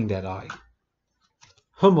 Lurking Deadeye.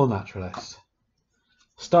 Humble Naturalist.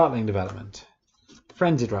 Startling Development.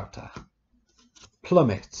 Frenzied Raptor.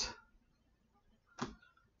 Plummet.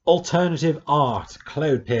 Alternative Art.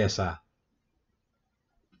 Cloud Piercer.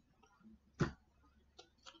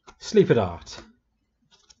 Sleeper Dart.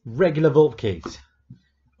 Regular Vulpikeet.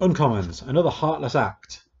 Uncommons. Another Heartless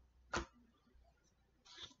Act.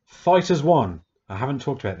 Fighters 1. I haven't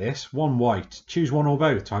talked about this. 1 white. Choose one or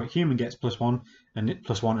both. Target human gets +1 and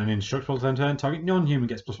 +1 and indestructible till end of turn. Target non-human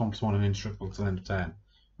gets +1/+1 and indestructible till end of turn.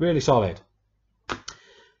 Really solid.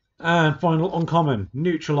 And final uncommon.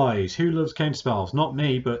 Neutralize. Who loves counter spells? Not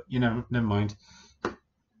me, but you know, never mind.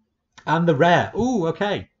 And the rare. Ooh,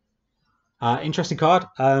 okay. Interesting card.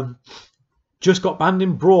 Just got banned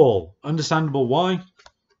in Brawl. Understandable why.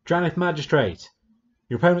 Dranith Magistrate.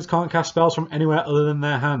 Your opponents can't cast spells from anywhere other than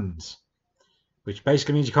their hands. Which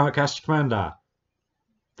basically means you can't cast your Commander.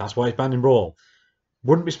 That's why it's banned in Brawl.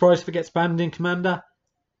 Wouldn't be surprised if it gets banned in Commander.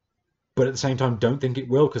 But at the same time, don't think it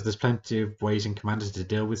will, because there's plenty of ways in Commanders to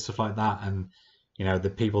deal with stuff like that. And, you know, the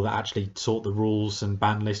people that actually sort the rules and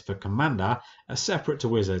ban list for Commander are separate to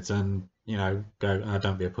Wizards. And, you know, go, oh,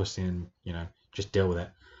 don't be a pussy and, you know, just deal with it.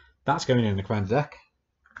 That's going in the Commander deck.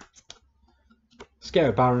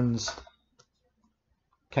 Scare Barons.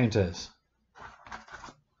 Counters.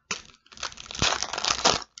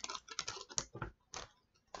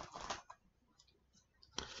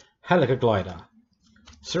 Helica Glider,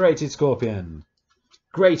 Serrated Scorpion,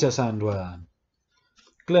 Greater Sandworm,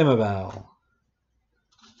 Glimmerbell,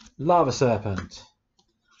 Lava Serpent,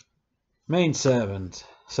 Main Servant,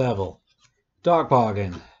 Serval, Dark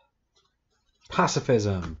Bargain,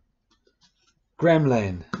 Pacifism,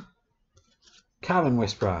 Gremlin, Cavern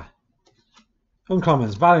Whisperer,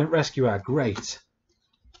 Uncommons, Valiant Rescuer, great.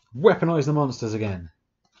 Weaponize the monsters again.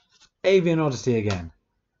 Avian Odyssey again.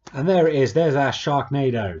 And there it is, there's our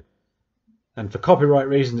Sharknado. And for copyright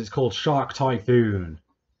reasons, it's called Shark Typhoon.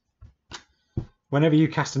 Whenever you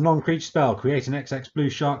cast a non-creature spell, create an XX blue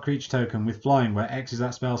shark creature token with flying, where X is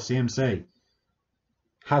that spell's CMC.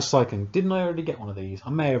 Has cycling. Didn't I already get one of these? I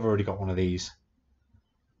may have already got one of these.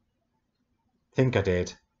 Think I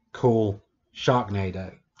did. Cool.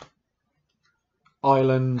 Sharknado.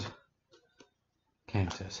 Island.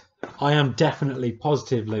 Counters. I am definitely,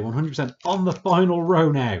 positively, 100% on the final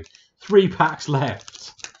row now. 3 packs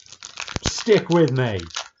left. Stick with me.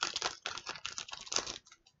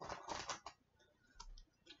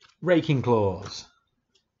 Raking Claws.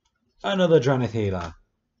 Another Dranith Healer.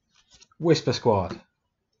 Whisper Squad.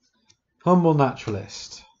 Humble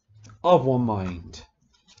Naturalist. Of One Mind.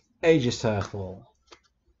 Aegis Turtle.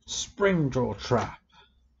 Springdraw Trap.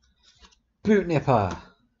 Boot Nipper.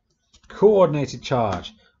 Coordinated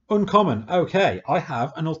Charge. Uncommon. Okay, I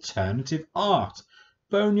have an alternative art.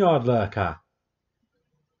 Boneyard Lurker.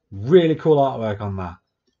 Really cool artwork on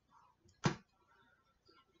that.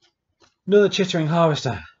 Another Chittering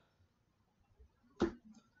Harvester.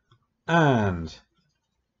 And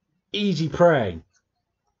Easy Prey.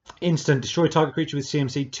 Instant. Destroy target creature with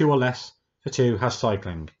CMC 2 or less for 2. Has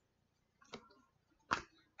cycling.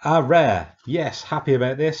 Rare. Yes, happy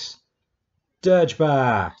about this.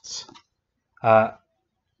 Dirgebat.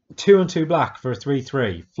 2 and 2 black for a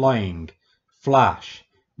 3/3. Flying. Flash.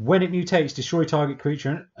 When it mutates, destroy target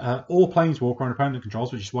creature or planeswalker on opponent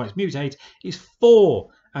controls, which is why it's mutate, is 4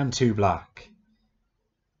 and 2 black.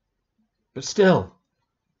 But still,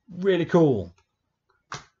 really cool.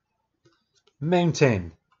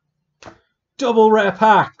 Mountain. Double rare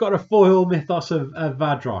pack. Got a foil Mythos of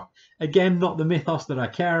Vadrock. Again, not the Mythos that I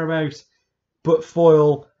care about, but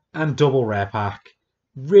foil and double rare pack.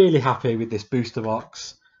 Really happy with this booster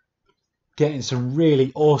box. Getting some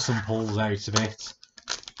really awesome pulls out of it.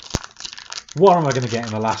 What am I going to get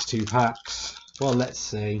in the last 2 packs? Well, let's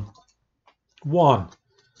see. 1.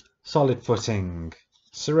 Solid Footing.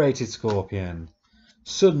 Serrated Scorpion.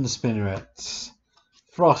 Sudden Spinnerets.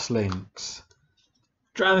 Frostlinks.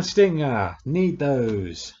 Dran Stinger. Need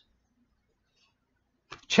those.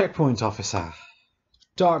 Checkpoint Officer.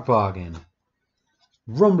 Dark Bargain.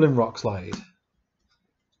 Rumbling Rockslide.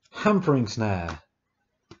 Hampering Snare.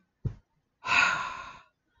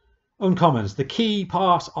 Uncommons. The key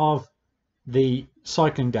part of the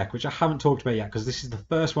cycling deck, which I haven't talked about yet because this is the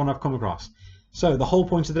first one I've come across. So the whole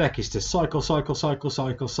point of the deck is to cycle, cycle, cycle,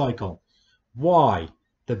 cycle, cycle. Why?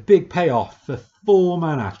 The big payoff for 4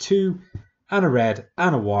 mana, 2 and a red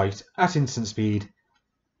and a white at instant speed.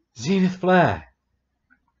 Zenith Flare.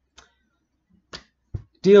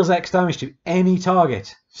 Deals X damage to any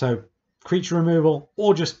target, so creature removal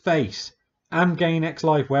or just face, and gain X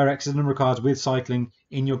life where X is the number of cards with cycling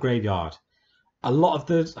in your graveyard. A lot of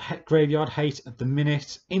the graveyard hate at the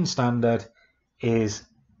minute in Standard is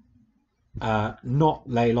not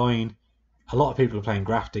Leyline. A lot of people are playing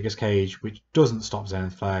Graph Digger's Cage, which doesn't stop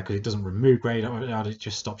Zenith Flare because it doesn't remove graveyard, it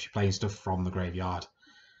just stops you playing stuff from the graveyard.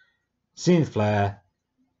 Zenith Flare,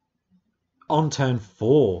 on turn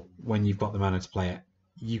 4, when you've got the mana to play it,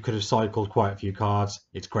 you could have cycled quite a few cards.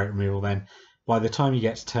 It's great removal then. By the time you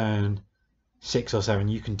get to turn 6 or 7,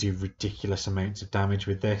 you can do ridiculous amounts of damage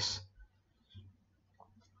with this.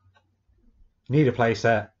 Need a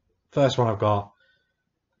playset. First one I've got.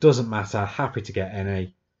 Doesn't matter. Happy to get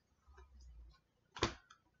any.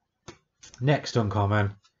 Next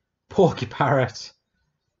uncommon. Porky Parrot.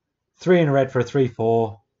 3 in a red for a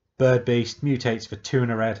 3/4. Bird Beast. Mutates for 2 in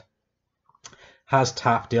a red. Has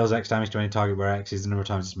tap. Deals X damage to any target where X is the number of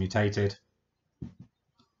times it's mutated.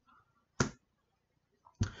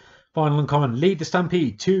 Final uncommon. Lead the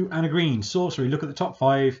Stampede. 2 and a green. Sorcery. Look at the top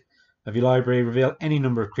 5 of your library. Reveal any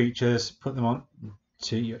number of creatures. Put them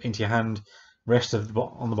into your hand. Rest of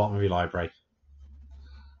on the bottom of your library.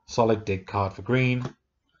 Solid dig card for green.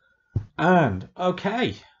 And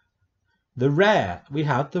okay, the rare, we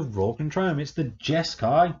have the Rorqual Triumph. It's the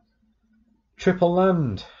Jeskai triple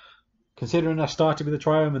land. Considering I started with the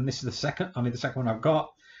Triumph and this is only the second one I've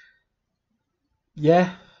got.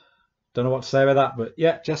 Yeah, don't know what to say about that, but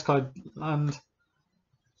yeah, Jeskai land,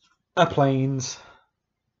 a Plains,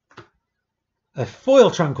 a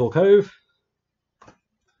foil Tranquil Cove,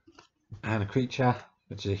 and a creature,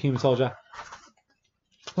 which is a human soldier.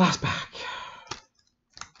 Last pack.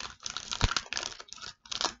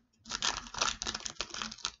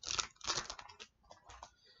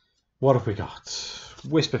 What have we got?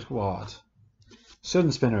 Whisper Squad, Sudden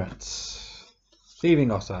Spinneret,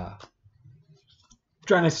 Thieving Otter,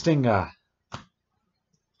 Draenei Stinger,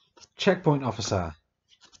 Checkpoint Officer,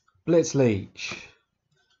 Blitz Leech,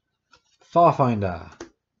 Farfinder,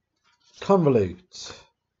 Convolute,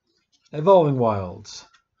 Evolving Wilds,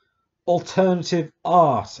 Alternative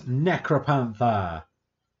Art, Necropanther.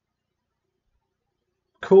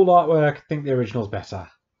 Cool artwork, I think the original's better.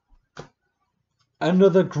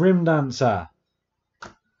 Another Grim Dancer.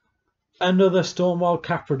 Another Stormwild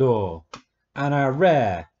Caprador. And our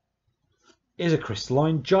rare is a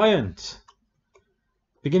Crystalline Giant.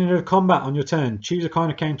 Beginning of combat on your turn, choose a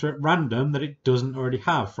kind of counter at random that it doesn't already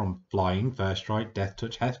have, from Flying, First Strike, Death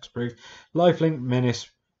Touch, Hexproof, Lifelink, Menace,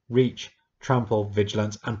 Reach, Trample,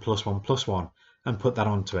 Vigilance, and +1/+1, and put that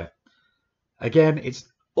onto it. Again, it's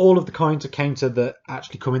all of the kinds of counter that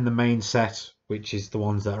actually come in the main set, which is the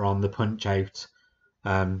ones that are on the Punch Out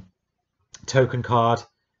token card.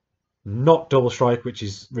 Not Double Strike, which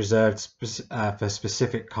is reserved for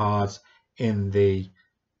specific cards in the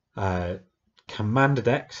Commander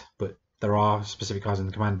decks, but there are specific cards in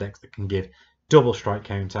the Commander decks that can give Double Strike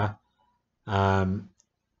counter.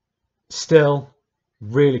 Still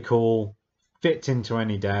really cool, fits into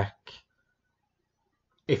any deck.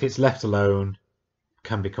 If it's left alone,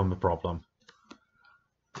 can become a problem.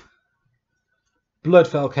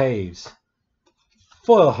 Bloodfell Caves,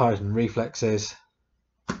 Foil Hardened Reflexes,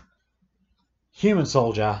 Human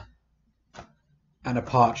Soldier, and a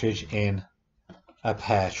Partridge in a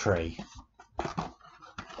Pear Tree.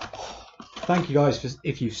 Thank you guys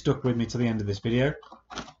if you've stuck with me to the end of this video.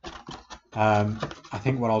 I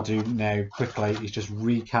think what I'll do now quickly is just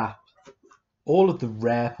recap all of the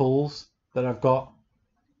rare pulls that I've got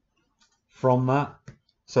from that.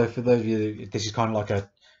 So for those of you, this is kind of like a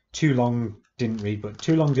too long didn't read, but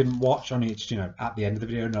too long didn't watch. Only it's, you know, at the end of the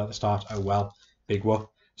video, not at the start. Oh well, big whoop.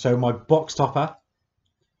 So my box topper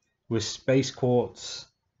was Space Quartz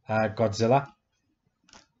Godzilla,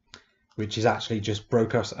 which is actually just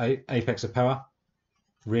Brokos Apex of Power.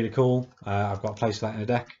 Really cool. I've got a place for that in a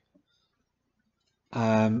deck.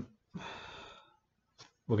 We're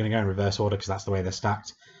going to go in reverse order because that's the way they're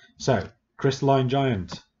stacked. So, Crystalline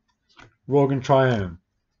Giant, Rorqual Triumph,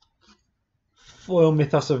 Foil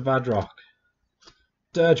Mythos of Vadrok,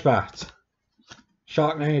 Dirgebat,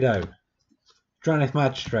 Sharknado, Draenei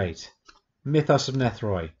Magistrate, Mythos of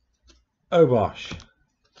Nethroi, Obosh,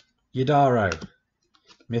 Yadaro,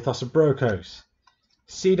 Mythos of Brokos,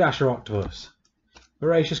 Sea Dasher Octopus,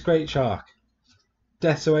 Voracious Great Shark,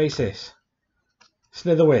 Death's Oasis,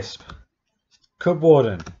 Slitherwisp, Cub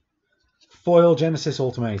Warden, Foil Genesis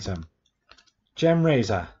Ultimatum, Gem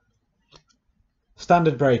Razor,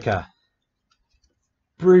 Standard Breaker,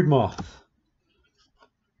 Broodmoth,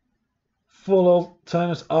 Full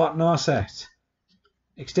Alternate Art Narset,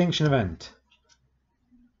 Extinction Event,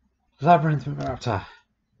 Labyrinth Raptor,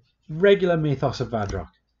 Regular Mythos of Vadrok,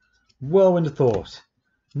 Whirlwind of Thought,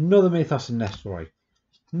 another Mythos of Nethroi,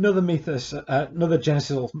 another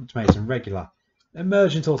Genesis Ultimatum, regular,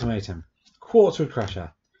 Emergent Ultimatum, Quartzwood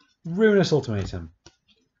Crusher, Ruinous Ultimatum,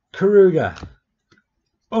 Karuga,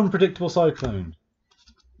 Unpredictable Cyclone,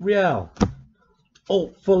 Riel,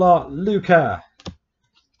 Alt Full Art Luca,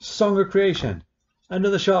 Song of Creation,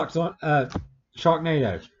 another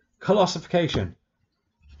Sharknado, Colossification,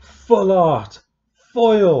 Full Art,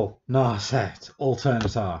 Foil Narset,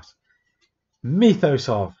 Alternate Art,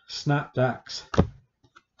 Mythosov, Snapdax,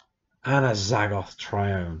 and a Zagoth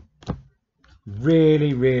Triome.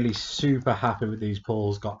 Really, really super happy with these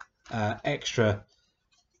pulls. Got extra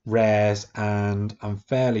rares, and I'm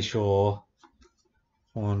fairly sure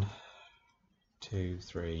 1, 2,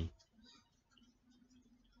 3,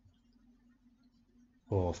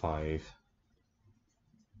 4, 5.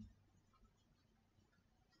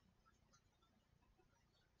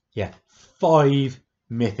 Yeah, 5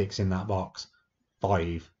 mythics in that box.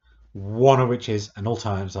 5. One of which is an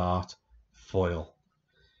Ultimates Art foil.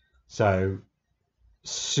 So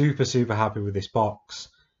super, super happy with this box.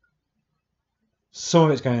 Some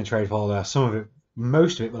of it's going to trade folder. Some of it,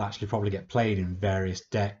 most of it will actually probably get played in various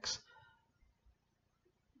decks.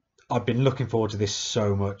 I've been looking forward to this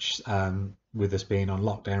so much, with us being on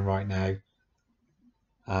lockdown right now.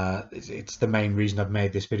 It's the main reason I've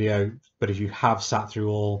made this video. But if you have sat through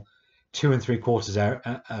all 2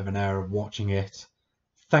 3/4 of an hour of watching it,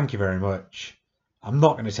 thank you very much. I'm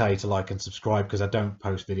not going to tell you to like and subscribe because I don't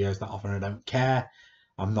post videos that often. I don't care.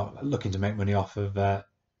 I'm not looking to make money off of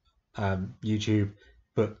YouTube.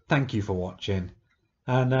 But thank you for watching.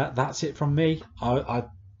 And that's it from me. I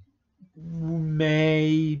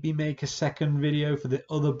maybe make a second video for the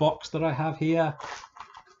other box that I have here.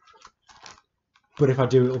 But if I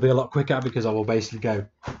do, it'll be a lot quicker because I will basically go,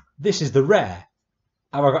 this is the rare.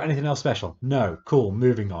 Have I got anything else special? No. Cool.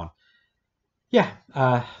 Moving on. Yeah.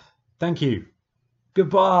 Thank you.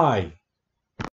 Goodbye.